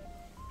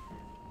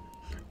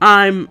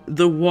 I'm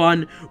the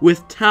one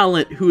with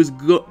talent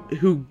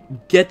who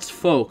gets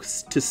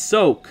folks to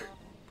soak.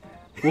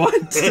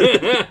 What?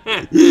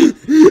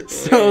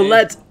 So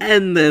let's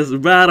end this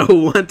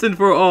battle once and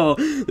for all.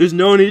 There's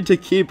no need to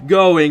keep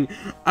going.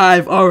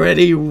 I've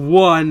already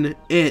won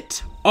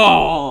it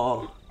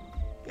all.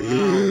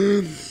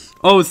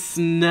 Oh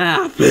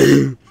snap.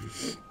 The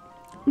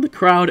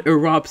crowd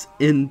erupts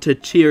into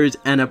cheers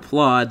and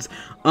applauds.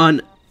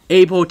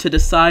 Unable to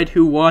decide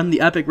who won the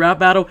epic rap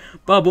battle,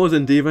 Bubbles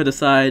and Diva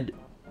decide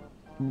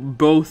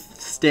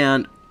both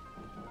stand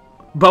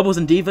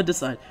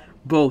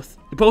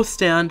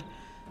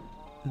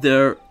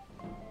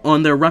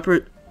on their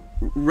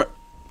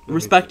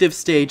respective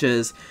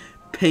stages,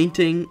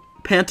 panting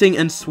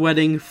and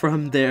sweating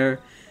from their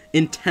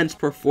intense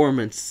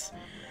performance.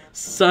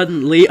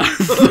 Suddenly, a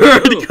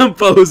third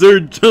composer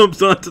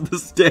jumps onto the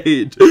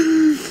stage.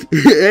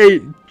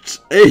 A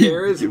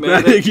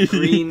charismatic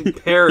green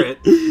parrot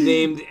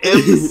named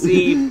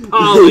MC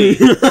Polly.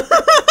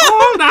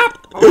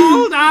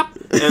 Hold up!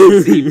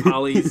 MC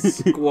Polly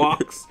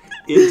squawks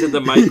into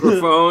the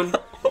microphone.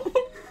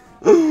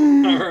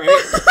 Alright.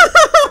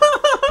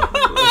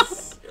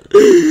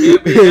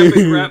 Can't be an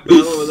epic rap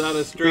battle without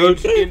a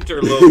strange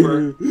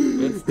interloper.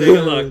 Let's take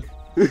a look.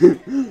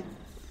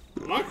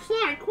 Looks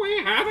like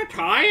we have a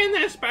tie in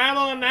this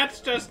battle, and that's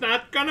just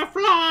not gonna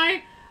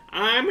fly.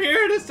 I'm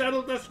here to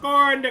settle the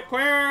score and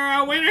declare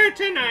a winner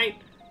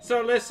tonight.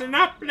 So listen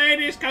up,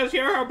 ladies, cause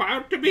you're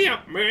about to be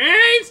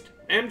amazed.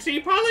 MC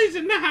Polly's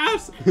in the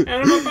house, and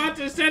I'm about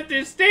to set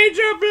this stage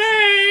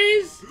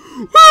ablaze.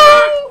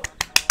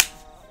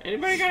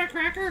 Anybody got a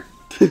cracker?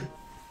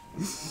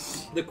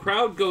 The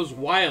crowd goes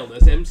wild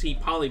as MC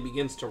Polly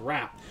begins to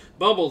rap.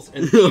 Bubbles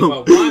and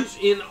Diva watch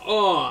in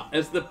awe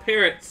as the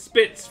parrot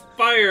spits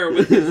fire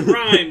with his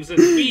rhymes and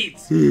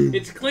beats.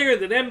 It's clear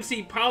that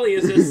MC Polly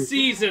is a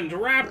seasoned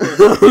rapper.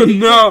 Oh, he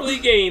no. quickly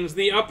gains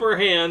the upper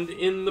hand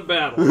in the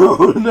battle.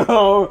 Oh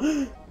no.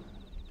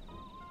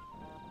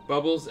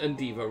 Bubbles and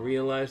Diva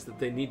realize that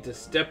they need to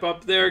step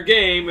up their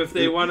game if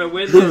they want to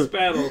win this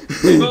battle.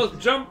 They both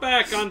jump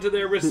back onto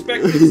their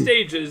respective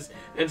stages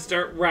and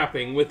start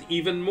rapping with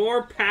even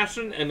more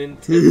passion and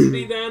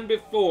intensity than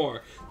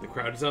before. The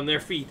crowd is on their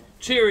feet,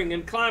 cheering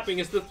and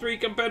clapping as the three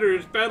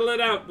competitors battle it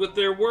out with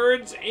their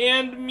words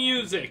and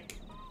music.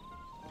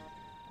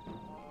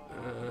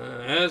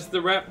 As the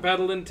rap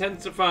battle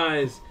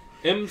intensifies,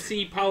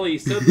 MC Polly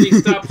suddenly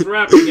stops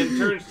rapping and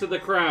turns to the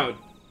crowd.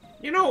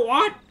 You know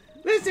what?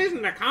 This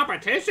isn't a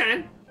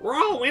competition. We're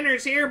all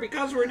winners here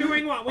because we're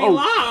doing what we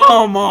love.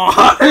 Come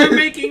on. We're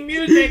making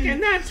music,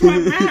 and that's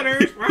what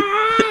matters.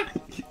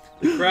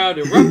 The crowd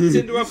erupts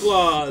into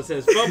applause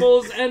as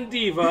Bubbles and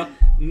Diva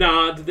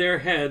nod their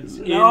heads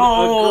in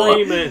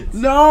agreement.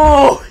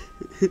 No.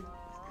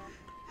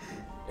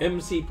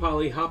 MC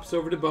Polly hops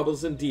over to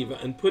Bubbles and Diva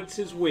and puts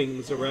his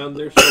wings around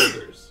their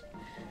shoulders.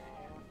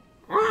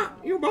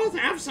 You both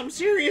have some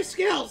serious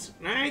skills,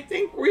 and I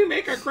think we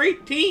make a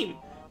great team.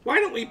 Why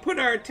don't we put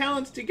our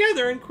talents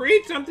together and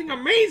create something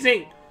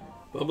amazing?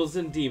 Bubbles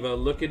and Diva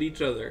look at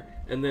each other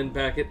and then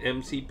back at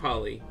MC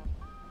Polly.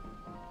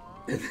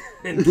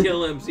 And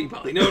kill MC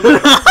Polly. No,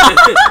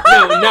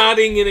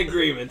 nodding in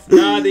agreement.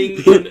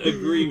 Nodding in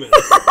agreement.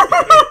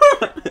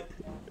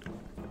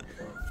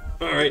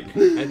 Alright,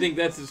 I think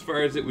that's as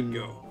far as it would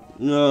go.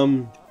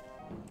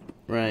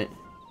 Right.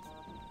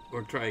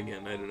 Or try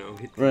again, I don't know.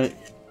 Right.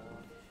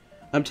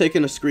 I'm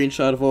taking a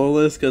screenshot of all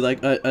this because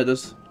I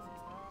just...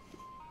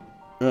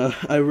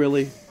 I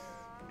really...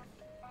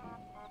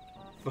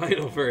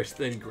 Final verse,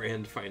 then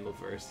grand final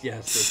verse.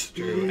 Yes, that's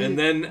true. And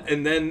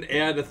then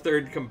add a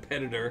third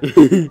competitor.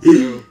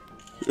 So,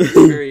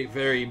 very,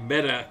 very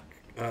meta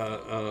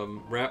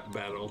rap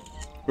battle.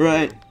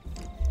 Right.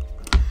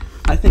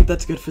 I think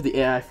that's good for the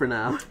AI for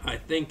now. I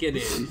think it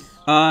is.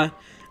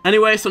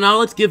 Anyway, so now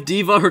let's give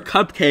Diva her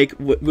cupcake,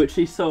 which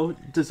she so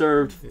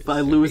deserved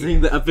by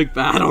losing the epic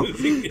battle.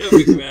 Losing the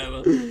epic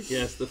battle.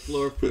 Yes, the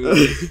floor food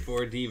is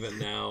for Diva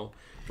now.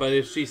 But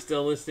is she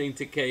still listening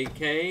to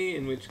KK?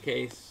 In which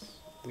case,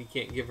 we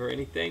can't give her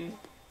anything.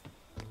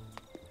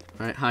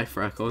 Alright, hi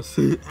Freckles.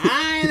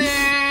 Hi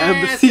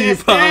there, MC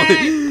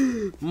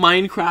Polly.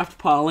 Minecraft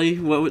Polly.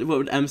 What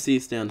would MC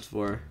stand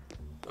for?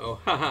 Oh,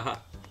 ha ha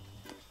ha.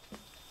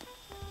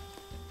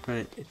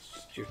 Right. It's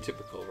just your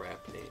typical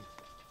rap name.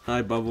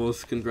 Hi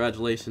Bubbles,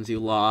 congratulations, you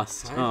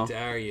lost. How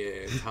dare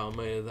you tell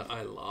me that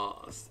I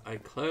lost? I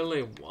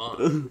clearly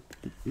won.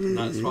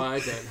 That's why I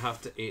don't have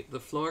to eat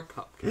the floor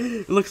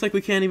cupcake. It looks like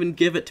we can't even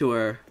give it to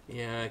her.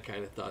 Yeah, I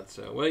kind of thought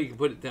so. Well, you can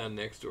put it down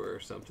next to her or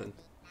something.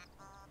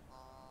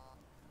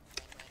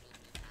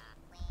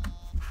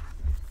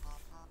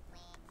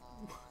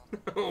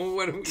 Oh,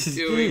 what are we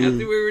doing? I think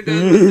we were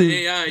done with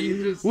the AI.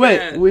 You just Wait,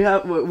 said.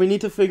 we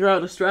need to figure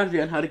out a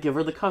strategy on how to give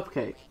her the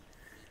cupcake.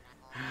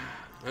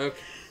 Okay.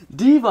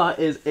 Diva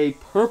is a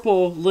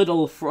purple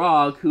little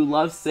frog who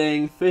loves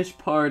saying fish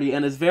party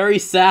and is very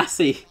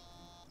sassy.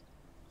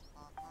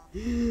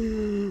 We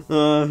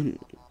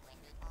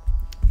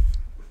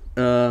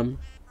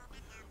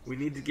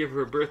need to give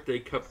her a birthday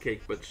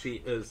cupcake, but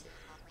she is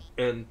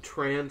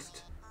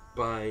entranced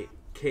by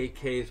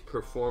KK's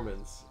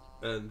performance,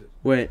 and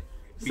wait.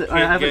 we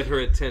can't get her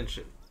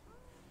attention.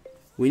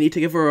 We need to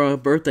give her a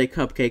birthday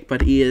cupcake,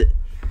 but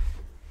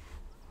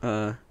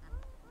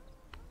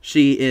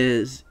she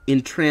is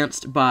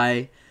entranced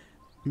by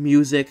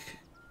music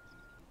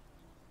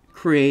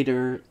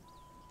creator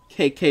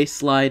KK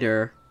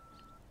Slider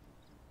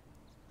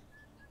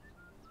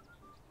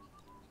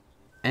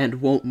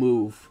and won't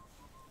move.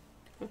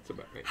 That's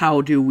about right.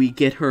 How do we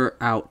get her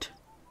out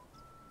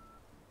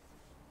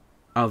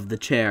of the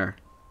chair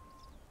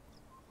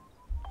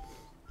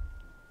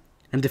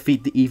and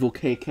defeat the evil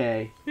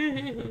KK?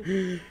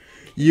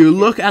 You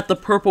look at the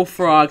purple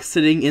frog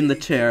sitting in the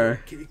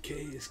chair.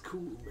 KK is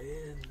cool,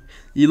 man.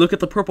 You look at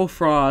the purple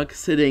frog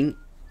sitting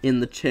in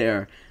the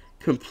chair,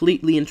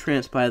 completely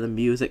entranced by the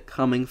music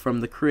coming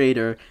from the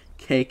creator,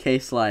 KK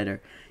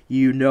Slider.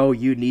 You know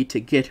you need to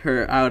get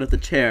her out of the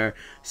chair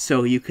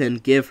so you can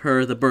give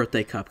her the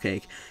birthday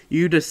cupcake.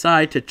 You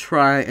decide to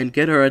try and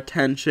get her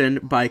attention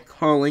by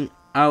calling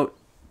out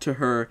to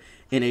her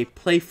in a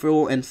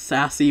playful and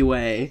sassy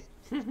way.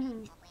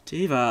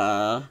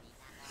 Diva.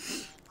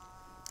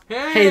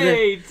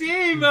 Hey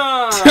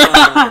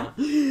Diva!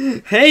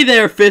 Hey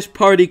there, fish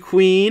party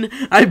queen.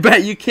 I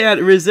bet you can't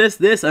resist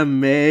this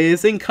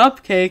amazing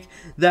cupcake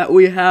that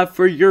we have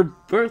for your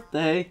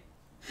birthday.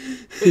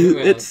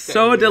 It's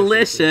so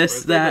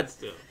delicious that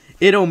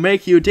it'll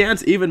make you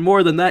dance even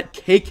more than that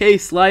KK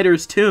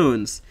Slider's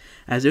tunes.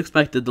 As you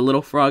expected, the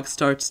little frog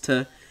starts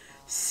to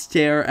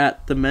stare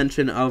at the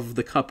mention of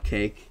the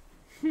cupcake.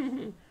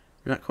 We're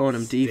not calling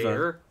him Diva.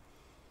 Stare?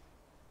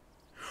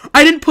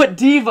 I didn't put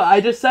Diva. I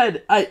just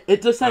said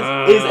it just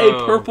says is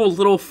a purple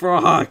little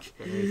frog.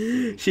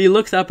 She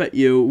looks up at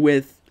you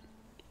with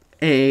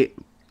a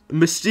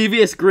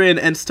mischievous grin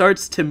and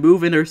starts to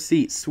move in her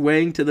seat,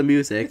 swaying to the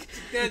music.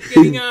 Not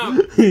getting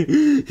up.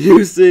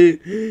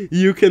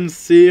 You can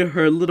see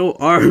her little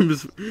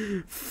arms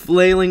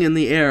flailing in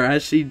the air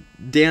as she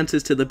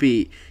dances to the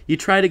beat. You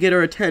try to get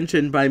her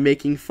attention by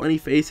making funny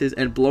faces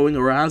and blowing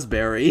a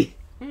raspberry.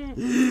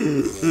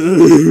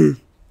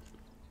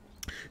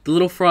 The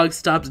little frog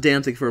stops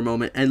dancing for a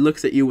moment and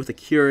looks at you with a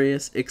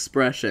curious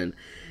expression.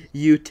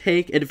 You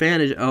take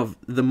advantage of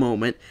the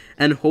moment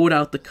and hold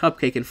out the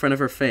cupcake in front of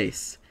her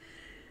face,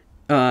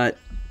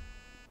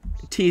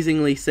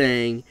 teasingly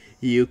saying,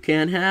 "You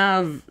can't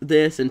have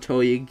this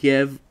until you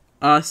give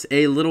us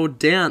a little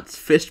dance,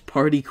 fish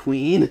party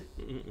queen."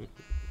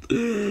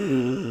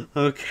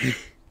 Okay.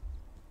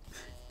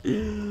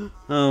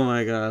 Oh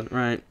my god,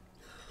 right.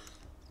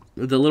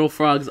 The little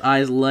frog's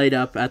eyes light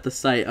up at the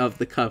sight of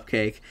the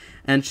cupcake,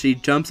 and she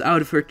jumps out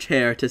of her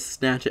chair to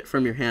snatch it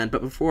from your hand.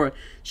 But before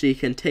she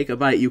can take a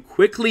bite, you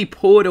quickly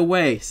pull it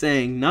away,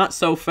 saying, "Not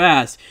so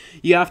fast.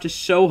 You have to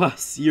show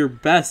us your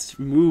best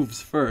moves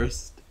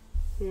first."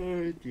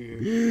 Oh, dear.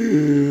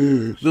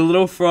 The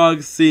little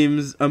frog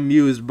seems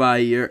amused by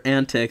your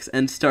antics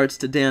and starts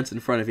to dance in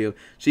front of you.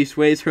 She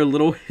sways her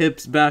little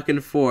hips back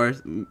and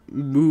forth,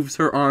 moves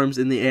her arms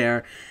in the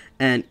air,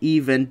 and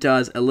even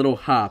does a little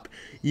hop.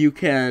 You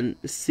can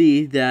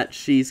see that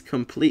she's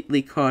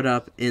completely caught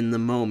up in the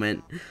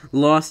moment,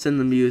 lost in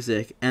the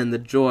music and the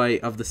joy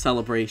of the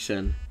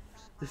celebration.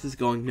 This is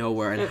going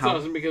nowhere. And That's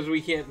awesome because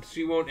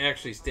she won't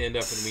actually stand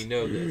up, and we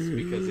know this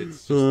because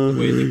it's just the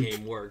way the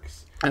game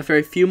works. After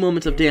a few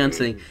moments of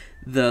dancing,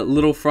 the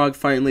little frog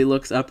finally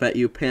looks up at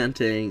you,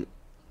 panting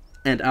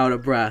and out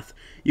of breath.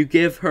 You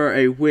give her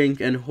a wink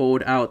and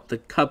hold out the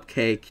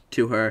cupcake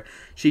to her.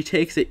 She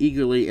takes it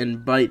eagerly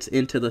and bites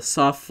into the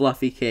soft,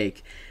 fluffy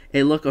cake.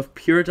 A look of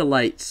pure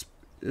delight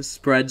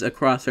spreads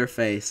across her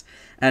face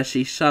as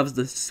she shoves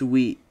the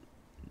sweet,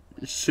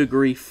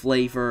 sugary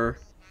flavor.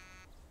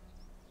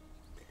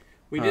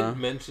 We didn't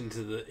mention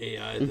to the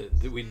AI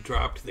that we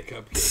dropped the cupcake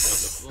on the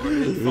floor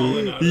and had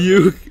fallen out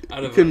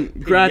of a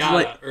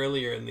pinata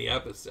earlier in the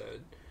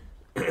episode.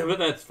 But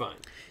that's fine.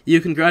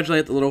 You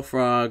congratulate the little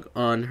frog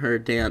on her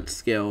dance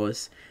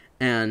skills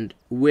and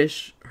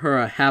wish her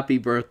a happy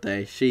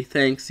birthday. She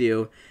thanks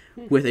you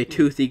with a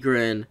toothy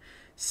grin,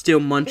 still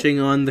munching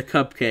on the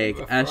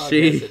cupcake as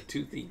she has a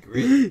toothy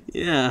grin.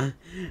 Yeah.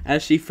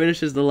 As she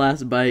finishes the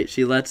last bite,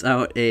 she lets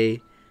out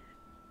a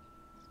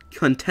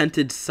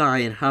contented sigh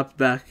and hops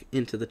back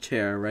into the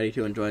chair, ready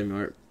to enjoy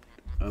more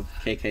of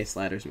KK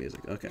Slider's music.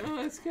 Okay. Oh,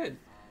 that's good.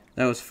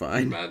 That was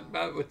fine.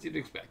 About what you'd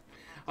expect.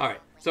 All right.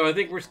 So I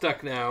think we're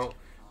stuck now.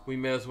 We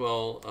may as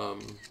well.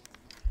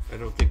 I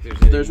don't think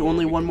there's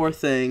only one more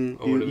thing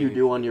you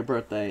do on your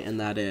birthday, and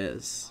that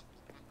is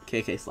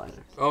KK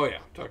Slider. Oh yeah,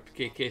 talk to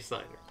KK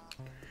Slider.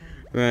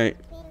 Right.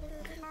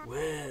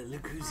 Well,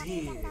 look who's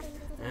here.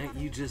 Aren't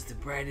you just the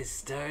brightest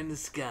star in the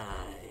sky?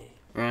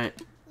 Right.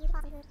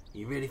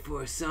 You ready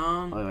for a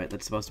song? Oh, wait,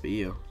 that's supposed to be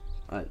you.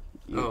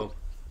 Oh,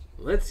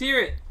 let's hear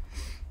it.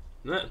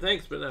 No,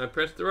 thanks, but I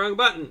pressed the wrong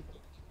button.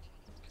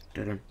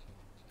 Because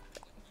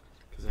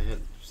I had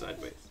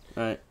sideways.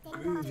 Alright.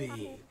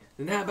 Groovy.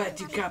 Then how about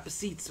you cop a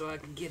seat so I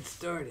can get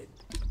started?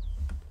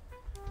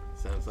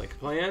 Sounds like a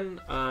plan.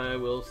 I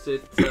will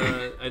sit.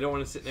 I don't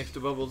want to sit next to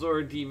Bubbles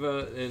or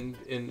Diva and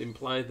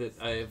imply that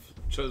I have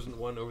chosen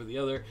one over the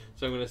other.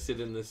 So I'm going to sit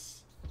in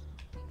this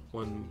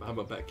one. How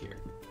about back here?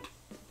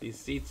 These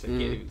seats, I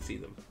can't even see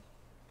them.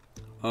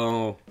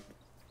 Oh.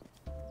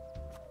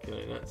 Can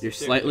I not? You're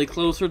slightly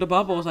closer to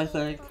Bubbles, I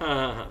think.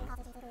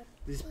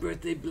 This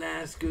birthday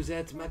blast goes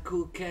out to my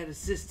cool cat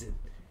assistant.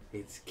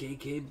 It's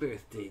KK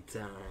birthday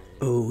time.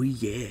 Oh,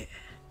 yeah.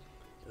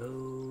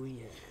 Oh,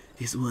 yeah.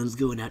 This one's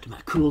going out to my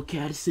cool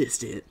cat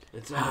assistant.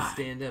 Let's all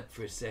stand up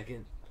for a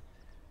second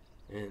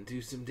and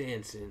do some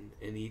dancing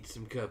and eat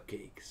some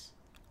cupcakes.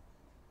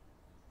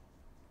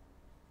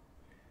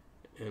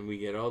 And we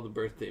get all the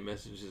birthday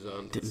messages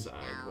on the side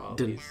while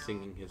he's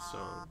singing his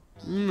song.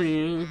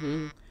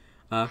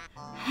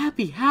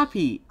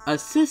 Happy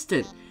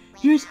assistant.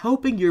 Here's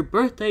hoping your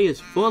birthday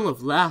is full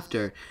of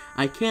laughter.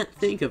 I can't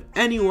think of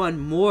anyone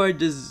more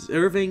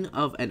deserving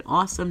of an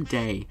awesome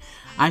day.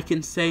 I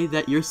can say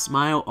that your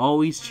smile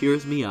always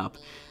cheers me up,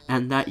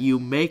 and that you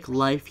make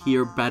life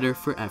here better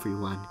for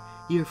everyone.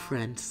 Your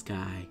friend,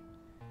 Sky.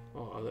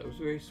 Oh, that was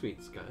very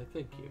sweet, Sky.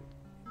 Thank you.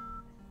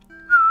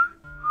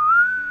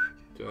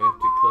 Do I have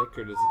to click,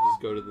 or does it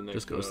just go to the next?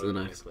 Just goes to the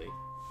next. Okay.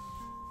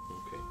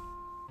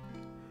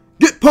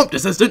 Get pumped,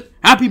 assistant!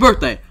 Happy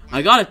birthday!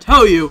 I gotta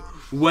tell you,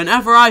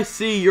 whenever I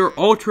see your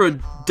ultra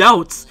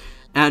delts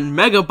and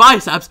mega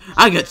biceps,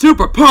 I get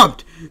super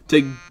pumped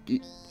to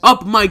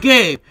up my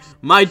game.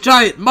 My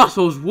giant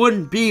muscles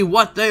wouldn't be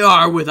what they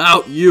are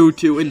without you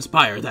to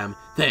inspire them.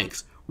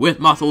 Thanks. With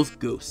muscles,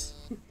 Goose.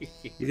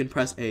 You can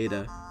press A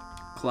to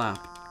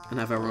clap and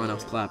have everyone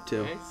else clap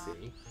too. I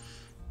see.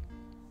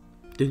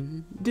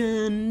 Dun,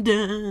 dun,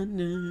 dun,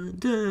 dun,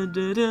 dun,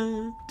 dun,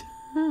 dun,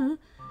 dun.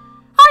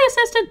 Hi,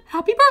 assistant.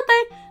 Happy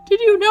birthday. Did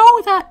you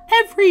know that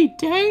every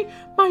day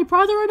my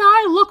brother and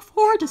I look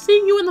forward to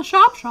seeing you in the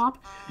shop?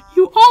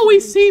 You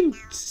always seem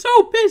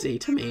so busy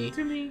to me.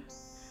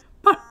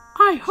 But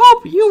I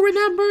hope you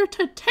remember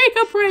to take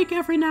a break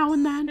every now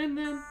and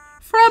then.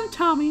 From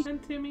Tommy.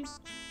 And Timmy.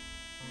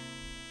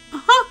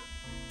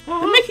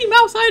 The Mickey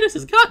Mouse-itis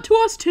has got to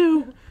us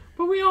too.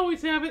 But we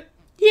always have it.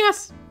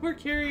 Yes. We're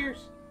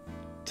carriers.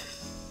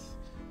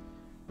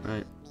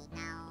 Right.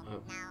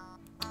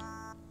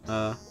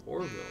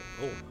 Orville.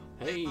 Oh,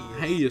 hey.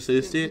 Hey,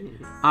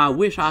 assistant. I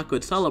wish I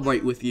could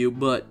celebrate with you,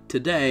 but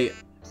today,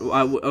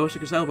 I wish I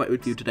could celebrate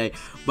with you today,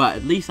 but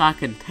at least I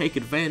can take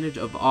advantage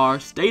of our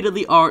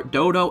state-of-the-art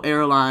Dodo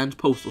Airlines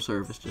postal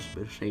service. Just a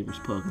bit of shameless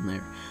plug in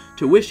there.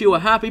 To wish you a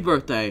happy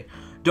birthday.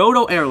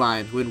 Dodo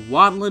Airlines, when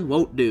waddling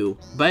won't do.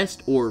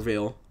 Best,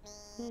 Orville.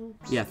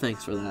 Yeah,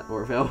 thanks for that,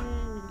 Orville.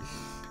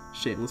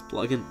 Shameless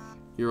plug in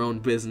your own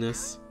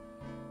business.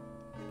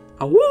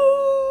 Awoo!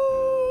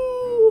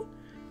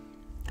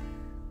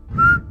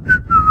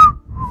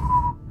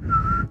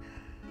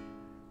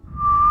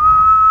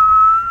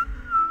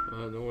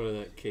 No wonder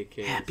that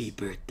KK. Happy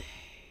birthday.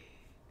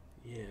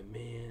 Yeah,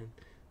 man.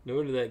 No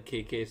wonder that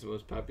KK is the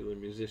most popular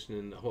musician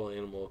in the whole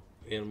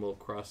Animal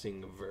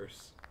Crossing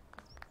verse.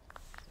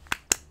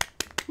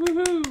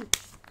 Woohoo!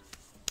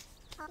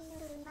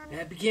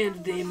 Happy Canada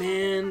Day,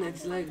 man.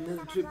 It's like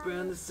another trip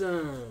around the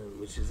sun,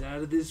 which is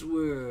out of this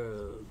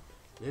world.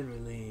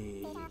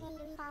 Literally.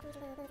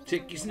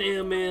 Check your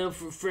snail mail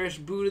for a fresh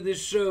boot of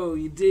this show.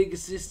 You dig,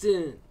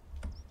 assistant?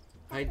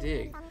 I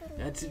dig.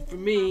 That's it for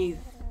me.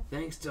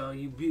 Thanks to all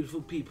you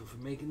beautiful people for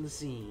making the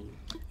scene.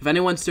 If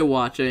anyone's still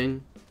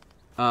watching,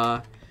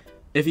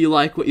 if you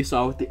like what you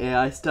saw with the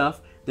AI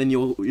stuff, then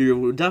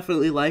you'll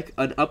definitely like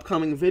an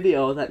upcoming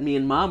video that me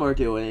and Mom are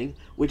doing,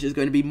 which is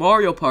going to be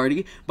Mario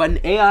Party, but an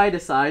AI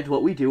decides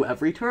what we do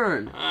every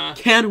turn.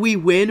 Can we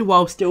win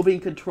while still being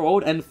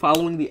controlled and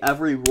following the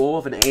every rule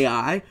of an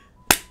AI?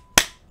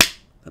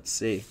 Let's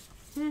see.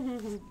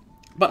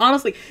 But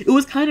honestly, it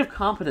was kind of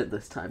competent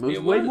this time. It was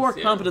way more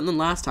competent than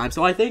last time,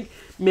 so I think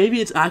maybe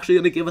it's actually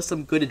going to give us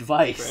some good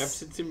advice.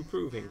 Perhaps it's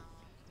improving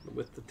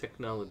with the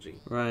technology.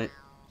 Right.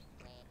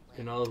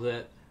 And all of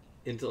that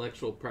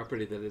intellectual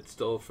property that it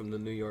stole from the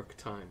New York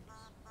Times.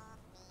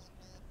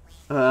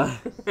 Well,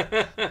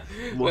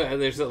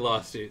 there's a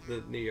lawsuit.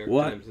 The New York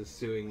Times is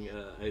suing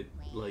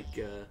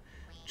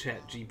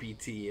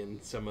ChatGPT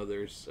and some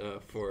others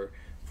for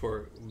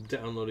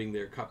downloading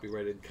their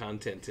copyrighted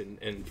content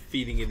and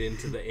feeding it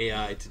into the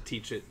AI to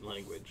teach it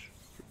language.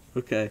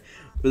 Okay,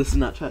 but this is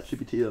not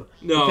ChatGPT though.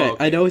 No.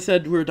 Okay, I know we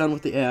said we were done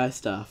with the AI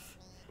stuff,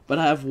 but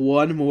I have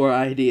one more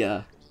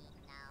idea.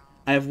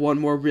 I have one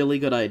more really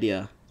good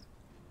idea.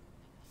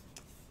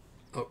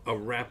 A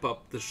wrap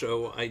up the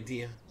show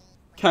idea?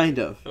 Kind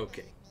of.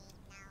 Okay.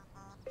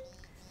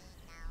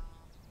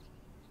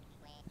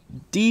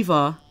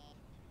 Diva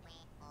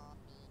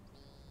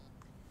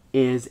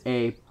is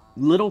a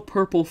little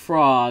purple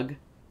frog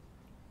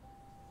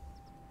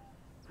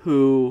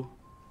who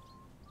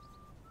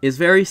is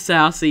very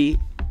sassy.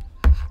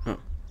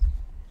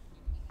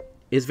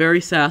 Is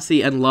very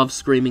sassy and loves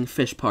screaming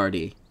fish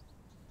party.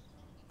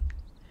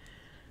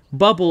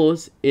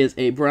 Bubbles is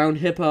a brown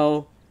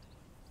hippo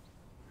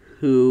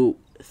who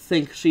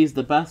thinks she's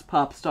the best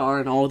pop star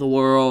in all the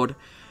world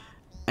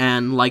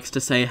and likes to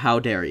say, "How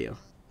dare you?"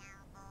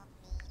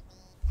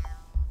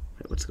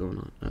 Wait, what's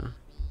going on?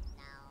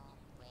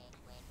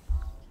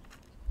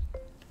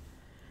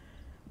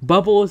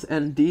 Bubbles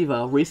and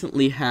Diva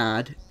recently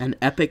had an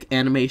epic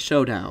anime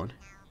showdown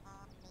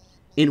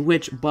in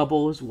which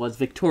Bubbles was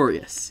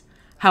victorious.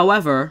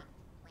 However,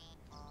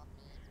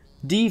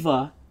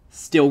 Diva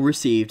still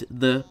received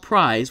the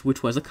prize,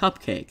 which was a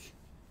cupcake.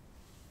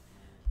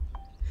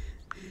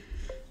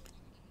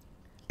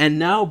 And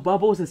now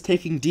Bubbles is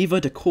taking Diva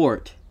to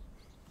court.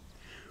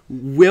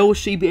 Will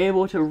she be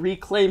able to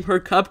reclaim her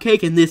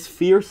cupcake in this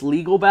fierce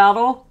legal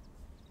battle?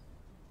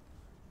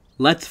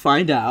 Let's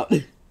find out.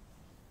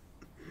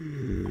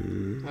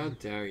 How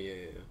dare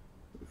you?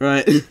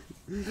 Right.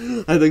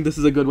 I think this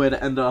is a good way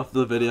to end off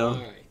the video.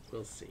 Alright,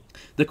 we'll see.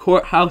 The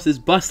courthouse is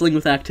bustling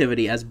with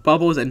activity as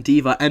Bubbles and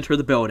Diva enter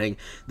the building.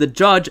 The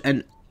judge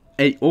and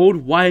an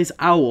old wise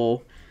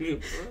owl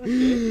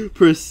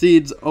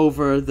presides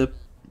over the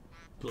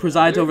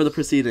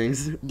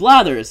proceedings.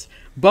 Blathers!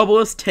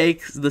 Bubbles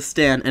takes the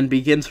stand and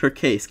begins her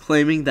case,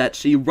 claiming that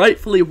she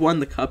rightfully won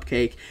the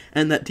cupcake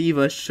and that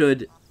Diva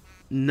should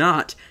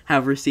not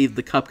have received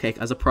the cupcake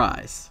as a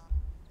prize.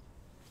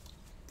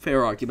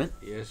 Fair argument.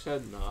 You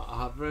should not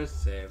have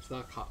received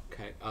the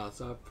cupcake as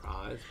a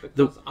prize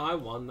because I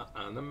won the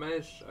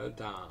anime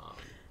showdown.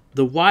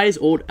 The wise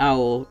old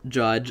owl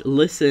judge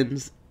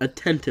listens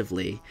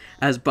attentively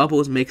as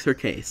Bubbles makes her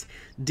case.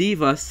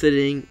 Diva,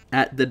 sitting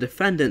at the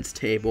defendant's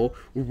table,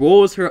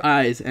 rolls her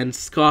eyes and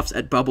scoffs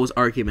at Bubbles'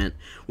 argument.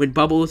 When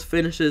Bubbles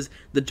finishes,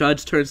 the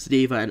judge turns to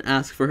Diva and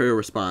asks for her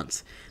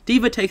response.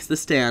 Diva takes the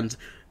stand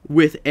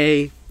with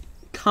a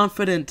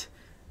confident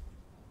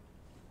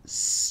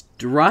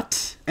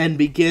strut and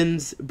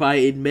begins by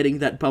admitting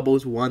that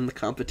Bubbles won the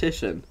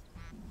competition.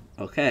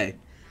 Okay.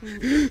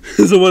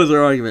 So what is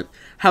her argument?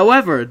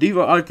 However,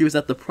 Diva argues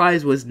that the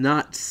prize was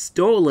not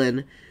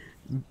stolen.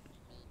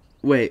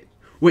 The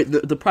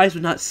prize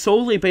was not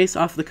solely based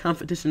off the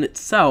competition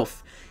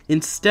itself.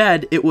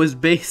 Instead, it was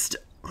based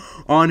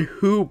on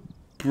who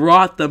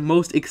brought the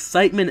most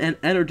excitement and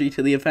energy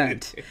to the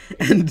event.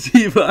 And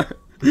Diva...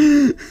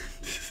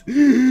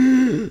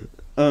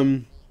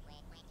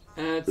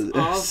 It's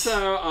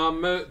also a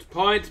moot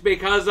point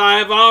because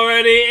I've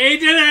already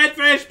eaten at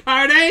fish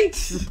party.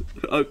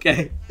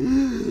 Okay.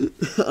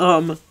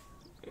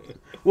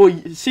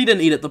 Well, she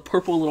didn't eat it. The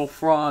purple little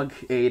frog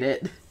ate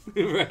it.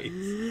 Right.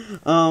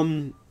 But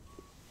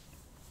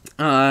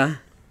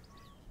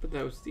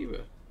that was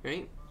Diva,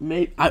 right?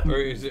 We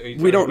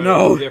don't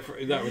know.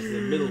 That was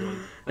the middle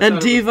one. And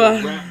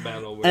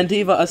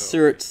Diva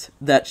asserts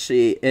that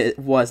it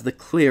was the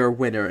clear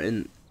winner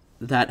in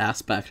that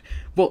aspect.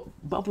 Well,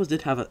 Bubbles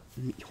did have a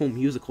whole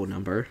musical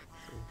number.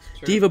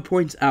 Diva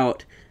points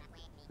out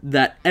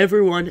that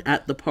everyone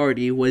at the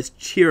party was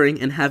cheering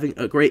and having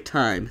a great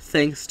time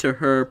thanks to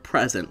her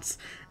presence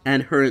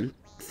and her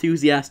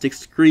enthusiastic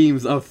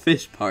screams of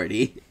fish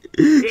party.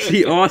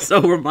 She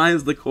also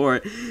reminds the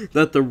court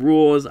that the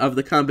rules of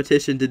the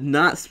competition did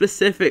not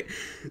specify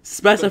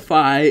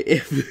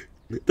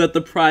that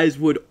the prize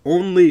would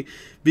only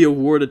be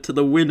awarded to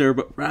the winner,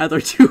 but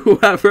rather to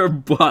whoever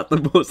brought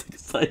the most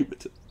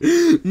excitement.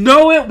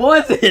 No, it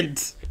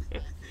wasn't!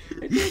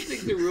 I don't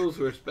think the rules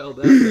were spelled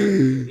out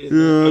in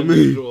an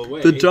unusual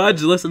way. The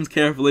judge listens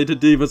carefully to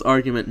Diva's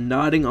argument,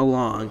 nodding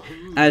along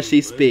as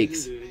she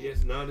speaks.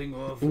 Yes, nodding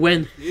off.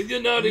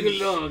 You're nodding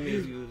along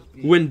as you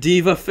speak. When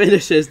Diva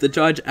finishes, the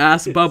judge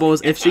asks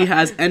Bubbles if she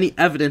has any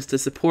evidence to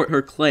support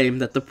her claim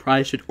that the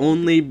prize should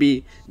only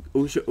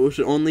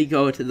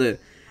go to the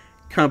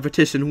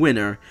competition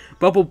winner.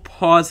 Bubble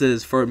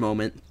pauses for a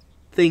moment,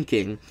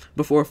 thinking,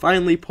 before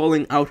finally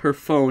pulling out her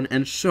phone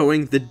and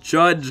showing the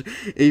judge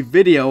a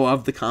video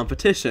of the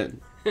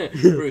competition.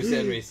 Bruce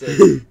Henry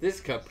says,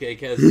 "This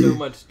cupcake has so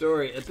much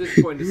story. At this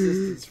point,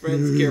 assistant's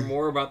friends care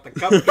more about the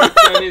cupcake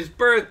than his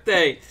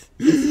birthday."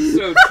 This is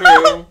so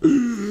true.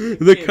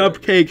 The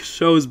cupcake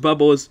shows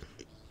Bubbles...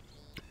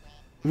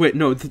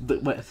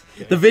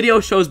 The video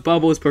shows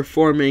Bubbles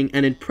performing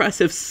an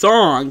impressive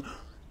song.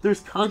 There's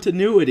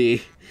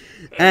continuity.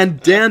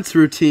 And dance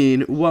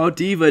routine, while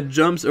Diva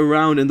jumps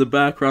around in the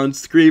background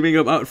screaming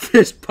about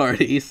fish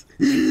parties.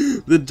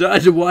 The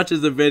judge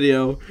watches the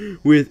video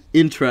with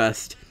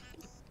interest,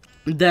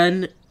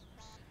 then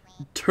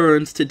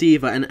turns to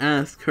Diva and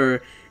asks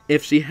her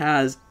if she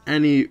has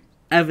any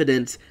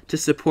evidence to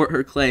support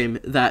her claim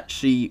that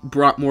she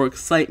brought more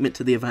excitement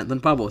to the event than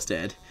Bubbles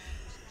did.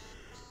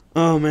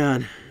 Oh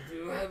man.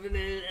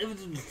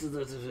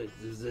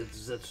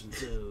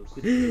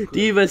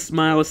 Diva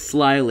smiles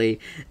slyly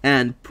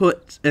and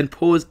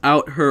pulls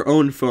out her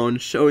own phone,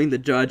 showing the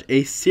judge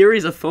a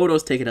series of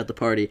photos taken at the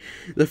party.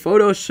 The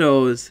photo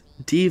shows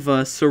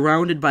Diva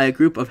surrounded by a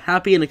group of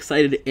happy and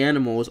excited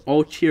animals,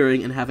 all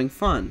cheering and having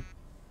fun.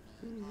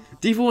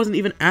 Diva wasn't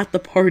even at the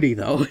party,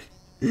 though.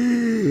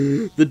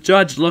 The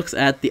judge looks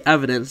at the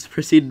evidence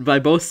preceded by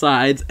both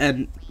sides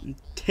and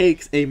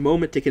takes a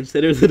moment to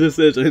consider the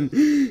decision.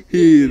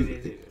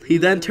 He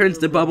then turns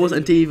to Bubbles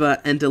and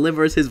Diva and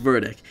delivers his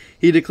verdict.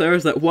 He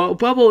declares that while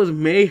Bubbles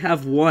may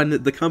have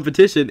won the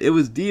competition, it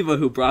was Diva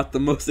who brought the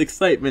most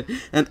excitement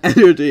and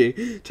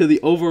energy to the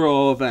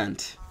overall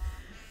event.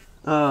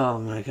 Oh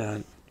my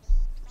god.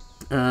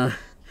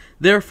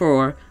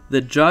 Therefore,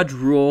 the judge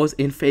rules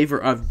in favor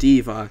of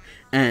Diva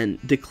and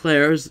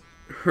declares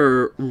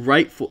her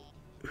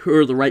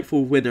the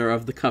rightful winner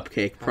of the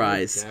cupcake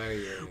prize.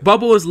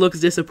 Bubbles looks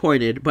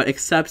disappointed, but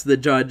accepts the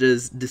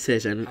judge's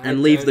decision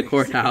and leaves the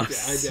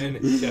courthouse. I don't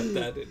accept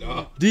that at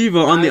all. Diva,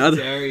 on the other...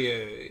 How dare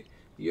you?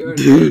 You're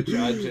no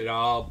judge at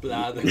all,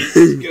 blather.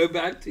 Go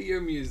back to your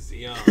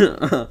museum.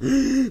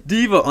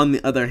 Diva, on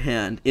the other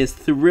hand, is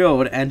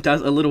thrilled and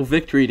does a little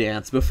victory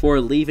dance before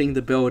leaving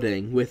the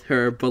building with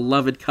her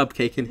beloved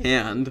cupcake in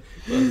hand.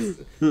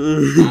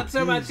 Not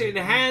so much in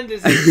hand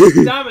as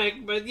in stomach,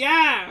 but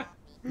yeah.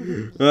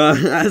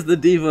 As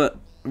Diva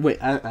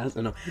leaves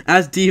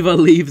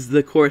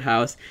the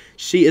courthouse,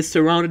 she is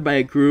surrounded by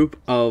a group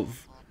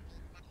of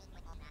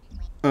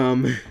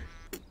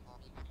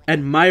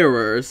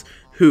admirers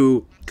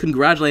who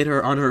congratulate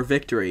her on her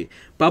victory.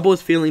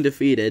 Bubbles, feeling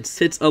defeated,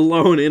 sits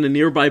alone in a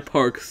nearby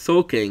park,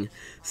 sulking.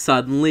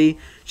 Suddenly,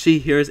 she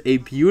hears a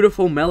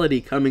beautiful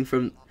melody coming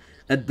from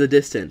at the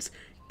distance.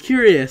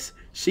 Curious,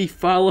 she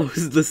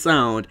follows the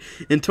sound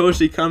until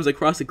she comes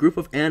across a group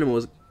of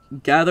animals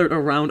gathered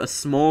around a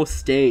small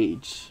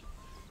stage.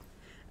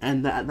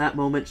 And at that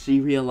moment,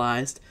 she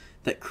realized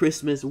that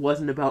Christmas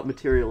wasn't about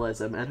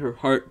materialism, and her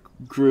heart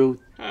grew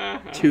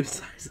 2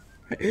 sizes.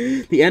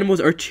 The animals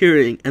are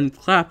cheering and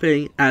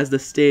clapping as the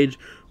stage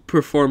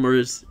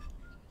performers,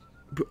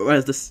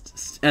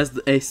 as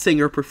a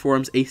singer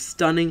performs a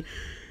stunning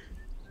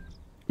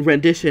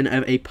rendition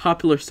of a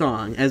popular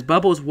song. As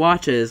Bubbles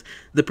watches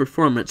the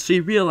performance, she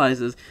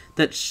realizes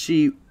that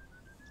she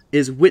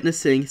is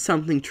witnessing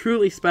something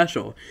truly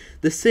special.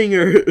 The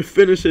singer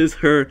finishes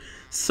her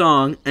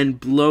song and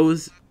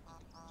bows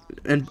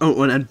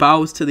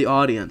to the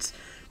audience,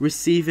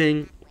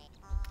 receiving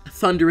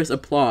thunderous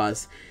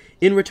applause.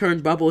 In return,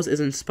 Bubbles is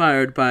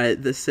inspired by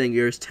the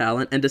singer's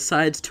talent and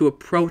decides to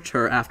approach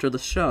her after the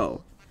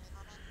show.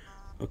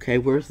 Okay,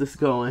 where's this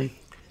going?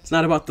 It's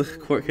not about the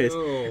court case.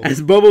 No.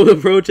 As Bubbles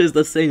approaches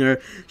the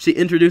singer, she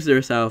introduces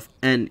herself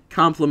and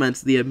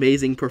compliments the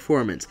amazing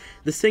performance.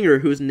 The singer,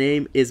 whose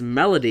name is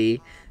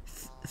Melody,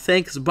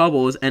 thanks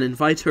Bubbles and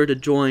invites her to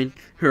join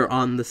her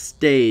on the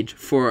stage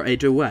for a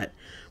duet.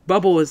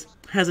 Bubbles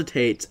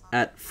hesitates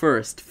at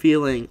first,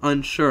 feeling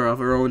unsure of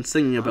her own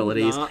singing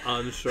abilities. I'm not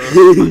unsure of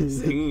my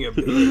singing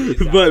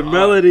abilities. But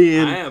Melody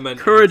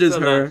encourages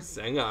her.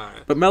 Singer.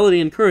 But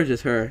Melody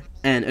encourages her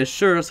and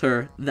assures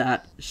her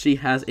that she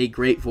has a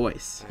great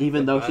voice,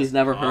 even though she's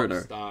never heard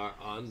her. Star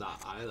on the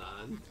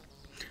island.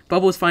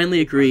 Bubbles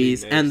finally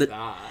agrees, and the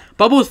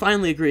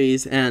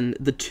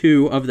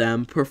two of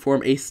them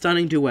perform a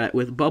stunning duet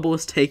with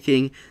Bubbles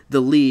taking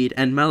the lead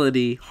and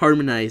Melody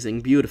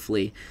harmonizing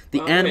beautifully.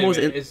 The animals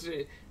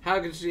how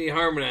can she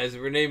harmonize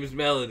if her name is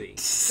Melody? That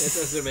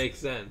doesn't make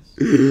sense.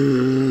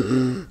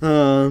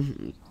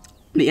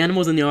 The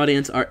animals in the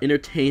audience are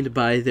entertained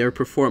by their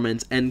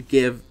performance and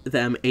give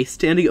them a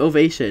standing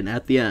ovation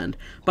at the end.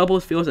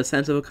 Bubbles feels a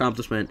sense of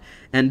accomplishment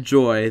and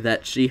joy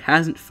that she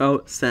hasn't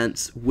felt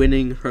since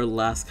winning her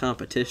last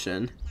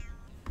competition.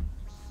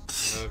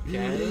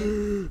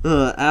 Okay.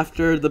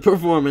 After the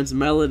performance,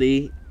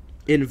 Melody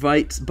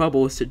invites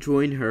Bubbles to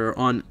join her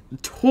on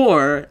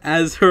tour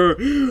as her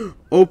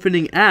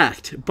opening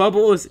act.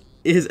 Bubbles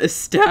is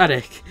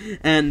ecstatic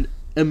and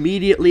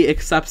immediately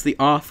accepts the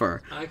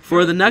offer.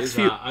 For the next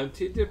few I'm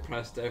too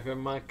depressed over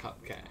my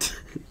cupcake.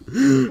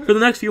 For the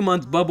next few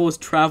months, Bubbles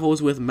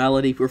travels with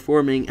Melody,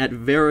 performing at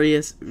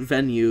various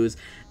venues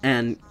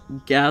and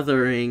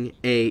gathering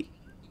a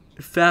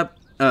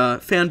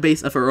fan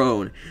base of her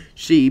own.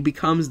 She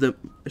becomes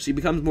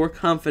more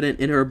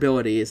confident in her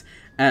abilities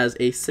as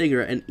a singer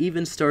and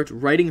even starts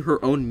writing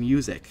her own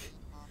music.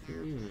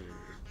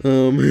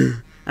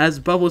 As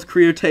Bubbles'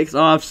 career takes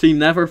off, she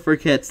never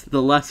forgets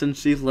the lessons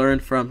she's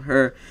learned from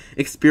her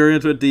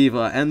experience with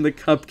Diva and the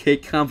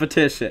cupcake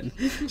competition.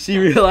 She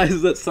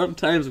realizes that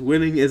sometimes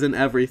winning isn't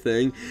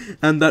everything,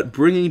 and that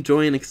bringing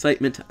joy and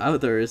excitement to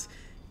others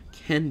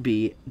can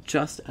be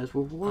just as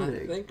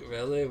rewarding. I think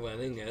really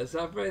winning is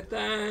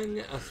everything,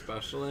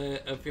 especially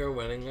if you're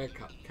winning a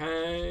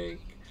cupcake.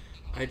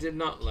 I did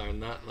not learn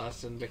that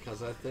lesson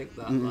because I think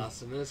that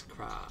lesson is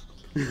crap.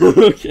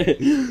 Okay.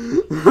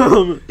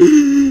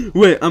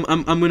 Wait,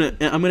 I'm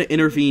gonna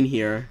intervene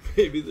here.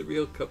 Maybe the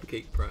real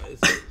cupcake prize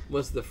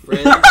was the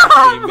friends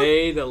that we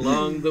made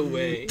along the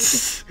way.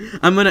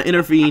 I'm gonna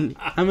intervene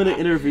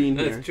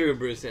here. That's true,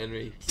 Bruce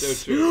Henry. So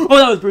true. Oh,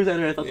 that was Bruce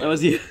Henry. I thought that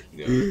was you.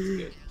 Yeah, that's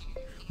good.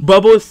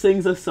 Bubbles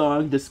sings a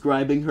song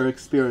describing her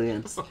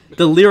experience.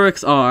 The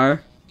lyrics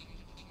are...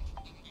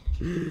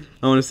 I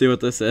want to see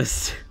what this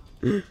is.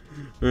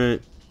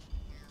 Right.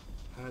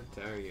 How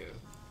dare you?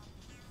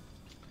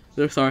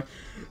 Lyrics are...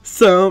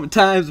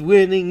 Sometimes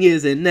winning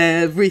isn't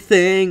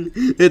everything.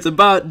 It's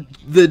about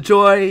the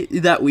joy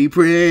that we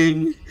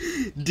bring.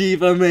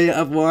 Diva may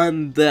have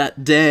won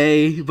that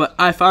day, but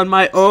I found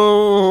my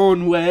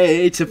own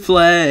way to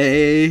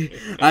play.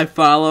 I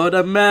followed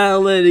a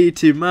melody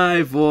to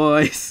my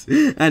voice,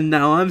 and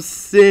now I'm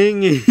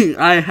singing.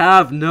 I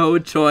have no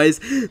choice.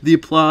 The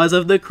applause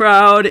of the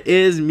crowd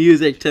is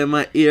music to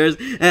my ears,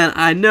 and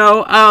I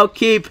know I'll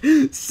keep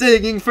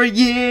singing for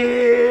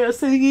years.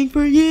 Singing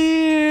for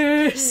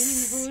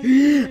years.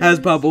 As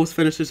Bubbles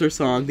finishes her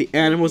song, the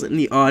animals in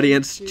the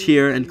audience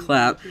cheer and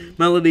clap.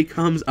 Melody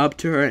comes up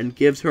to her and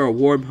gives her a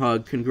warm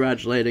hug,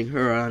 congratulating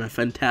her on a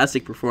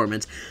fantastic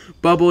performance.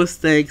 Bubbles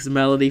thanks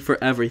Melody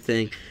for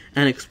everything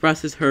and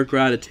expresses her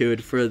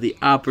gratitude for the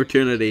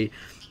opportunity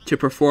to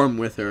perform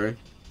with her.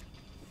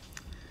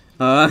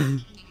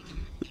 Wait,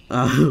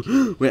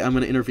 I'm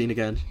gonna intervene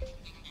again.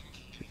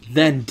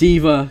 Then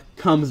Diva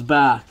comes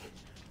back,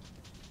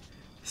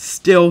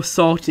 still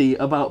salty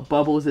about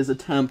Bubbles'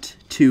 attempt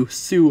to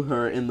sue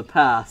her in the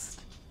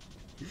past.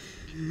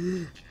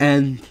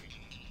 And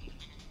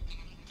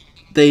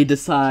they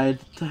decide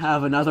to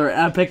have another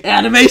epic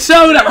anime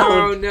showdown!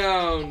 Oh,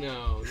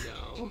 no.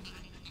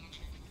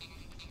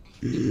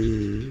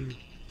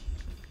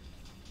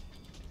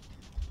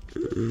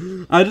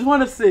 I just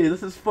want to see.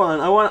 This is fun.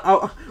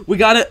 We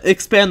gotta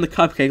expand the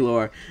cupcake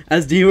lore.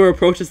 As Diva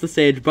approaches the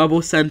stage,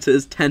 Bubbles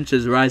senses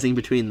tensions rising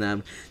between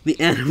them. The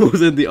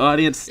animals in the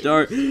audience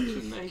start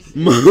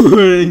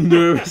murmuring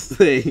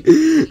nervously,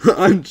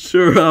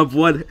 unsure of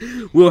what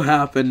will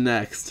happen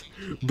next.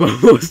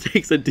 Bubbles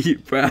takes a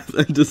deep breath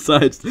and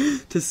decides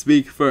to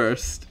speak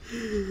first.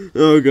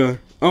 Oh god.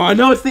 Oh, I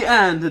know it's the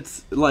end.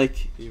 It's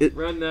like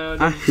Run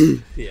down.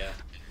 Yeah.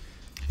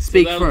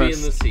 Speak so that'll first.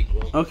 Be in the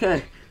sequel.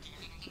 Okay.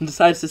 And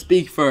decides to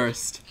speak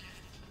first.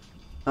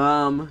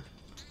 Then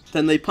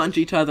they punch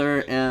each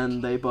other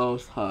and they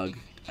both hug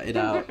it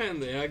out.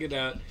 And they hug it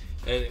out,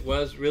 and it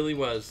really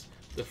was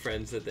the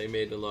friends that they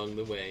made along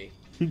the way,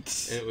 and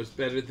it was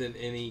better than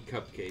any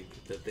cupcake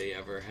that they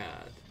ever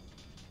had.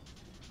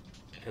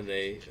 And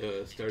they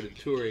started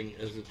touring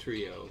as a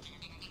trio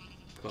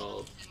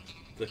called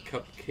the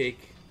Cupcake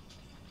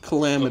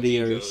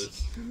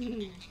Calamityers.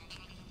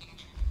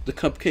 The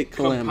Cupcake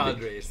Calamity.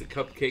 Compadres. The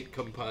Cupcake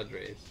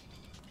Compadres.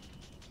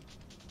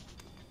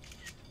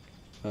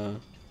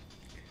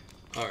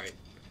 Alright.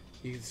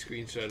 You can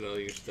screenshot all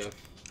your stuff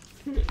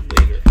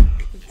later.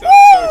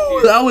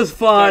 Woo! That was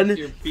fun.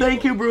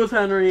 Thank you, Bruce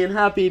Henry, and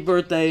happy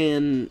birthday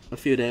in a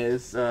few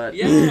days.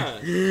 Yeah.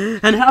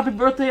 And happy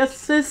birthday,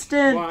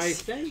 assistant. Why,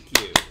 thank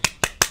you.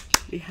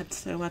 We had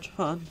so much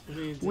fun.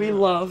 We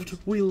loved.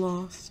 We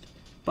lost.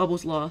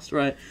 Bubbles lost,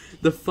 right?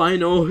 The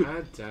final.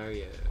 How dare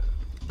you?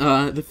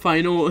 The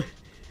final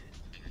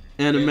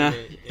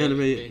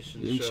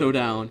animation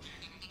showdown.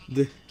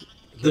 The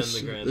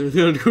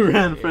the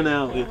grand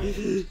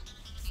finale.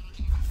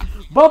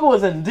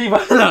 Bubbles and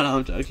Diva. No,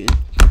 I'm joking.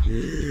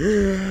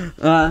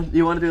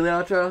 You want to do the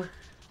outro?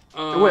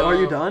 Wait, are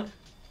you done?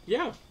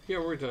 Yeah,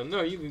 we're done.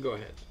 No, you can go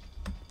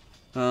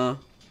ahead.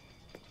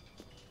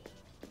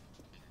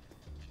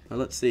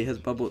 Let's see. Has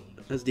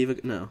Diva?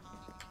 No.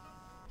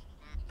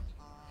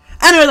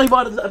 Anyway, like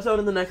bought this episode.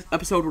 In the next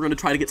episode, we're gonna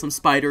try to get some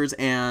spiders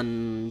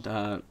and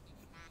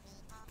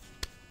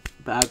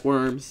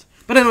bagworms.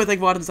 But anyway, thank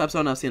you for watching this episode,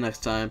 and I'll see you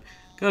next time.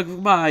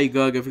 Goodbye, you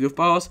good goofy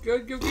goofballs.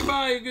 Good goofy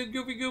you good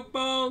goofy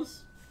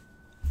goofballs.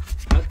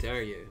 How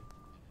dare you?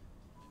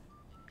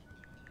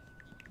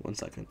 1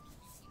 second.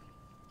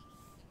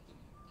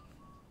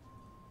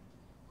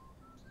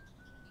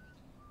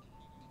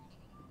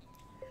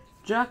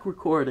 Jack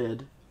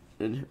recorded.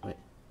 Wait.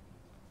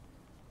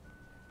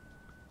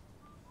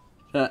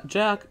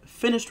 Jack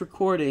finished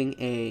recording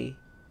a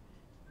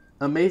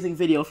amazing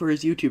video for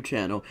his YouTube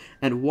channel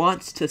and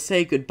wants to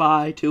say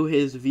goodbye to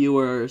his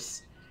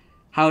viewers.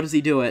 How does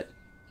he do it?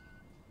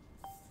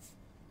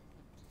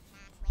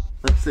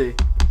 Let's see.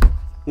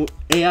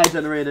 AI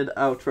generated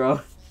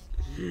outro.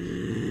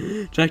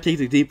 Jack takes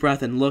a deep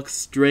breath and looks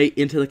straight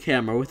into the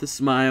camera with a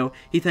smile.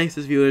 He thanks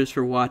his viewers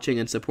for watching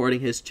and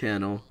supporting his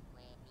channel.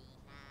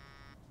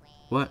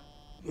 What?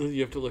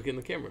 You have to look in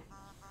the camera.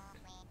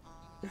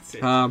 That's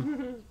it.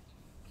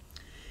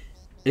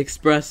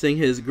 Expressing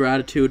his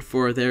gratitude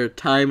for their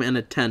time and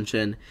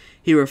attention.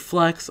 He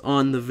reflects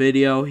on the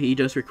video he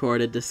just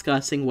recorded,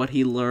 discussing what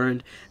he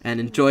learned and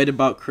enjoyed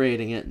about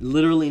creating it.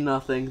 Literally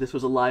nothing. This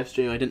was a live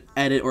stream. I didn't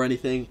edit or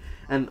anything,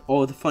 and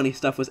all the funny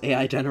stuff was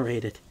AI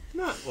generated.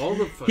 Not all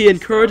the funny He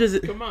encourages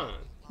stuff. Come on.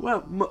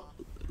 Well,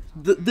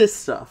 this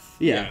stuff.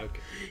 Yeah. Okay.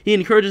 He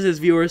encourages his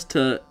viewers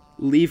to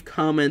leave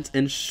comments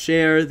and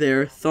share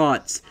their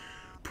thoughts,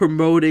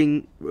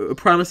 promising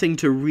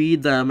to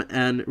read them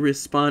and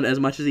respond as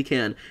much as he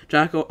can.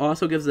 Jack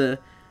also gives a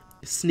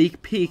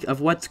sneak peek of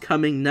what's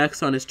coming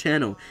next on his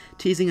channel,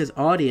 teasing his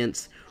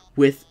audience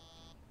with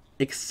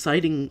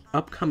exciting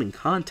upcoming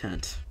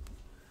content.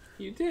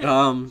 You did.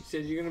 You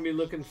said you're gonna be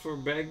looking for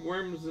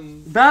bagworms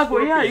and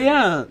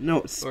yeah.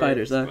 No,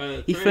 spiders.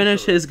 He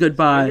finished his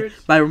goodbye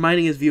Spiders? by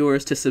reminding his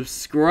viewers to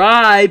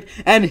subscribe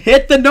and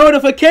hit the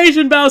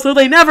notification bell so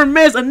they never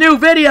miss a new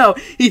video.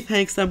 He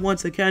thanks them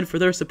once again for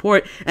their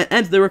support and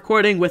ends the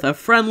recording with a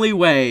friendly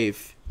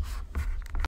wave.